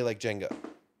it play like Jenga.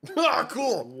 Ah,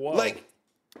 cool. Whoa. Like,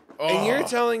 and you're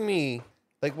telling me,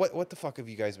 like, what the fuck have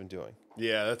you guys been doing?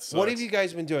 Yeah, that's What have you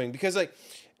guys been doing? Because, like,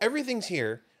 everything's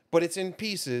here, but it's in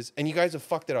pieces, and you guys have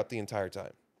fucked it up the entire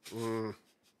time.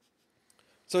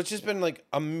 So it's just been, like,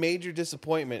 a major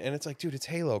disappointment, and it's like, dude, it's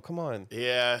Halo. Come on.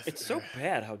 Yeah, It's so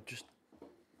bad how just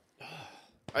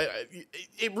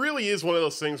it really is one of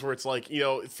those things where it's like, you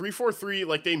know, 343,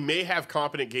 like they may have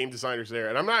competent game designers there,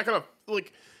 and I'm not gonna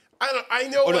like, I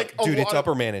know like dude, a it's lot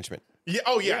upper of, management. yeah,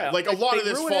 oh yeah, Yeah, like a like, lot they of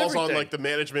this ruin falls on everything. like the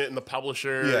management and the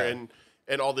publisher Yeah.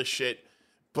 and all this shit.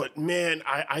 But man,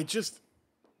 I just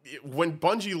when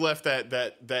Bungie left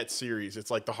that series,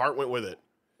 it's like the heart went with it.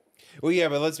 Well, yeah,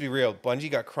 but let's be real. Bungie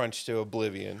got crunched to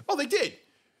oblivion. Oh, they did.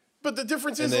 But the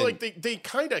difference is, then- like, they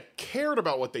kind of cared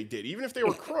about what they did, even if they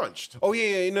were crunched. Oh,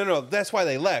 yeah, no. That's why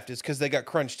they left. It's because they got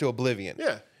crunched to oblivion.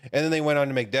 Yeah. And then they went on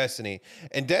to make Destiny.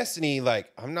 And Destiny,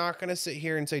 like, I'm not going to sit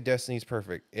here and say Destiny's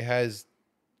perfect. It has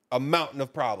a mountain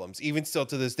of problems, even still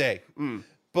to this day.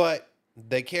 But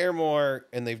they care more,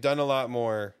 and they've done a lot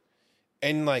more.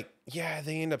 And, like, yeah,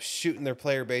 they end up shooting their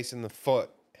player base in the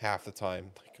foot half the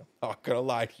time. Like, I'm not going to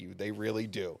lie to you. They really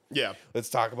do. Yeah. Let's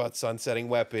talk about sunsetting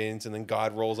weapons and then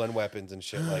God rolls on weapons and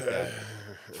shit like that.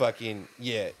 Fucking,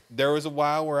 yeah. There was a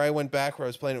while where I went back where I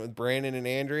was playing it with Brandon and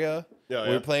Andrea. Yeah, We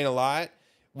yeah. were playing a lot.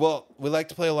 Well, we like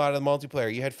to play a lot of the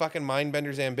multiplayer. You had fucking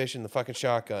Mindbender's Ambition, the fucking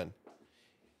shotgun.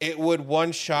 It would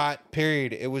one shot,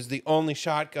 period. It was the only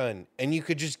shotgun. And you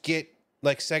could just get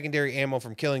like secondary ammo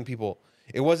from killing people.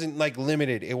 It wasn't like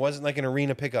limited. It wasn't like an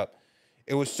arena pickup.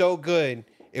 It was so good.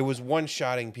 It was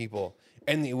one-shotting people.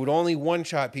 And it would only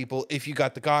one-shot people if you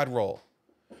got the God roll.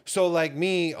 So, like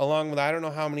me, along with I don't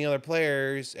know how many other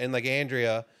players, and like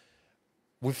Andrea,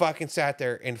 we fucking sat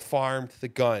there and farmed the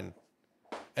gun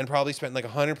and probably spent like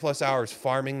 100+ hours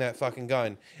farming that fucking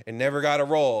gun and never got a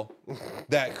roll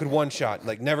that could one shot,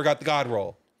 like never got the god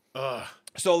roll.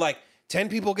 So like 10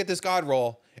 people get this god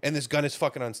roll and this gun is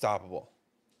fucking unstoppable.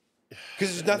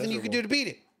 Because there's nothing you can do to beat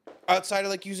it outside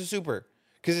of like use a super.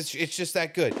 Because it's just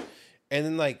that good. And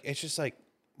then like, it's just like,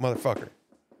 motherfucker.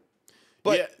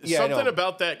 But yeah, something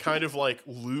about that kind of like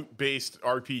loot-based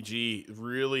RPG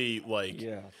really like.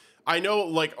 Yeah. I know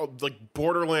like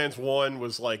Borderlands 1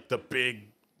 was like the big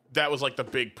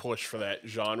push for that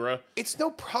genre. It's no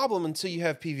problem until you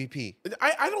have PvP.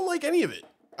 I don't like any of it.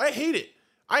 I hate it.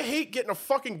 I hate getting a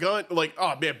fucking gun. Like,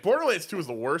 oh man, Borderlands 2 is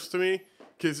the worst to me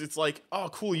because it's like, oh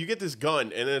cool, you get this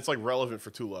gun and then it's like relevant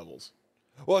for 2 levels.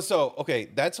 Well, so okay,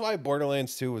 that's why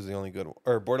Borderlands 2 was the only good one,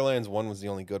 or Borderlands 1 was the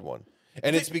only good one.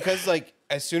 And it's because like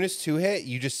as soon as 2 hit,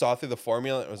 you just saw through the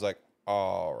formula and it was like,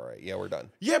 all right, yeah, we're done.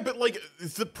 Yeah, but like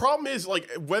the problem is like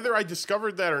whether I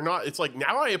discovered that or not, it's like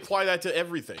now I apply that to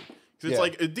everything. It's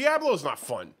like Diablo is not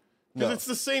fun because it's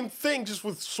the same thing just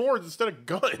with swords instead of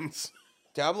guns.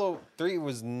 Diablo 3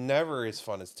 was never as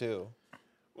fun as 2.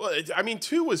 Well, I mean,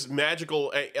 2 was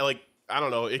magical. Like I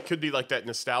don't know, it could be like that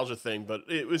nostalgia thing, but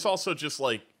it was also just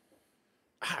like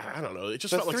I don't know. It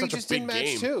just felt like such a big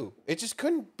game. 2. It just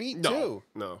couldn't beat 2.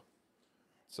 No.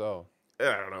 So I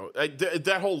don't know.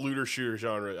 That whole looter shooter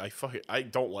genre, I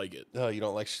don't like it. no, you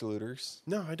don't like shooters?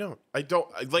 No, I don't. I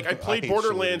played hate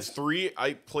Borderlands shooters. 3.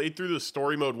 I played through the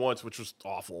story mode once, which was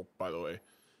awful, by the way.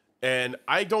 And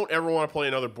I don't ever want to play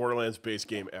another Borderlands based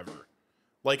game ever.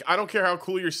 Like, I don't care how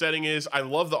cool your setting is. I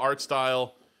love the art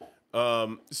style.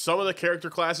 Some of the character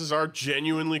classes are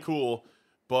genuinely cool,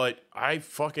 but I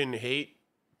fucking hate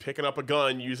picking up a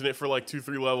gun, using it for like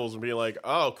 2-3 levels and being like,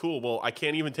 oh, cool. Well, I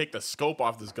can't even take the scope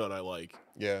off this gun I like.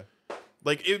 Yeah.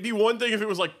 Like, it'd be one thing if it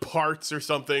was like parts or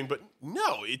something, but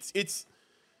no, it's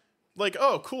like,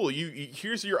 oh, cool.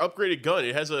 Here's your upgraded gun.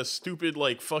 It has a stupid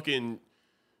like fucking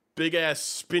big ass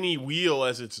spinny wheel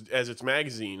as its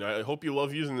magazine. I hope you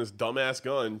love using this dumbass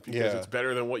gun because it's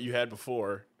better than what you had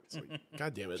before. It's like,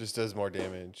 God damn it. Just does more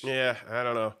damage. Yeah, I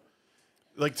don't know.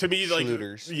 Like to me, like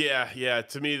Shooters. yeah.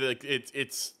 To me, like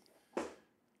it's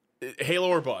Halo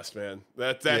or bust, man.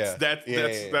 That's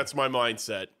my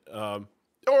mindset.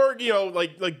 Or you know,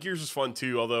 like Gears is fun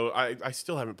too. Although I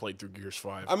still haven't played through Gears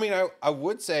 5. I mean, I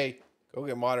would say go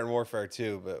get Modern Warfare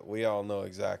 2, but we all know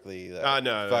exactly that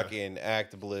No. fucking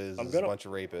Actibliz is a bunch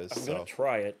of rapists. I'm gonna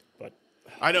try it, but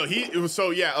I know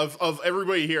of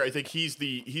everybody here, I think he's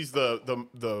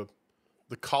the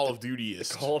Call of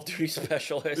Duty-ist. Call of Duty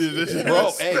specialist. Bro,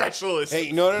 Specialist.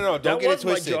 Hey, no, don't that get was it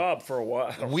twisted. my job for a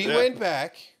while. We went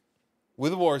back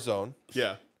with Warzone,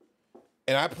 Yeah.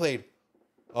 and I played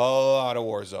a lot of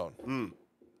Warzone.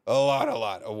 A lot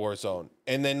of Warzone.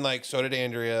 And then, like, so did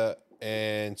Andrea,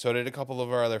 and so did a couple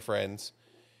of our other friends.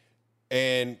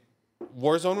 And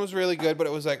Warzone was really good, but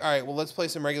it was like, all right, well, let's play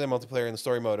some regular multiplayer in the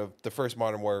story mode of the first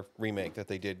Modern War remake that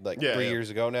they did, like, 3 years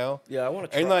ago now. Yeah, I want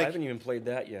to try. And, like, I haven't even played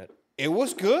that yet. It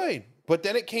was good, but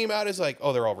then it came out as like,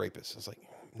 oh, they're all rapists. I was like,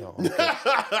 no.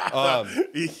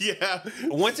 Okay. Yeah.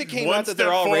 Once it came One out that they're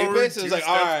step all forward, rapists, it was two like,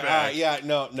 all steps right, back. yeah,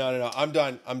 no. I'm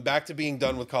done. I'm back to being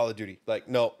done with Call of Duty. Like,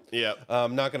 no. Yeah.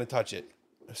 I'm not going to touch it.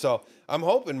 So I'm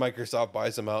hoping Microsoft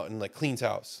buys them out and like cleans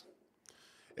house.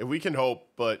 And we can hope,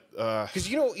 but Because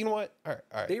you know what? All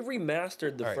right. They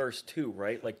remastered the All right. first 2,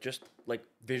 right? Like just like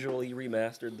visually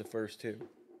remastered the first 2.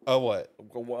 Oh, what?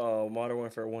 Modern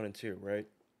Warfare 1 and 2, right?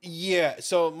 Yeah,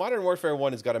 so Modern Warfare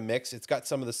 1 has got a mix. It's got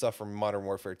some of the stuff from Modern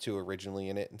Warfare 2 originally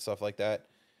in it and stuff like that.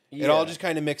 It all just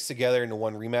kind of mixed together into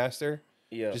one remaster.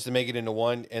 Yeah. Just to make it into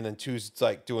one, and then 2's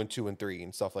like doing 2 and 3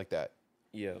 and stuff like that.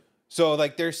 Yeah. So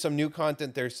like there's some new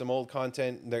content, there's some old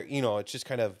content. There, it's just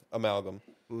kind of amalgam.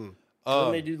 Then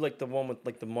they do like the one with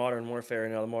like the Modern Warfare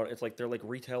and now the modern. It's like they're like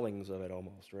retellings of it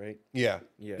almost, right? Yeah.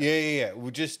 Yeah.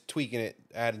 We're just tweaking it,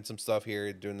 adding some stuff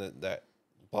here, doing that,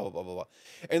 blah blah blah blah blah.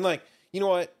 And like, you know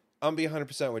what? I'll be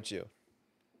 100% with you.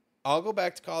 I'll go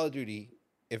back to Call of Duty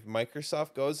if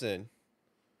Microsoft goes in,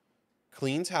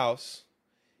 cleans house,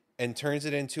 and turns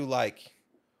it into like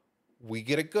we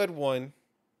get a good one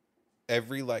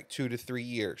every like 2 to 3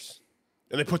 years.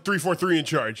 and they put 343 in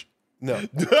charge. No.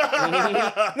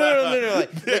 No.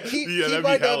 Like keep that'd be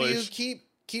IW, hellish. keep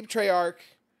Treyarch,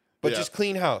 but Yeah. just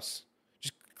clean house.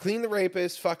 Just clean the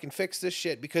rapists, fucking fix this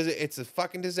shit because it's a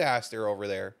fucking disaster over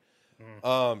there.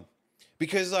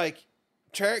 Because like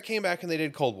Treyarch came back and they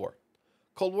did Cold War.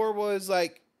 Cold War was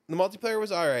like the multiplayer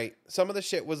was all right. Some of the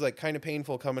shit was like kind of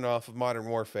painful coming off of Modern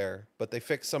Warfare, but they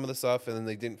fixed some of the stuff and then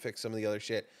they didn't fix some of the other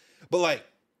shit. But like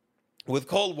with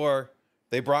Cold War,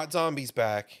 they brought zombies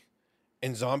back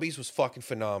and zombies was fucking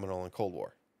phenomenal in Cold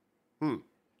War.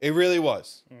 It really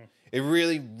was. It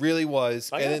really, really was.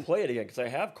 I gotta play it again because I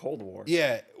have Cold War.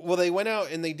 Yeah. Well, they went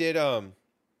out and they did.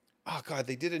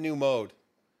 They did a new mode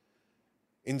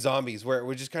in zombies where it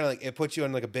was just kind of like it puts you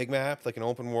on like a big map, like an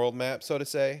open world map, so to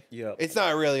say. Yeah. It's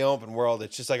not really open world.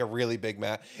 It's just like a really big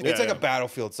map. It's like a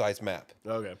battlefield sized map.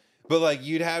 Okay. But like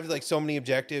you'd have like so many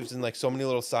objectives and like so many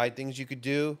little side things you could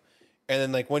do, and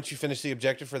then like once you finish the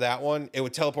objective for that one, it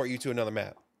would teleport you to another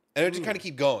map, and it would just kind of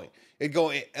keep going. It'd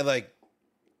go like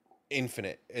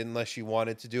infinite unless you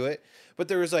wanted to do it. But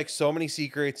there was like so many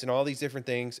secrets and all these different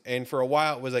things, and for a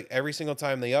while it was like every single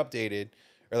time they updated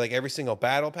or like every single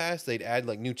battle pass, they'd add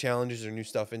like new challenges or new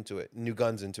stuff into it, new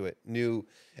guns into it, new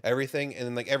everything, and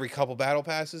then like every couple battle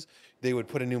passes they would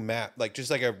put a new map, like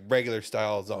just like a regular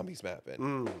style zombies map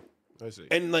in. I see.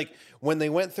 And like when they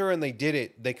went through and they did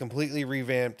it, they completely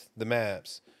revamped the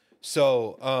maps.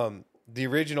 So the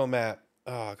original map,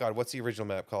 oh god, what's the original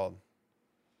map called?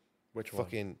 Which one?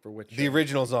 Fucking For which? the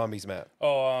original zombies map.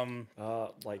 Oh,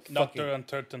 Like Nocturne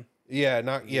Uncertain.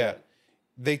 Yeah,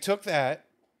 They took that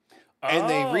and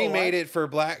they Oh, remade it for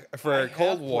I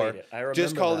Cold have War. played it. I remember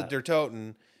Just called that. it Der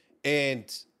Toten, and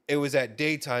it was at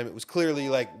daytime. It was clearly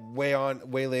like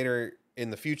way later in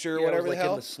the future or Yeah, it whatever was, like, the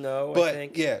hell. in the snow, I but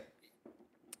think. yeah,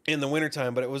 in the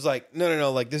wintertime. But it was like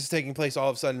no, like this is taking place all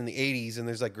of a sudden in the 80s, and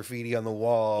there's like graffiti on the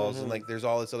walls and like there's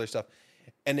all this other stuff.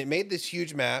 And it made this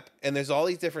huge map, and there's all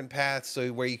these different paths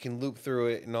so where you can loop through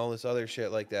it and all this other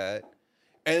shit like that.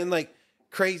 And then like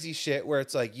crazy shit where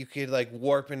it's like you could like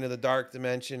warp into the dark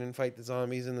dimension and fight the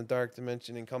zombies in the dark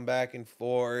dimension and come back and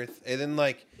forth. And then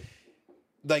like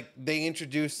they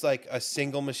introduced like a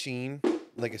single machine,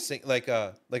 like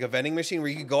a vending machine where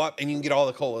you could go up and you can get all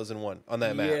the colas in one on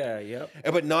that map. Yeah, yep.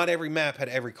 But not every map had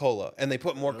every cola, and they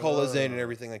put more colas in and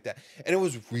everything like that. And it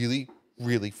was really,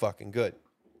 really fucking good.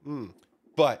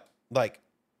 But like,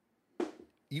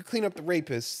 you clean up the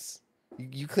rapists,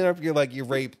 you clean up your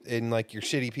rape and like your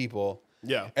shitty people.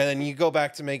 Yeah. And then you go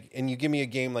back to and you give me a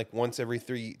game like once every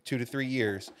 2 to 3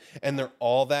 years, and they're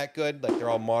all that good, like they're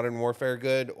all Modern Warfare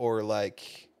good or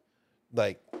like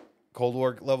Cold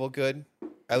War level good,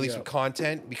 at least with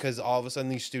content, because all of a sudden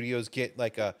these studios get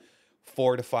like a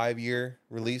 4 to 5 year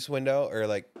release window or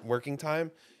like working time,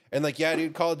 and like yeah,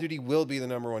 dude, Call of Duty will be the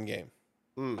 #1 game.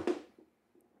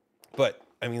 But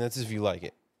I mean, that's if you like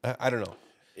it. I don't know.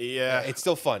 Yeah. It's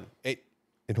still fun.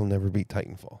 It'll never beat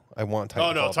Titanfall. I want Titanfall.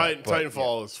 Oh no, back, but,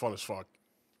 Titanfall is fun as fuck.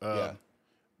 Yeah.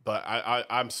 But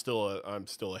I'm still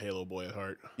a Halo boy at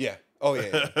heart. Yeah. Oh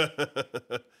yeah.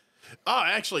 Oh,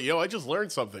 actually, I just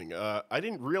learned something. I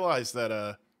didn't realize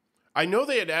that. I know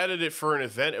they had added it for an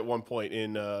event at one point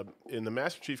in the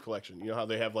Master Chief Collection. You know how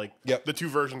they have like the two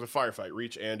versions of Firefight,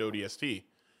 Reach and ODST.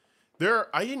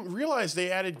 I didn't realize they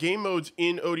added game modes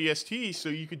in ODST so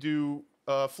you could do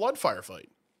Flood Firefight.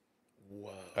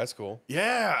 Wow. That's cool.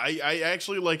 Yeah, I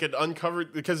actually like had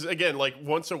uncovered, because again, like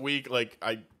once a week, like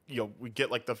we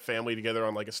get like the family together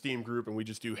on like a Steam group and we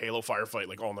just do Halo Firefight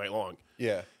like all night long.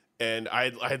 Yeah. And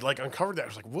I had like uncovered that. I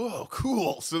was like, whoa,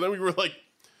 cool. So then we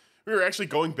were actually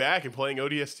going back and playing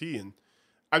ODST, and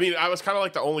I mean, I was kind of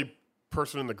like the only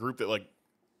person in the group that like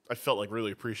I felt like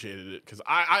really appreciated it, because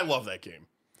I love that game.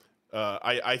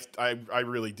 I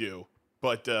really do,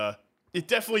 but it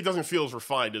definitely doesn't feel as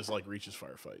refined as like Reach's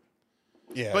Firefight.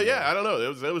 Yeah. But yeah, I don't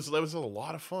know. That was a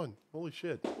lot of fun. Holy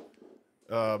shit.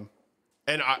 And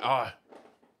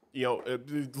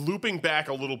looping back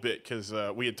a little bit, because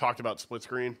we had talked about split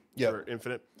screen for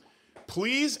Infinite.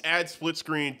 Please add split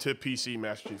screen to PC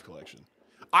Master Chief Collection.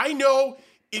 I know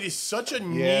it is such a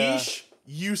niche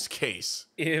use case.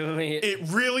 It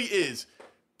really is.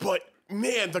 But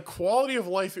man, the quality of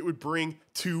life it would bring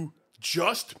to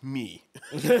just me.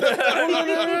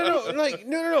 No. Like,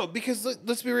 no. Because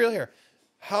let's be real here.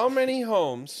 How many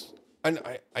homes? And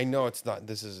I know it's not.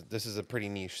 This is a pretty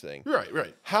niche thing.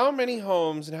 Right. How many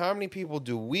homes and how many people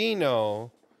do we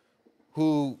know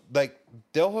who like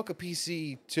they'll hook a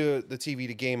PC to the TV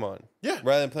to game on? Yeah.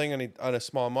 Rather than playing on a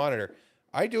small monitor.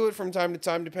 I do it from time to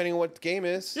time, depending on what the game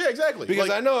is. Yeah, exactly. Because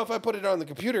like, I know if I put it on the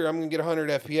computer, I'm gonna get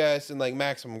 100 FPS and like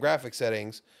maximum graphic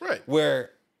settings. Right. Where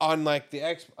on like the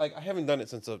X, like I haven't done it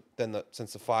since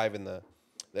the 5 and the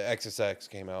XSX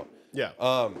came out. Yeah.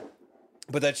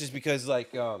 But that's just because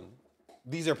like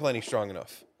these are plenty strong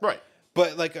enough. Right.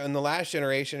 But like in the last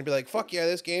generation, it'd be like, fuck yeah,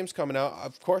 this game's coming out.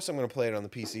 Of course, I'm gonna play it on the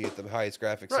PC at the highest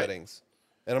graphic settings,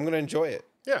 and I'm gonna enjoy it.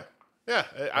 Yeah.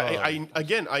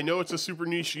 I know it's a super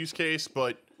niche use case,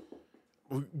 but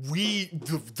we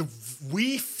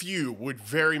few would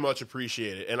very much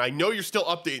appreciate it, and I know you're still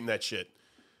updating that shit.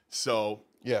 So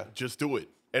Yeah. just do it,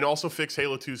 and also fix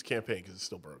Halo 2's campaign because it's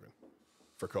still broken.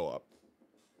 for co-op.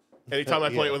 Anytime I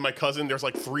play Yeah. it with my cousin, there's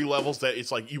like 3 levels that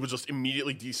it's like you would just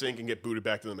immediately desync and get booted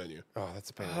back to the menu. Oh, that's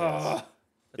a pain in the ass.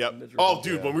 Yep. miserable. Oh,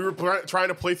 dude, when we were trying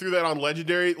to play through that on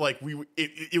Legendary, like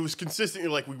it was consistently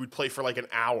like we would play for like an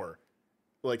hour.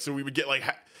 Like, so we would get like,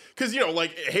 because, you know,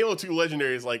 like Halo 2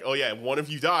 Legendary is like, oh yeah, one of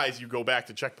you dies, you go back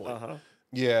to checkpoint.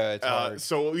 Yeah, it's hard.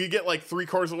 So you get like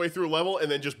 3/4 of the way through a level and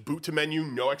then just boot to menu,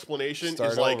 no explanation.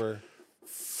 Start is like, over.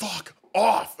 fuck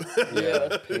off. Yeah,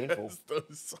 that's painful.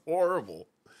 It's horrible.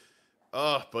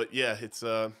 But yeah, it's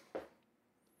I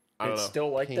don't It's know. still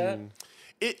like that.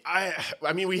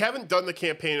 I mean, we haven't done the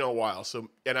campaign in a while, so,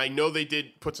 and I know they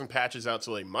did put some patches out,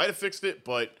 so they might have fixed it,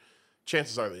 but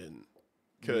chances are they didn't,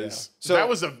 because So- that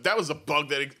was a bug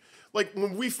that, like,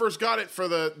 when we first got it for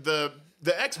the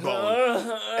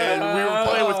X-Bone, and we were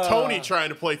playing with Tony trying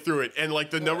to play through it, and like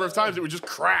the number of times it would just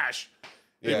crash.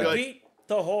 It'd be Yeah. like, Beat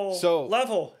the whole So-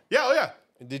 level. yeah, oh yeah,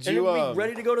 Did And you then be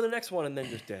ready to go to the next one and then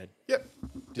just dead. yep.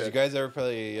 Did you guys ever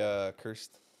play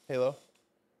Cursed Halo?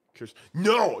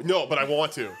 No, but I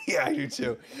want to. Yeah, I do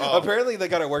too. Apparently, they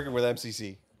got it working with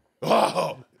MCC.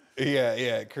 Oh,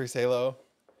 Yeah, Cursed Halo.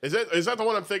 is that the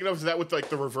one I'm thinking of? Is that with like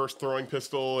the reverse throwing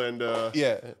pistol and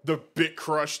Yeah. the bit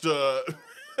crushed plasma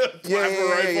Yeah.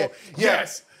 rifle?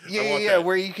 Yes. I want Yeah. that.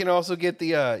 Where you can also get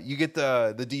the you get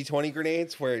the D20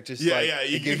 grenades, where it just like, Yeah.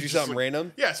 it gives you just, something like,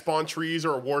 random. Yeah, spawn trees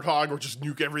or a warthog or just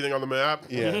nuke everything on the map.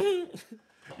 Yeah.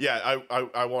 Yeah,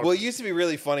 I want. Well, it used to be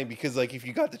really funny because like if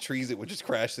you got the trees, it would just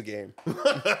crash the game.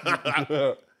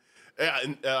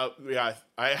 yeah,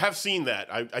 I have seen that.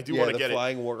 I do Yeah, want to the get it.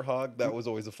 flying warthog, that was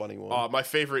always a funny one. My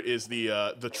favorite is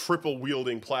the triple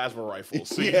wielding plasma rifle.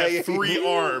 So you Yeah, have yeah. 3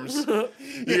 arms. You got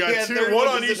Yeah, two, third one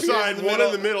one on each disappears side, in the one in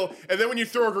middle. the middle, and then when you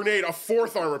throw a grenade, a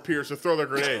 4th arm appears to throw the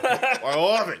grenade. I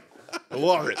love it. I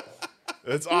love it.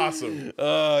 It's awesome.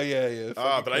 Oh yeah.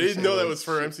 But I didn't know that was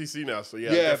for MCC now. So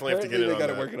yeah, Yeah, definitely have to get apparently in they on got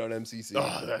that. it working on MCC.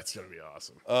 Oh, that's gonna be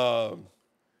awesome.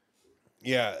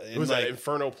 Yeah, and Was like, that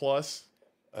Inferno Plus?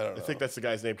 I don't know. I think that's the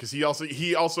guy's name because he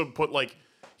also put like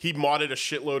he modded a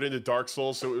shitload into Dark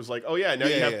Souls, so it was like, oh yeah, now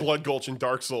you have Yeah. Blood Gulch in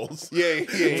Dark Souls. Yeah.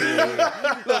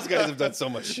 Those guys have done so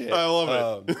much shit. I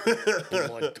love it.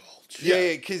 Blood Gulch.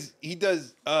 Yeah, because he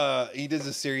does a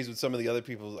series with some of the other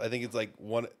people. I think it's like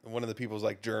one of the people's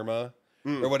like Germa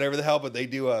or whatever the hell, but they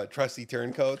do trusty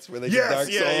turncoats where they do Yes, Dark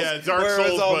yeah, Souls, yeah, Dark where Souls,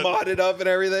 it's all but- modded up and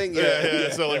everything. Yeah.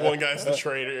 So like one guy's the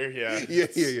traitor. Yeah.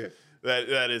 Yeah.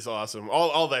 That is awesome.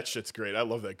 All that shit's great. I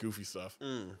love that goofy stuff.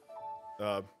 And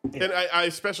I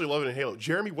especially love it in Halo.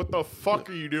 Jeremy, what the fuck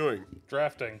are you doing?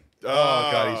 Drafting. Oh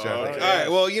god, he's trying. okay. All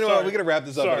right, well, you know what? Sorry. We're gonna wrap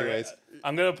this up Sorry, anyways.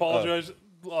 I'm gonna apologize.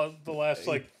 The last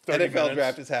like 30 NFL minutes.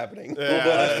 draft is happening. The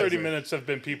last 30 minutes have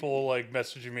been people like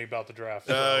messaging me about the draft.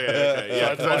 So Okay. Yeah,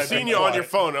 that's because why I've I've seen been you on your quiet.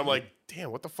 phone. I'm like, damn,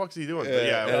 what the fuck's he doing? But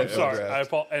Yeah, yeah, I'm NFL sorry.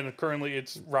 draft. And currently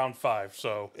it's round 5,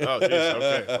 so Oh, jeez.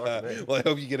 Okay. Fucking A. Well, I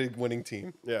hope you get a winning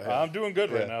team. Yeah. I'm doing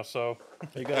good right now. So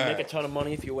Are you gonna make a ton of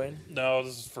money if you win? no,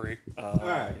 this is free. All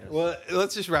right. Well,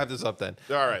 let's just wrap this up then.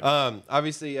 All right.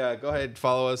 Obviously, go ahead and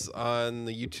follow us on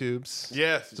the YouTubes.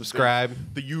 Yes. Subscribe.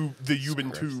 The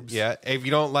Yuban tubes. Yeah. If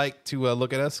you don't like to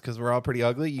look at us because we're all pretty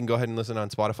ugly, you can go ahead and listen on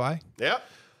Spotify. Yeah.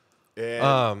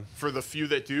 And for the few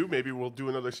that do, maybe we'll do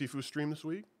another Sifu stream this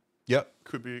week. Yep.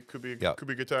 Could be Yep. a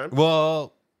good time.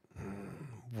 Well,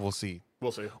 we'll see.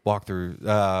 We'll see. Walk through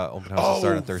open house will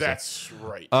start on Thursday. That's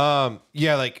right.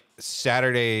 Yeah, like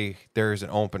Saturday there's an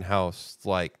open house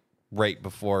like right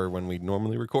before when we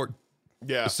normally record.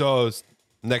 Yeah. So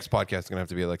next podcast is gonna have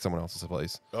to be like someone else's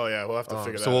place. Oh yeah, we'll have to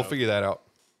figure that So we'll out. figure that out.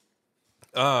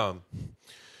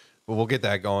 But we'll get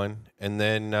that going, and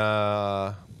then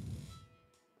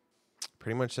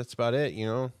pretty much that's about it. You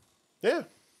know, Yeah.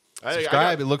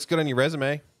 subscribe. It looks good on your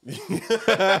resume. You're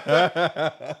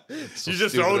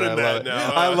just owning that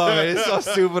now. I love it. It's so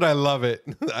stupid. I love it.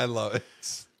 I love it.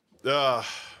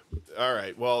 All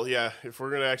right. Well, yeah. If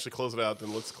we're gonna actually close it out,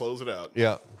 then let's close it out.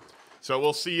 Yeah. So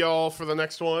we'll see y'all for the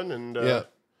next one, and Yeah.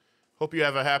 hope you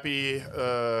have a happy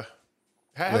Labor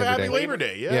happy Day. Labor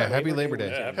Day. Yeah. Happy Labor Day.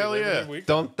 Yeah, happy Hell Labor yeah. Day week.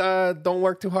 Don't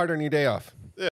work too hard on your day off.